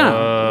crowd?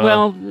 yeah?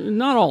 Well,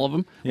 not all of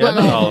them. Yeah, not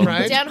all of them.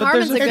 Right? Dan but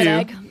Harmon's there's a a good few.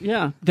 egg.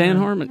 Yeah, Dan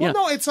Harmon. Well, Yeah,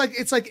 no, it's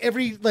like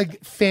every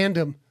like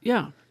fandom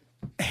yeah.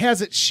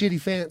 has its shitty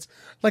fans.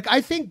 Like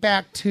I think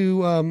back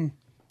to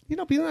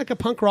being like a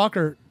punk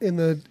rocker in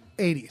the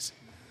 '80s,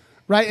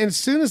 right? And as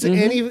soon as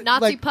any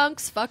Nazi like,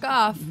 punks, fuck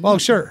off. oh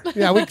sure,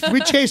 yeah, we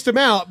chased them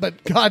out,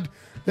 but God,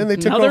 then they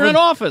took Now over. they're in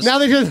office. Now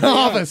they're in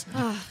office.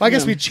 Well, I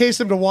guess we chased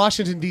them to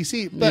Washington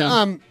D.C. But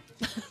Yeah.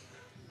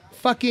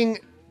 fucking,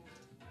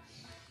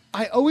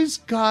 I always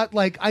got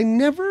like I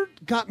never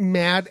got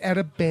mad at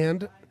a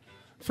band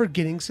for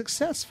getting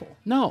successful.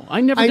 No, I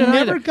never. I did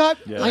never either. got.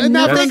 Yeah. And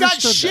now if never they got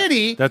understood that.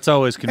 shitty. That's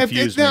always If,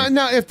 confused me.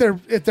 now, if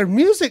their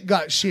music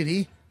got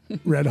shitty,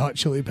 Red Hot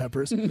Chili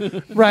Peppers,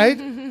 right?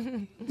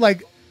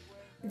 Like,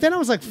 then I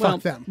was like, fuck Well,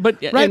 them.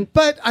 but- right, and-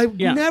 but I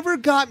yeah. never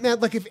got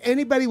mad. Like, if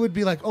anybody would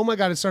be like, "Oh my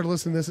god, I started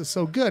listening to this; it's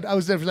so good," I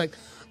was never like,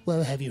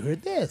 "Well, have you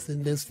heard this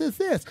and this?"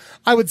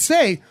 I would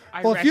say,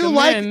 I "Well,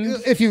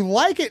 recommend- if you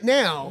like it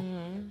now."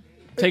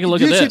 Take a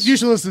look you at should, this. You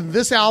should listen to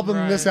this album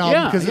and this album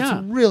Yeah, because yeah.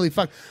 it's really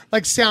fun.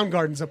 Like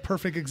Soundgarden's a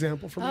perfect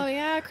example for me. Oh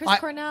yeah, Chris I-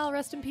 Cornell,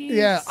 rest in peace.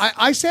 Yeah,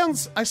 I saw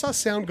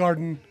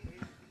Soundgarden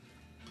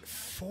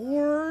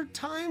 4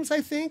 times,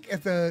 I think,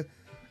 at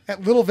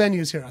little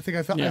venues here. I think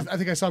I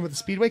think I saw them at the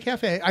Speedway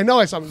Cafe. I know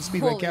I saw them at the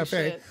Speedway Holy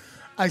Cafe. shit.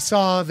 I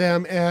saw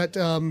them at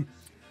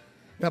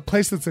that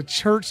place that's a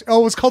church.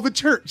 Oh, it was called the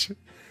Church.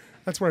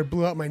 That's where I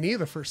blew out my knee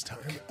the first time.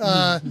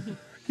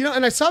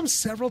 And I saw them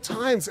several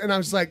times, and I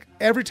was like,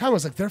 every time I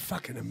was like, they're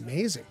fucking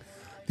amazing.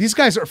 These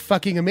guys are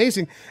fucking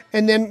amazing.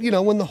 And then,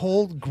 when the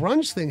whole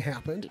grunge thing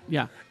happened,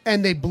 Yeah.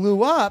 and they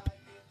blew up,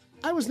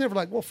 I was never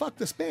like, well, fuck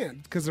this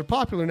band because they're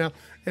popular now,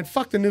 and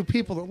fuck the new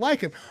people that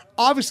like them.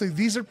 Obviously,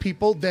 these are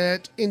people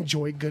that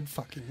enjoy good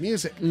fucking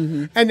music,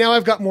 and now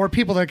I've got more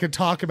people that I could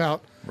talk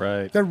about.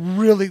 Right. They're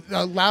really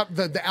loud.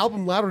 The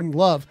album "Louder Than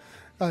Love."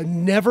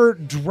 Never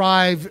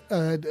drive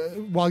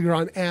while you're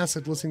on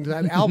acid listening to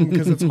that album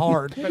because it's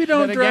hard. You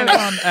don't But drive again-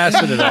 on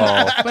acid at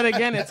all. But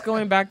again, it's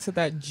going back to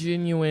that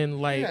genuine,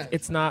 like, Yeah.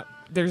 it's not,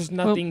 there's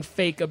nothing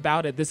fake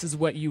about it. This is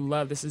what you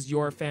love. This is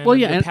your fan, Well,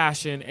 yeah, your and-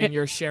 passion, and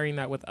you're sharing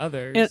that with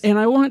others. And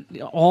I want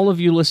all of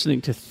you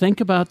listening to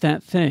think about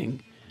that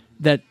thing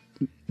that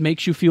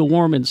makes you feel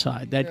warm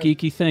inside, that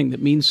geeky thing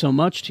that means so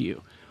much to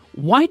you.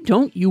 Why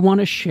don't you want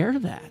to share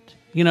that?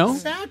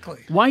 Exactly.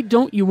 Why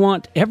don't you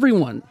want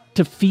everyone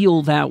to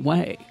feel that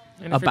way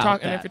And if,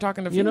 about and if that? you're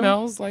talking to You know?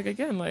 females, like,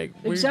 again, like,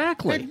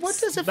 Exactly. Like, what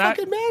does it That-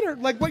 fucking matter?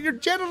 Like what your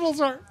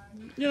genitals are.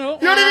 You know?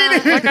 You know what I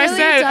mean? like I really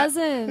said,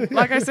 doesn't.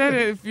 like I said,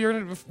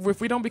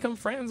 if we don't become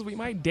friends, we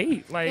might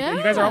date. Like,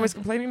 you guys are Yeah. always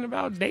complaining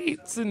about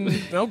dates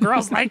and no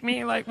girls like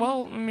me. Like,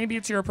 well, maybe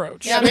it's your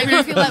approach. Yeah, maybe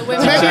if you let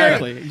women.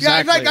 Exactly.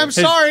 Yeah, like I'm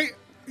Hey, sorry.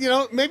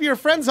 Maybe you're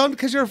friend zoned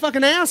because you're a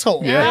fucking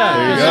asshole. Yeah,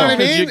 there you You know go. what I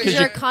Because mean? Because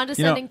you're a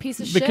condescending piece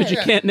of shit. Because you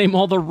can't name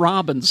all the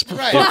Robins, for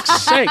Right.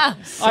 fuck's sake.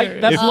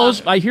 That If-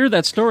 blows. I hear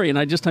that story, and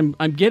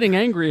I'm getting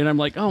angry, and I'm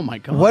like, oh my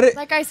god. What it,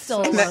 That guy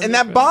still. and, loves that, and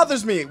that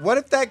bothers me. What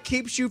if that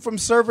keeps you from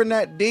serving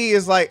that D?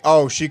 Is like,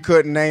 oh, she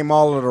couldn't name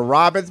all of the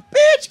Robins.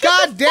 Bitch, get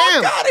God the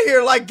damn. fuck out of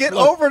here! Like, get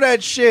over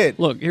that shit.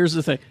 Look, here's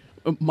the thing.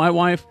 My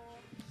wife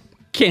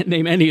can't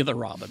name any of the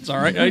Robins. All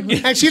right,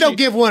 And she don't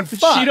give one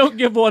fuck. She don't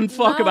give one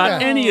fuck No.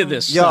 about any of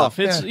this Yeah. stuff.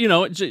 It's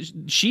Yeah.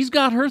 she's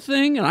got her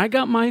thing, and I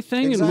got my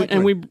thing, Exactly.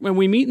 and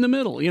we meet in the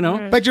middle.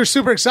 But you're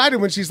super excited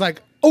when she's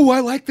like, "Oh, I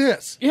like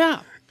this."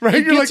 Yeah. Right?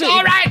 It You're gets- like,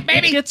 "All right,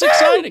 baby." It gets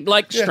exciting.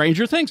 Like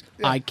Stranger Things.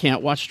 I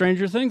can't watch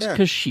Stranger Things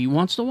because she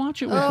wants to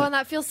watch it with Oh, me. and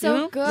that feels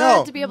so good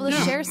No. to be able to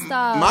share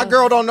stuff. My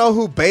girl don't know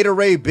who Beta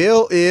Ray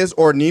Bill is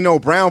or Nino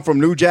Brown from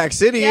New Jack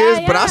City Yeah, is,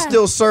 but I yeah.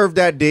 still serve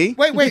that D.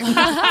 Wait.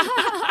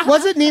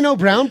 Was it Nino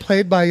Brown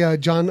played by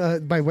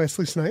by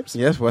Wesley Snipes?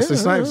 Yes, Wesley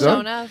Snipes. Sure Huh?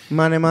 enough.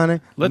 Money,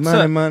 Let's,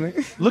 money.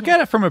 Look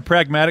at it from a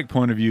pragmatic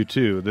point of view,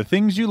 too. The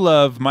things you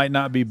love might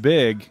not be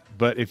big,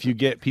 but if you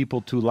get people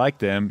to like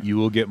them, you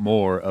will get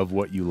more of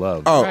what you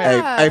love. Oh,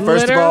 Right. hey,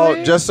 first of all,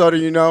 Literally. just so that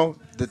you know,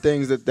 the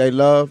things that they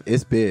love,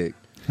 it's big.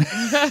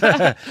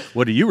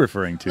 What are you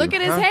referring to? Look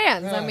at his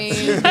hands. I mean,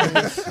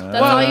 that's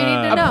all you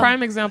need to know. A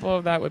prime example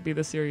of that would be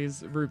the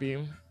series Ruby.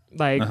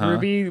 Like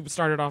Ruby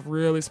started off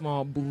really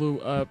small, blew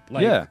up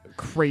like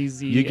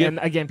crazy, and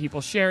again,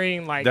 people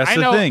sharing. Like that's I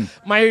the know thing.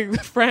 My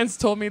friends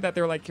told me that they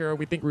were like, "Kira,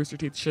 we think Rooster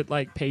Teeth should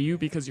like pay you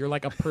because you're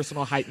like a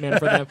personal hype man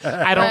for them."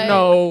 I don't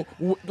know.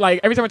 Like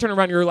every time I turn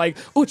around, you're like,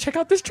 "Oh, check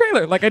out this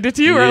trailer!" Like I did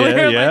to you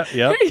earlier. Like,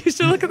 hey, you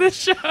should look at this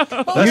show.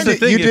 That's the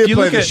thing. You did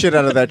play the shit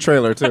out of that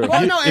trailer too.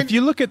 If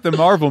you look at the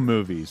Marvel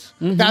movies,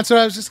 that's what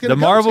I was just going to. The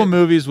Marvel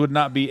movies would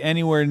not be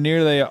anywhere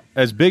near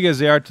as big as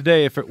they are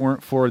today if it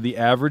weren't for the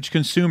average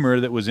consumer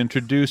that was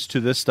introduced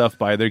to this stuff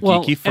by their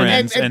geeky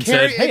friends and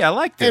said, "Hey, I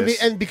like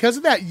this." And because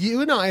of that,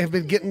 you and I have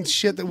been getting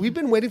shit that we've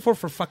been waiting for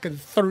fucking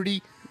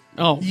 30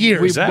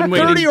 years. We've been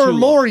waiting 30 or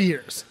more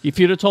years. If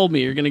you'd have told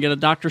me you're going to get a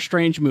Doctor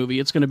Strange movie,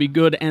 it's going to be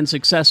good and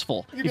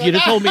successful. If you'd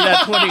have told me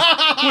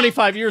that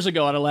 25 years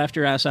ago, I'd have laughed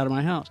your ass out of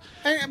my house.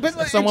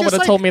 Someone would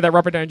have told me that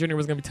Robert Downey Jr.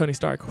 was going to be Tony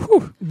Stark.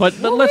 Whew. But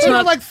let's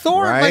not like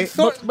Thor. Right? Like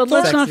Thor, but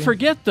let's not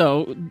forget,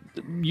 though,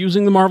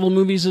 using the Marvel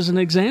movies as an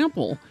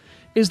example,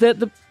 is that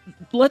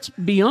let's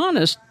be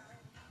honest.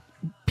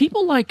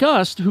 People like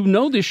us who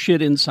know this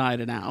shit inside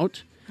and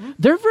out,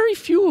 there are very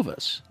few of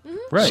us.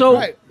 Right.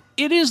 So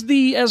it is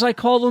as I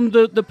call them,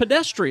 the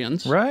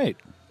pedestrians, right,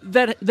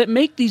 that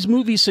make these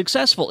movies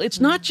successful. It's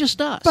not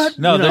just us. But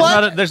no,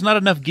 there's not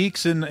enough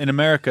geeks in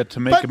America to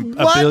make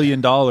 $1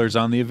 billion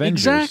on the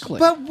Avengers. Exactly.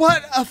 But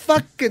what a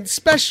fucking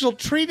special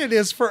treat it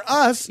is for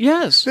us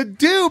to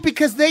do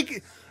because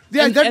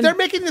they're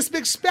making this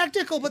big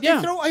spectacle, but they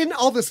throw in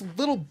all this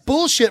little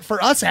bullshit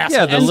for us assholes.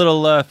 Yeah, the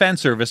little fan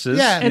services.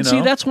 Yeah. And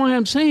see, that's why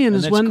I'm saying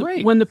is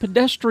when the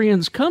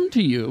pedestrians come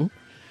to you,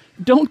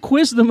 don't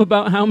quiz them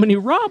about how many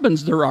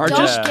Robins there are.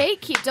 Don't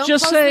gatekeep. Don't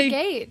just close say, the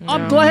gate.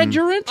 I'm glad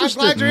you're interested.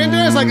 I'm glad you're into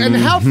it. It's like, and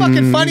how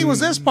fucking funny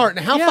was this part?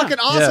 And how fucking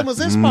awesome was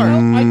this part?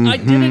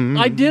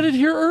 I did it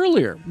here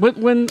earlier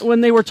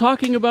when they were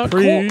talking about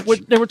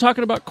Korg. They were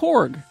talking about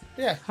Korg.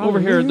 Yeah. Over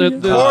here.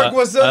 Korg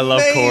was amazing. I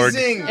love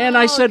Korg. And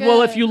I said,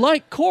 well, if you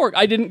like Korg,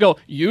 I didn't go,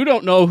 you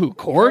don't know who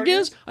Korg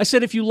is? I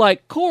said, if you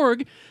like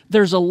Korg,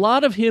 there's a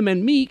lot of him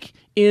and Meek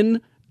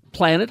in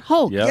Planet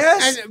Hulk. Yep.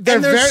 Yes, and they're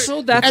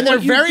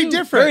very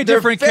different. Very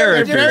different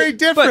characters. They're very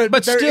different,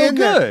 but still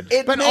good.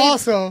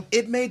 Also,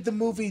 it made the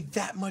movie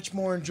that much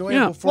more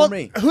enjoyable for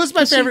me. Who's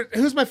my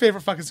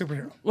favorite fucking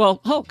superhero? Well,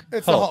 Hulk.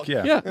 It's the Hulk.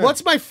 Yeah.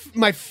 What's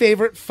my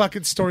favorite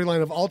fucking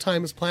storyline of all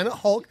time is Planet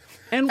Hulk.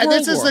 And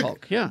this is War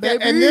Hulk. Yeah.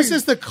 And this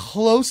is the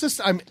closest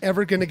I'm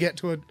ever going to get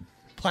to a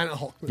Planet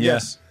Hulk movie.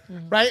 Yes.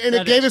 Right? And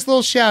it gave us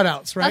little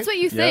shout-outs, right? That's what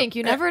you think.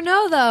 You never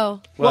know,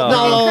 though. Well,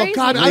 no,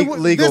 God.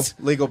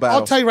 Legal battles.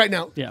 I'll tell you right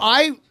now.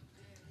 Yeah.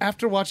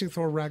 After watching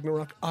Thor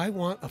Ragnarok, I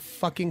want a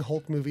fucking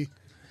Hulk movie.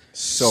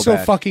 So So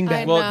bad. fucking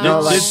bad.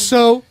 Well,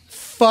 so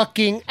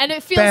fucking and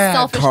it feels bad.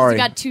 selfish because Kari. you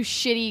got two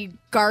shitty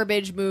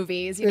garbage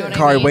movies. You know what I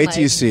Kari, mean? wait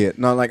till you see it.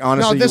 No, like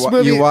honestly, this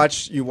movie-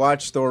 you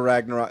watch Thor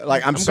Ragnarok.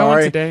 Like I'm going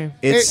sorry, today.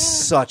 it's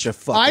such a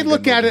fucking. I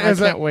look good at it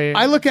movie. as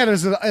I look at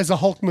it as a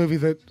Hulk movie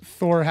that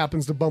Thor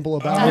happens to bumble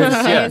about.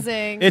 That's Yeah.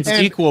 amazing. It's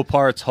And- equal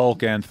parts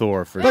Hulk and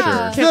Thor for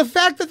Yeah. sure. The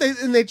fact that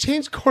they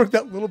changed Korg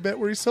that little bit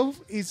where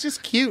he's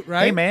just cute,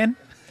 right? Hey, man.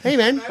 Hey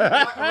man.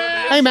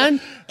 Hey man.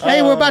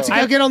 Hey, we're about to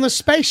go get on the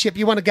spaceship.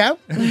 You want to go?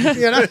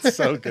 You know?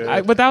 So good.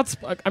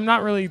 I'm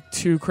not really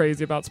too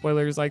crazy about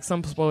spoilers. Like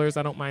some spoilers,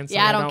 I don't mind. Some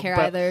Yeah, I don't care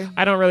but either.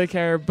 I don't really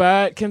care.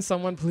 But can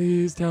someone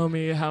please tell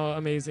me how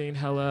amazing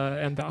Hela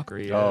and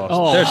Valkyrie is?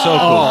 They're so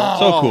cool.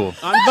 So cool.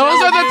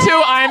 Those are the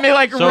two I'm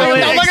like really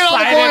Now look at all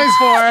the excited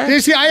boys. for. You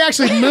see, I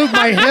actually moved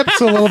my hips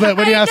a little bit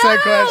when you asked that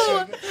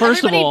question.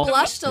 First of Everybody all,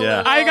 blushed a Yeah.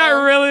 little. I got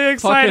really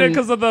excited Fucking-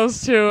 because of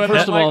those two. And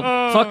first I'm of all,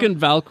 like, fucking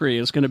Valkyrie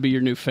is going to be your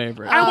new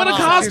favorite. I want to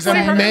She's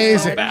cosplay her.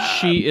 amazing.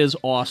 She is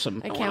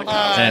awesome. I can't wait.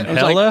 And I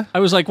was like- Hela? I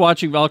was like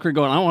watching Valkyrie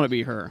going, I want to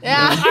be her.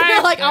 Yeah,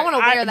 you're like, I want to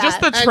wear that.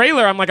 Just the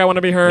trailer, I'm like, I want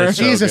to be her. That's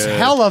so Jesus, good.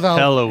 Hela though.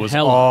 Hela was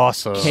Hela.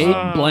 awesome. Kate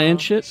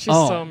Blanchett. She's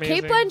so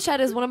amazing. Kate Blanchett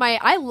is one of my.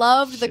 I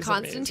loved the She's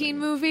Constantine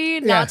movie.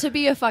 Yeah. Not to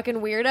be a fucking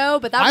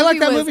weirdo, but that I movie like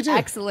that was movie, too.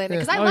 excellent Yeah.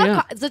 because I Oh, love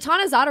yeah.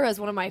 Zatanna Zadara is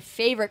one of my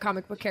favorite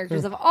comic book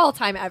characters of all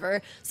time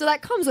ever. So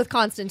that comes with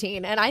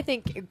Constantine, and I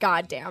think,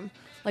 goddamn,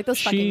 like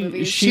those fucking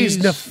movies. She's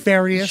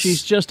nefarious.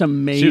 She's just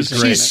amazing. She's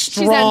great. She's She's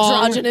strong.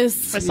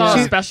 androgynous. I saw a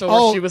She- special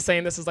oh. where she was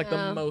saying this is like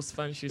the most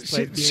fun she's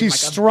played. being she's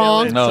like a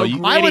strong. villain. No, So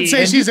you- I would gritty.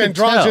 say she's you can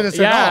tell. androgynous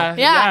at Yeah, all.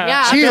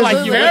 Yeah. She I feel is like you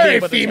would be very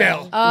able to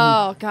female.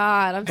 Oh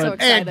God, I'm so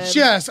excited. And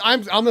just,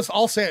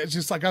 I'll say it.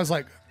 Just like I was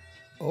like,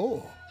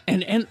 oh,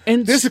 And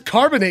this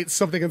carbonates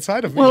something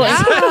inside of me. well,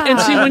 Yeah. and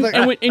see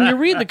when you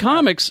read the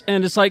comics,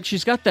 and it's like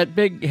she's got that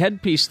big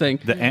headpiece thing,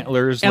 The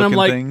antlers and I'm looking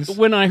like, things.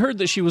 when I heard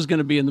that she was going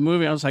to be in the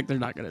movie, I was like, they're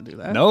not going to do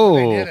that. No.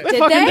 did it. Did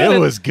fucking they? did It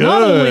was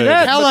Not only good.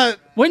 that, Hela- but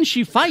when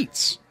she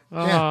fights, Oh,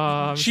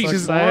 I'm She's so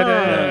just-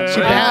 excited.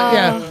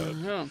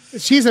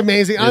 she's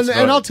amazing. It's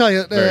And I'll tell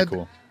you, Very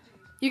cool.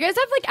 You guys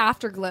have like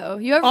afterglow.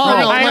 You have Oh, like,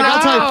 no, like,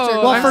 I'll tell you.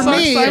 afterglow. Well, I'm for so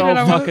me- excited.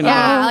 So fucking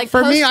yeah, like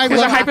For me, I post-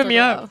 love- They're hyping me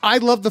up. I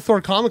loved the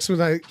Thor comics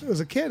when I was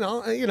a kid.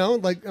 You know,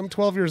 like I'm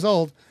 12 years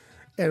old,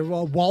 and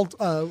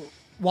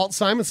Walt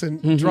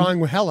Simonson drawing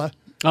with Hela.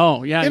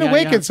 Oh yeah, It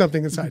awakens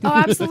something inside. Oh,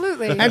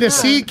 absolutely. And to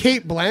see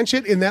Kate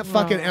Blanchett in that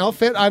fucking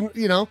outfit, I'm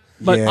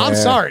But- I'm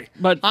sorry,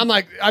 But-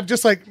 I'm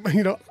just like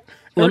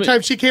every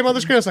time she came on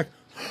the screen, I was like,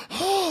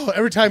 oh.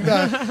 Every time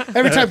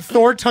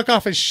Thor took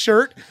off his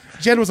shirt,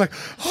 Jen was like,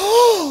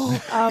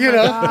 oh,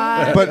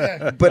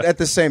 God. But at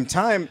the same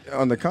time,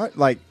 on the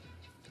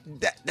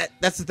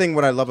that's the thing.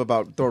 What I love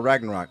about Thor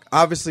Ragnarok,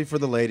 obviously for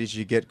the ladies,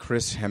 you get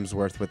Chris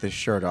Hemsworth with his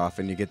shirt off,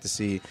 and you get to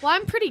see. Well,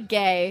 I'm pretty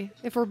gay,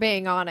 if we're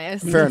being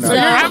honest. Fair enough. So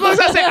you're- I was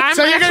gonna say I'm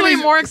So you're gonna actually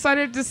be- more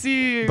excited to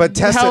see But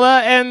Tessa-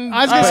 Hela and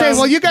I was gonna say,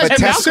 well, you guys but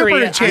are Tessa- super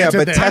Valkyrie. enchanted. Yeah,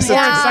 but then. Tessa-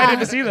 more Yeah. excited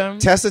to see them.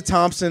 Tessa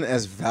Thompson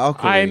as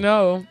Valkyrie. I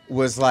know.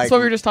 Was like That's what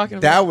we were just talking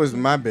about. That was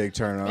my big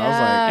turn on. I was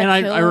like, And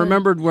I killer.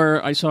 remembered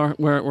where I saw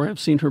where I've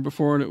seen her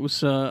before, and it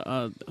was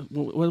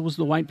what was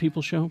the White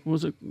People show? What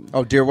was it?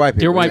 oh, Dear White People.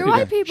 Dear White Dear People.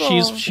 White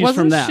People. She's Wasn't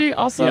from that. she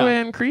also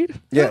Yeah. in Creed?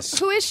 Yes.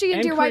 Who is she in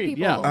And Dear White Creed,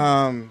 People?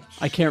 yeah.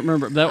 I can't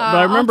remember that, but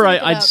I I'll remember have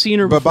to look it I'd up. seen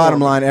her. But before. bottom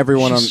line,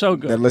 everyone She's so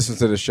good. that listens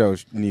to the show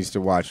needs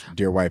to watch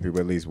Dear White People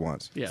at least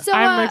once. Yeah. So,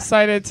 I'm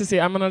excited to see.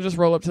 I'm gonna just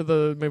roll up to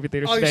the movie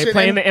theater Oh, you today, should-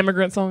 playing and- the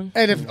immigrant song.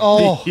 And if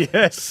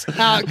Yes.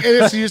 and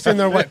it's used in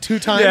there 2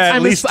 times. Yeah.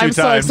 At least two I'm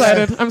so times.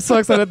 excited. I'm so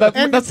excited. That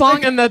And that song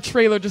like- and that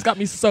trailer just got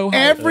me so hyped.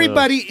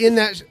 Everybody in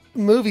that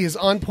movie is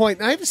on point.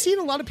 And I've seen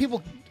a lot of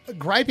people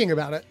griping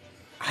about it.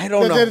 I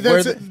don't know.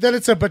 That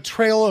it's a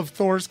betrayal of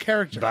Thor's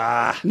character.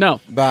 No.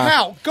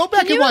 How? Go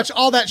back and watch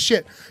all that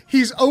shit.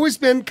 He's always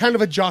been kind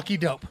of a jockey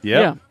dope,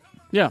 Yeah.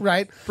 Yeah.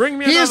 right? Bring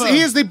me he is another.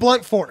 he is the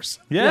blunt force,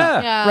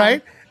 Yeah. yeah.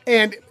 right?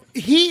 And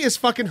he is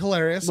fucking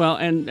hilarious. Well,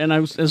 and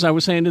as I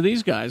was saying to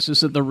these guys,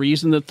 is that the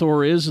reason that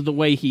Thor is the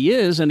way he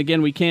is, and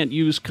again, we can't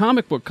use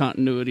comic book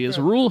continuity as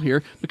a rule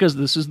here because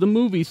this is the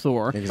movie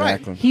Thor.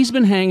 Exactly. He's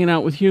been hanging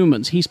out with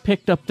humans. He's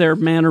picked up their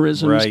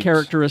mannerisms, Right.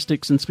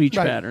 characteristics, and speech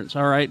Right. patterns.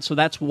 All right, so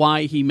that's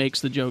why he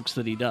makes the jokes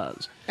that he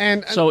does.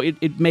 And So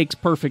it makes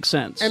perfect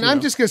sense. and you I'm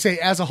know. just gonna say,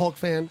 as a Hulk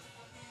fan,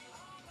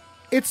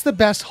 it's the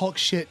best Hulk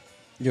shit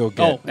You'll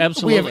get. oh,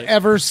 absolutely. we have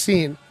ever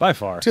seen By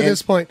far. to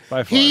this point.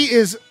 by far. He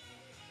is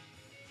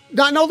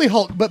not only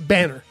Hulk but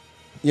Banner,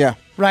 Yeah.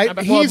 right?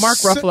 Well, He's Mark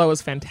so- Ruffalo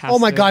is fantastic. Oh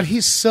my god,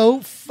 he's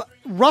so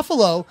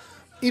Ruffalo.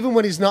 Even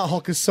when he's not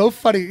Hulk, is so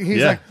funny. He's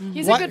Yeah. like,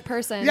 He's a what? good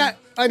person. Yeah,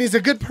 and he's a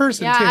good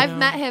person Yeah, too. I've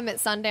met him at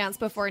Sundance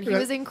before, and he Yeah.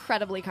 was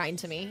incredibly kind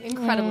to me.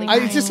 Incredibly He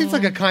kind. just seems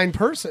like a kind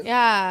person.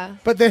 Yeah.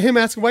 But then him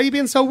asking, "Why are you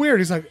being so weird?"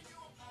 He's like,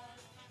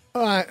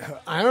 I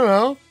don't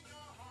know.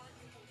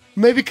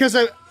 Maybe because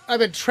I've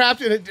been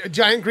trapped in a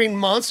giant green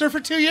monster for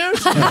 2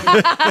 years. you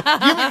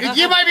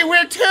might be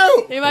weird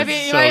too. He might be.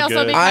 He So might also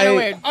good. be kind I- of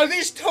weird. Are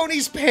these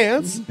Tony's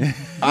pants?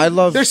 I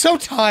love. They're so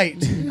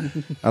tight.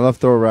 I love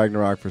Thor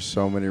Ragnarok for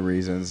so many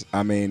reasons.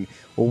 I mean,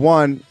 well,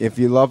 one, if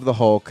you love the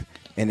Hulk,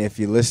 and if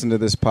you listen to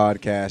this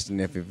podcast,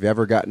 and if you've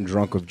ever gotten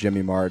drunk with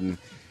Jimmy Martin,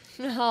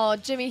 Oh,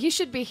 Jimmy, he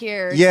should be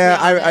here. to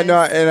yeah, be I know.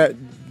 honest.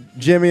 And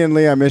Jimmy and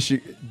Lee, I miss you.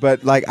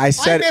 But like I I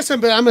said, miss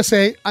him, but I'm gonna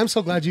say I'm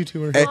so glad you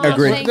two are here.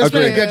 agree, thank It's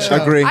been a you. good show.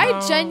 agree.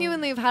 I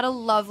genuinely have had a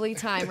lovely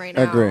time right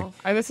now. Agree.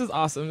 This is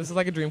awesome. This is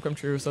like a dream come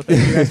true. So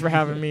thank you guys for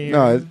having me.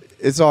 No,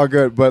 it's all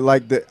good. But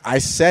like I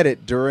said it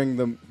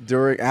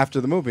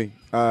after the movie.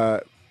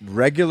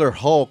 Regular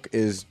Hulk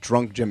is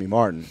drunk Jimmy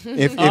Martin.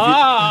 If you,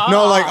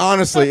 no, like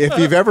honestly, if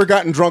you've ever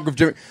gotten drunk with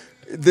Jimmy,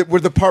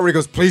 with the part where he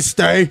goes, "Please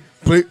stay,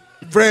 please,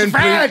 friend,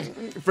 please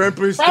stay,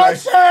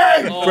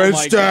 friend,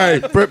 stay,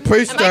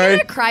 please Am I stay."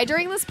 gonna cry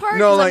during this part?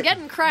 No, 'Cause like- I'm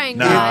getting crying.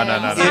 No,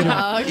 vibes. no.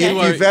 Oh, okay.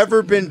 If you've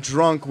ever been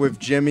drunk with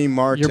Jimmy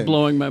Martin, You're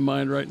blowing my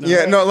mind right now.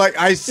 Yeah, no, like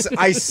I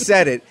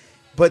said it,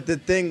 but the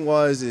thing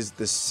is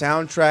the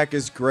soundtrack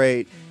is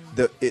great.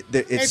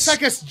 It's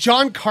like a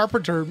John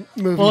Carpenter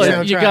movie Well,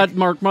 soundtrack. you got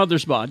Mark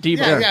Mothersbaugh,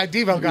 Devo. yeah,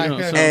 Devo guy. You know,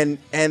 yeah. so-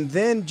 and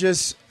then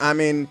just I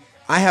mean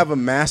I have a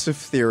massive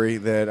theory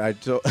that I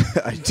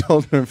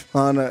told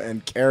Nirvana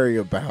and Carrie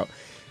about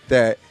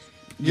that.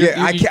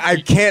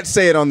 I can't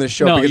say it on this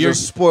show No, because you're- it'll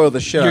spoil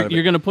the shit out of it.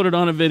 You're going to put it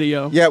on a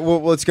video. Yeah,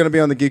 well, it's going to be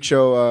on the Geek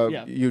Show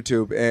Yeah.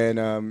 YouTube,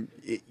 and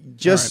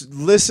just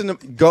listen.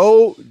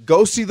 Go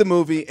see the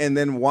movie, and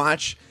then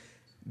watch.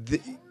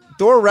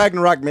 Thor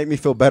Ragnarok made me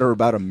feel better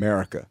about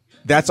America.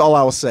 That's all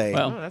I'll say.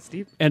 Well, Oh, that's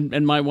deep.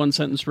 and my one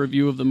sentence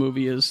review of the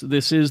movie is: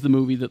 this is the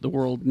movie that the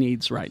world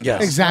needs right now.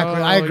 Yes.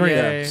 Exactly, I Oh, agree.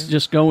 yay.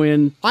 Just go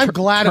in. I'm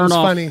glad it turn was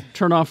off, funny.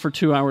 Turn off for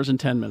 2 hours and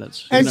 10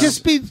 minutes. you And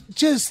know?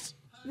 just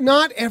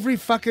not every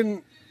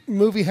fucking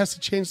movie has to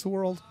change the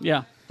world.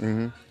 yeah.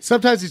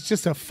 Sometimes it's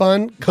just a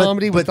fun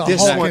comedy with the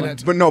this Hulk one, in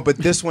it. but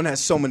this one has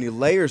so many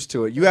layers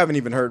to it. You haven't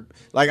even heard.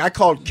 Like I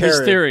called Carrie. His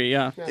theory,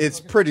 yeah. It's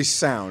pretty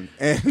sound,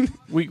 and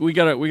We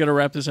gotta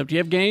wrap this up. Do you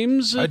have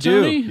games? I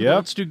do, Tony? yep.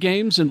 Let's do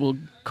games and we'll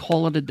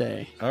call it a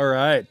day. All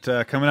right.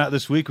 Coming out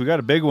this week, we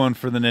got a big one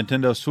for the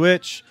Nintendo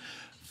Switch.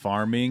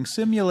 Farming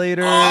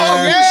Simulator.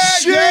 yeah.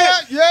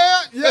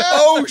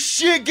 oh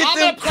shit, get I'm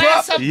them gonna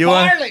plant some You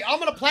want- barley. I'm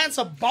gonna plant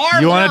some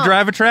barley. You want now. to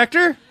drive a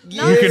tractor?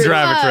 Not You can to,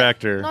 drive a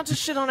tractor. Not to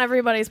shit on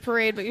everybody's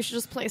parade, but you should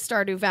just play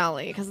Stardew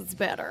Valley because it's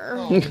better.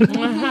 But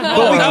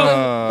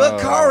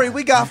Kari,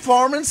 we got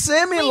Farming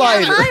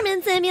Simulator.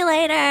 Farming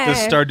Simulator.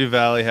 Does Stardew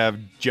Valley have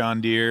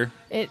John Deere?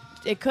 It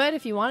It could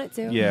if you want it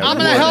to. Yeah, I'm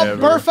gonna help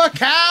birth a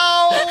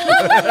cow.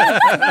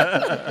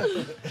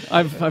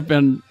 I've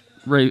been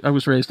I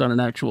was raised on an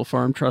actual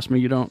farm. Trust me,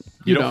 you don't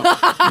You don't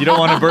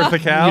want to birth a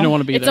cow? you don't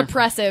want to be It's there.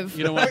 oppressive.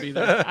 You don't want to be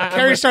there.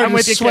 Carrie started I'm to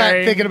with you, sweat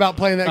Carrie. thinking about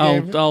playing that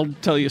game. I'll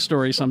tell you a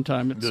story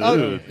sometime. It's,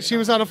 Oh, she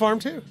was on a farm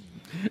too.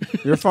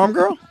 You're a farm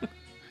girl?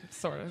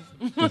 Sort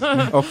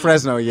of. Oh,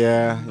 Fresno,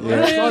 yeah.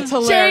 Well, it's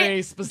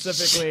hilarious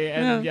specifically,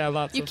 and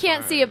lots. You of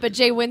can't fun. see it, but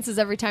Jay winces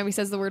every time he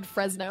says the word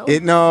Fresno.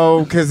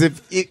 No, because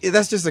if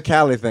that's just a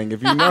Cali thing.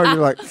 If you know, you're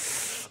like,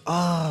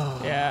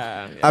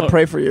 Yeah. I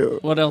pray for you.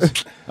 what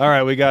else? All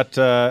right, we got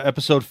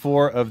episode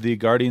 4 of the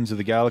Guardians of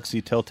the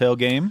Galaxy Telltale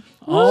game.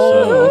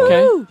 Oh,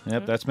 okay.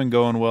 Yep, that's been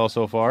going well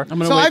so far. I'm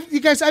gonna So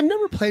wait. I've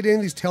never played any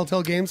of these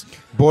Telltale games.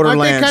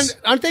 Borderlands.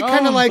 Aren't they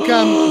kind of like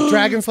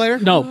Dragon Slayer?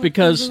 No,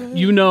 because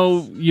you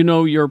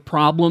know your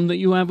problem that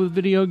you have with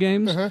video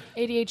games.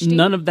 ADHD.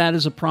 None of that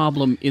is a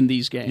problem in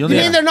these games. You'll You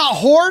need- mean they're not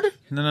Horde?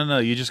 No.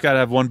 You just got to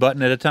have one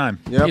button at a time.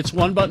 Yep. It's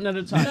one button at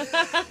a time.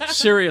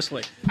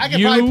 Seriously, I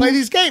can probably play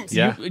these games.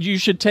 Yeah. You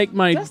should take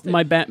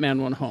my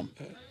Batman one home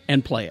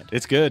and play it.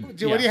 It's good. What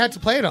do you have to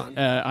play it on?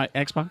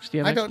 Xbox? Do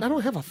you have I Xbox?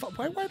 don't have a.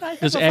 Why would I have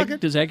Does a Egg? fucking?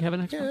 Does Egg have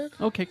an Xbox?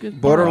 Okay, good.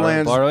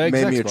 Borderlands Borrow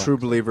X's made me a Xbox. true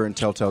believer in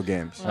Telltale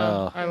games. I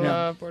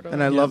love Borderlands.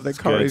 And I love that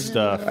good Kari's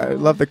stuff. I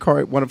love that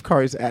one of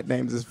Kari's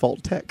 @names is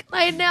Vault Tech.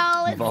 I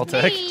know. It's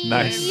Vault-Tec? me.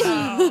 Nice.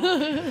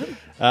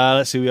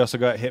 Let's see. We also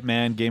got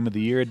Hitman Game of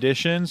the Year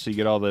edition, so you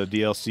get all the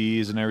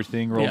DLCs and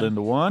everything rolled Yeah.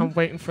 into I'm one.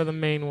 waiting for the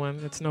main one.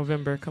 It's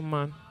November. Come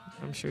on.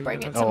 I'm sure.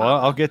 Bring you're it gonna- Oh, well,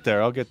 I'll get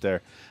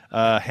there.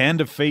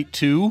 Hand of Fate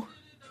 2.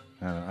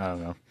 I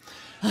don't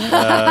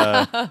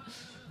know.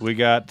 We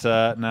got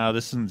now.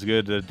 This one's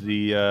good.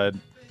 The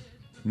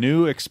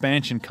new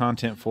expansion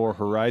content for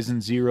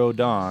Horizon Zero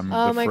Dawn: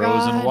 Oh The my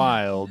Frozen God.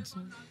 Wilds.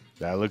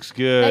 That looks That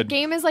good.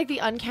 game is like the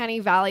Uncanny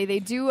Valley. They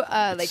do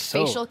like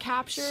so- facial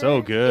capture.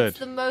 so good. It's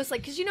the most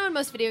like because you know in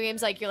most video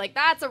games like you're like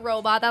that's a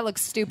robot that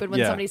looks stupid when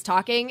Yeah. somebody's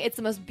talking. It's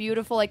the most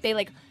beautiful. Like they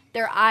like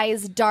their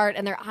eyes dart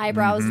and their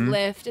eyebrows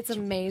lift. It's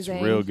amazing.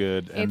 Mm-hmm. Real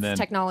good. And It's then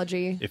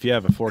technology. if you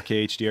have a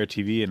 4K HDR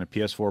TV and a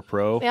PS4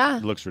 Pro, Yeah.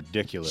 it looks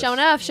ridiculous. Show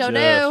enough, show Just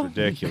new.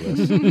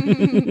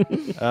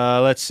 ridiculous.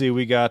 Let's see.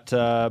 We got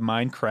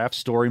Minecraft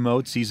Story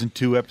Mode Season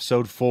 2,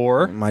 Episode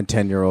 4. My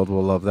 10-year-old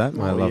will love that.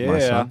 I love my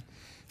son.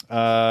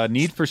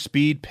 Need for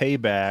Speed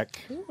Payback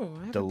Ooh, I haven't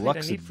played a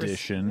Deluxe Need for- I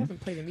Edition. haven't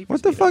played a Need for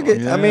What the Speed in fuck?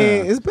 a while. I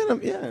mean, Yeah. it's been a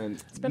been a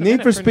Need minute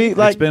for for Speed. Need-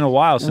 Like It's been a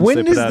while since when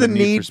they does put out the a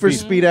Need for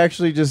Speed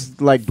actually just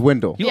like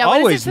dwindle? You Yeah, when is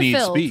it always need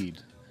fulfilled? speed.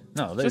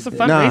 No, It's they- a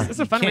fun Nah. race. It's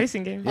a fun can't-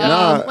 racing game.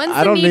 Nah, When's I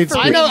the don't need need for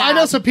speed. I know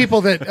rehab? some people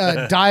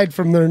that died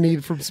from their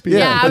need for speed.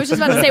 Yeah, I was just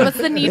about to say, what's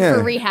the need Yeah.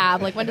 for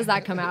rehab? Like, when does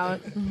that come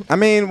out? I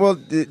mean, well,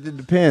 it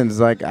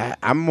depends. Like,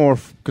 I'm more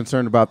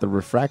concerned about the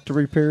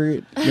refractory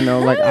period. You know,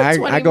 like I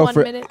go 21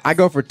 for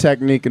minutes.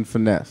 technique and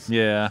finesse.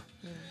 yeah.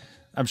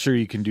 I'm sure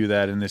you can do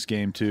that in this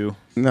game too.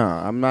 No,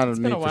 I'm not a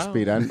been Need a for while.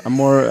 Speed. I'm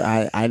more.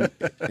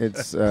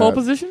 It's Pole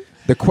position.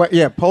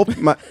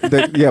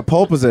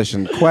 pole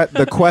position.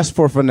 The quest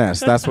for finesse.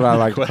 That's what I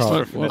like to call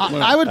it.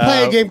 I would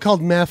play a game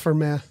called Meh for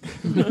Meh.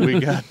 We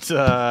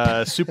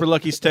got Super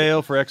Lucky's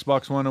Tale for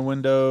Xbox One and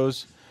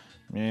Windows.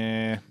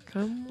 Yeah.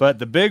 But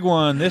the big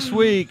one this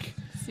week,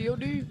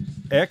 COD.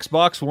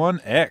 Xbox One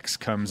X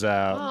comes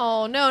out.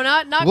 Oh, no,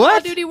 not Call What?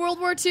 of Duty World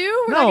War II?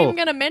 We're No. not even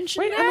going to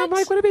mention Wait, that? and I'm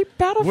like, would it be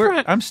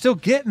Battlefront? I'm still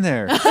getting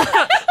there.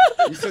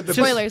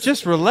 Spoilers.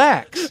 Just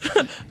relax.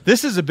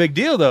 This is a big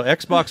deal, though.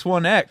 Xbox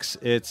One X.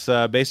 It's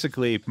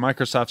basically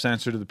Microsoft's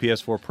answer to the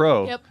PS4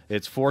 Pro. Yep.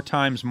 It's 4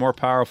 times more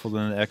powerful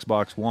than the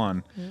Xbox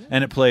One,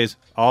 and it plays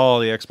all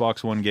the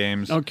Xbox One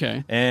games.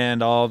 Okay.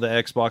 And all the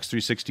Xbox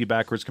 360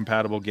 backwards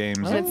compatible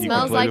games that It you can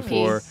smells play like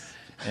before. peace.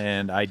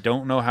 And I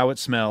don't know how it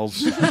smells,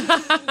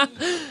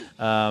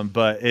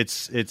 but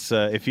it's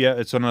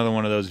another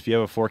one of those. If you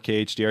have a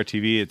 4K HDR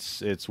TV,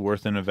 it's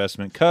worth an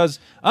investment because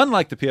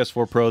unlike the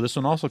PS4 Pro, this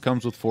one also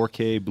comes with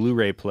 4K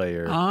Blu-ray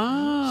player,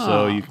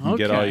 so you can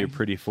get all okay. your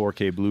pretty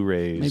 4K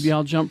Blu-rays. Maybe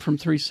I'll jump from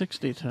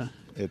 360 to.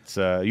 It's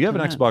you have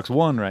an Xbox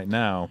One right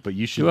now, but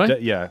you should Do I?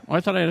 yeah. Oh, I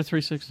thought I had a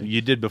 360.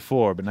 You did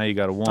before, but now you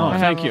got a one. Oh, I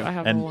have thank a- you. I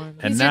have and a one.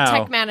 and He's now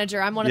your tech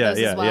manager. I'm one of those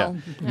as well.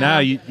 Yeah. Now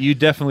you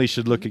definitely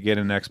should look at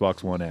getting an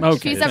Xbox One X. Okay.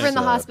 If he's ever in the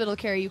It's, hospital,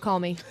 Carrie, you call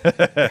me. I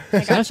thought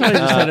I just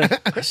had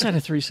I said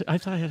a 360. I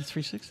thought I had a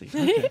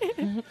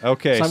 360.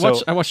 Okay. Okay,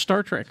 So I watched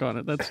Star Trek on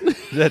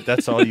it.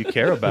 that's all you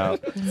care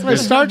about. It's my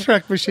Star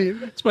Trek machine.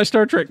 It's my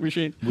Star Trek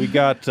machine. We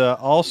got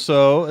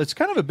also. It's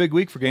kind of a big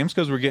week for games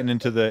because we're getting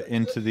into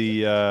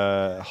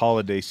the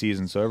holiday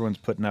season, so everyone's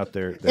putting out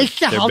their It's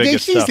the their holiday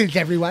biggest stuff. season,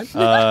 everyone.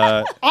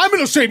 I'm going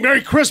to say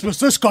Merry Christmas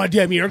this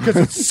goddamn year because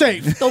it's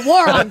safe. The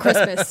war on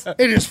Christmas.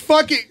 It is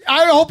fucking.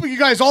 I hope you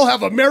guys all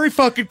have a Merry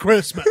fucking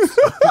Christmas.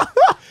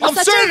 I'm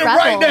Such saying a it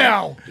right rebel.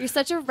 now. You're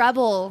such a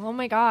rebel. Oh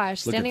my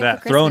gosh. Look at Standing that,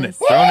 up for throwing it,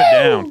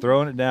 Christmas.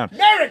 throwing it down.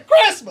 Merry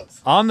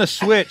Christmas. On the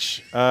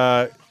Switch,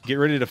 get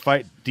ready to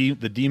fight the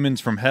demons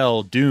from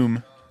hell.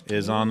 Doom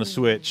is on the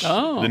Switch.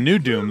 Oh. The new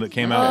Doom that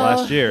came out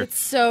last year. It's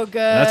so good.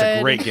 That's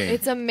a great game.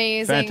 It's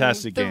amazing.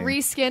 Fantastic the game.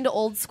 reskinned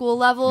old school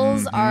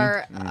levels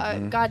are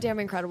goddamn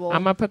incredible.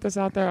 I'm gonna put this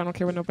out there. I don't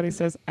care what nobody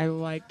says. I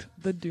liked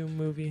the Doom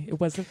movie. It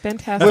wasn't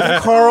fantastic.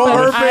 With Carl but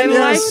Urban,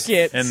 I yes. like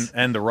it.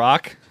 And The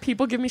Rock.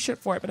 People give me shit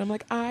for it, but I'm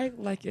like, I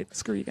like it.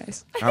 Screw you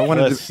guys. I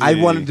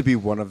wanted to be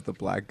one of the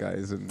black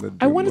guys in the.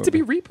 I wanted to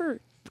be Reaper.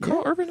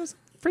 Carl Urban was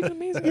freaking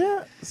amazing.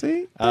 Yeah,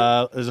 see?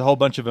 There's a whole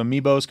bunch of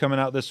amiibos coming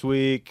out this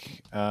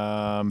week.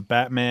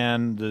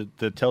 Batman,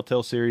 the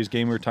Telltale series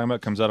game we were talking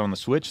about, comes out on the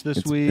Switch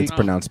this week. It's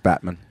pronounced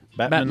Batman.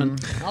 Batman.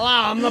 Hello,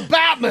 I'm the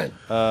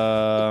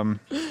Batman.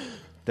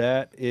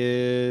 That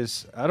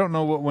is, I don't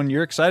know what one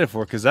you're excited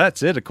for because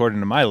that's it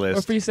according to my Or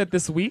list. if you said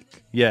this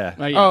week? Yeah.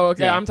 Oh,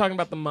 okay. I'm talking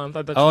about the month.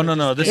 I thought Oh you no, were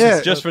no, just- this Yeah.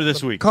 is just for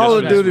this week. Call Just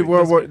of for this Duty week.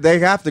 World War. They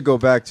have to go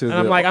back to And the.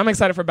 I'm like, I'm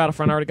excited for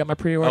Battlefront. I already got my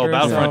pre-order. Oh,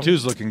 Battlefront so. 2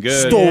 is looking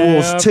good. Star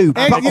Wars 2.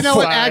 And you know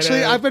what? Friday.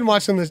 Actually, I've been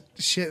watching this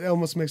shit. It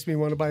almost makes me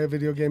want to buy a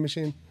video game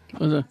machine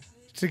Was it?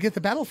 to get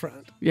the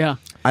Battlefront. Yeah.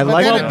 I But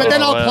like. then, but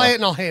then I'll Well, play it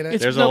and I'll hate it.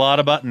 There's a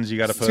lot of buttons you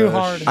got to push. too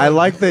hard. I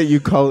like that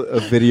you call it a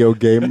video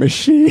game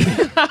machine.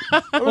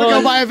 I'm gonna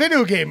go buy a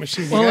video game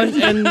machine. Well,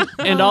 you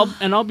guys.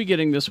 and I'll be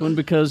getting this one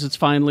because it's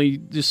finally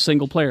just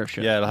single player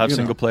shit. Yeah, it'll have You know.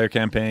 single player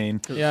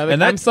campaign. Yeah,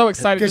 and I'm so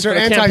excited Because just for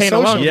they're the campaign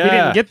antisocial. alone. We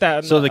didn't get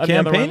that. So the in other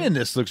campaign one. in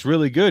this looks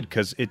really good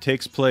because it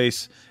takes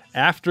place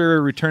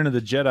after Return of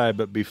the Jedi,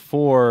 but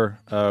before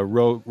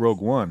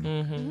Rogue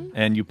One,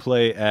 and you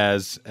play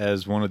as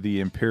one of the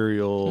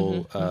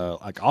Imperial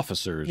like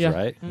officers, Yeah.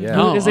 right? Mhm. Yeah,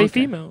 Who is okay. a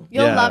female.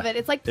 You'll Yeah. love it.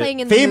 It's like playing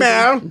in the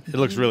Female. movie. it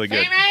looks really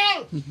good.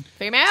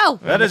 Female.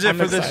 That is it I'm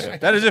for this.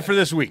 excited. That is it for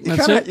this week.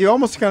 That's Kinda, it? you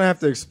almost kind of have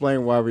to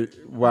explain why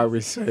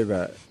we say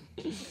that.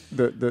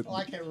 The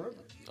I can't remember.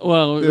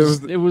 Well,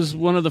 was- it was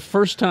one of the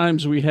first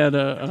times we had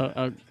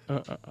a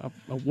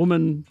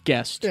woman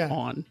guest Yeah.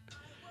 on.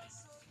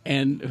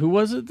 And who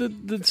was it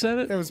that said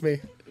It it? was me.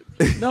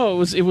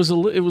 No, it was a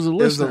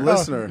listener.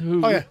 listener.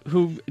 who Oh, yeah.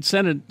 who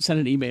sent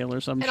an email or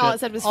some And shit. all it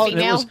said was Oh, And it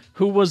female. was,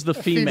 who was the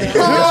female?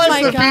 Female. Oh Who was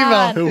my the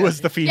god. Who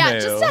was the female? Yeah,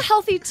 just a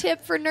healthy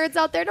tip for nerds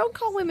out there. Don't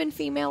call women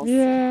females.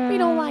 Yeah. We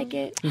don't like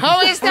it. Who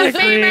is the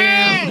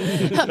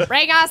female?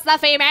 Bring us the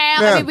female.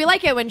 Yeah. I mean, we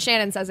like it when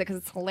Shannon says it because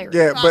it's hilarious.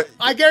 yeah, but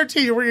I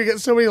guarantee you, we're gonna get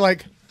somebody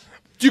like,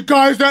 you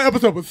guys, that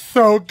episode was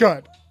so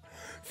good,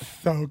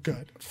 so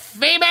good.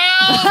 Female.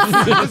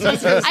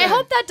 I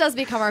hope that does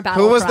become our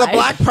battle who was the cry.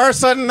 black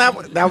person? That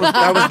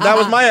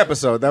was my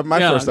episode. That was my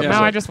Yeah, first yeah. episode.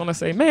 Now I just want to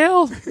say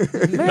male,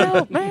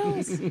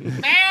 males.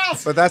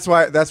 But that's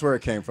where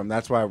it came from.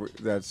 That's why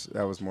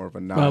that was more of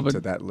a nod Well, but- to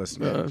that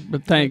listener.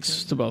 But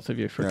thanks to both of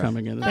you for Yeah.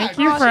 coming in. Thank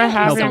you for thank you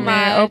having so me.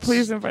 much. Oh,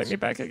 please invite me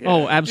back again.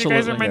 Oh, absolutely.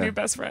 You guys are my Yeah. new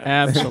best friend.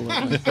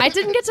 Absolutely. I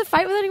didn't get to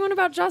fight with anyone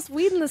about Joss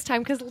Whedon this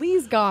time because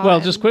Lee's gone. Well,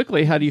 just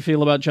quickly, how do you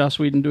feel about Joss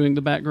Whedon doing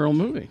the Batgirl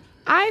movie?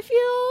 I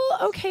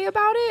feel okay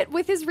about it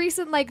with his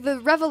recent, like, the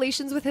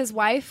revelations with his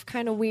wife,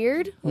 kind of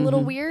weird, a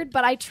little weird,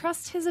 but I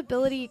trust his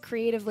ability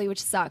creatively,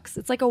 which sucks.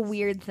 It's like a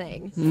weird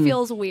thing. It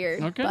feels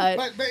weird. Okay.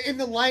 But but in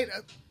the light,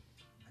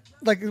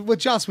 like with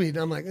Joss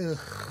Whedon, I'm like, ugh,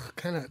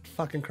 kind of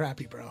fucking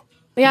crappy, bro.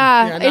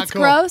 yeah, Yeah, not it's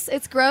cool. gross.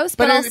 It's gross,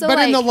 but, also, but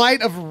like, in the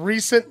light of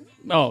recent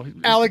Oh,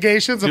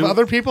 allegations of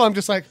other people, I'm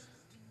just like,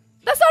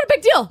 that's not a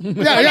big deal.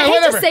 yeah, I hate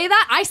whatever. to say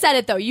that. I said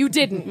it, though. You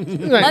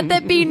didn't. Let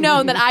that be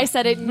known that I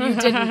said it and you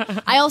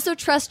didn't. I also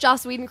trust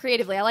Joss Whedon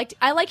creatively.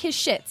 I like his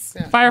shits.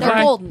 Firefly.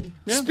 They're golden.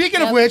 Speaking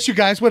Yep. of which, you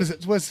guys, what is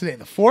it? What's today?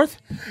 The 4th?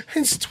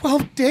 It's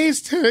 12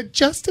 days to the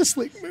Justice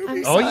League movie.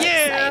 I'm so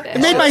yeah. excited.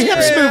 It made my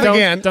hips move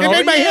again. It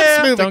made my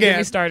hips move Don't get again.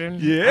 me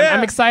started. Yeah.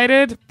 I'm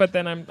excited, but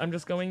then I'm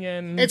just going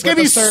in. It's with gonna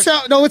be a cert-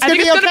 so. No, it's I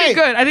gonna think be it's okay. gonna be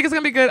good. I think it's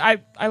gonna be good.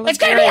 I love It's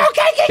gonna Barry. be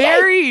okay, Kiki.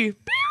 Barry.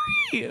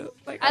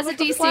 Like, I As a love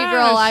the DC Flash.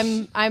 girl,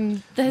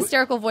 I'm the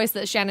hysterical voice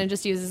that Shannon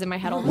just uses in my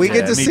head all the We time.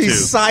 get to me see too.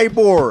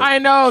 Cyborg. I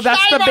know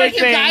that's the Cyborg, big you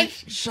thing.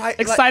 guys.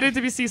 Excited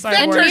to be see And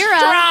Cyborg, Mira.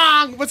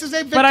 Strong. What's his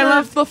name? Victor? but I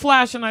love the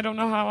Flash, and I don't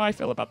know how I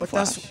feel about the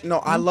Flash.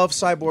 I love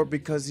Cyborg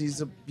because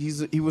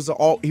he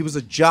was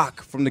a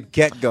jock from the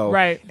get go,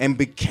 Right. And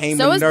became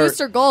So a is nerd.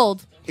 Booster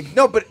Gold.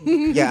 No, but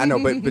yeah, I know,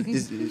 but He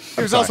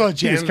was also a He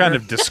janitor. was kind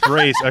of a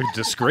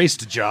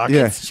disgraced jock.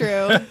 yeah. It's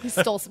true. He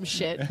stole some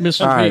shit.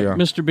 Mr. All right, B, yeah.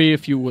 Mr. B,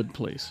 if you would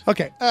please.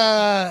 Okay.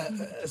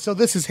 So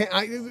this is.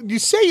 You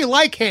say you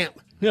like ham.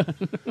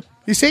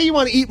 You say you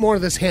want to eat more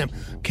of this ham.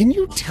 Can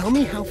you tell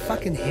me how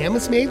fucking ham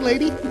is made,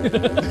 lady?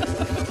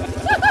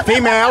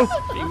 Female.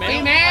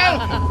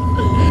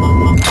 Female.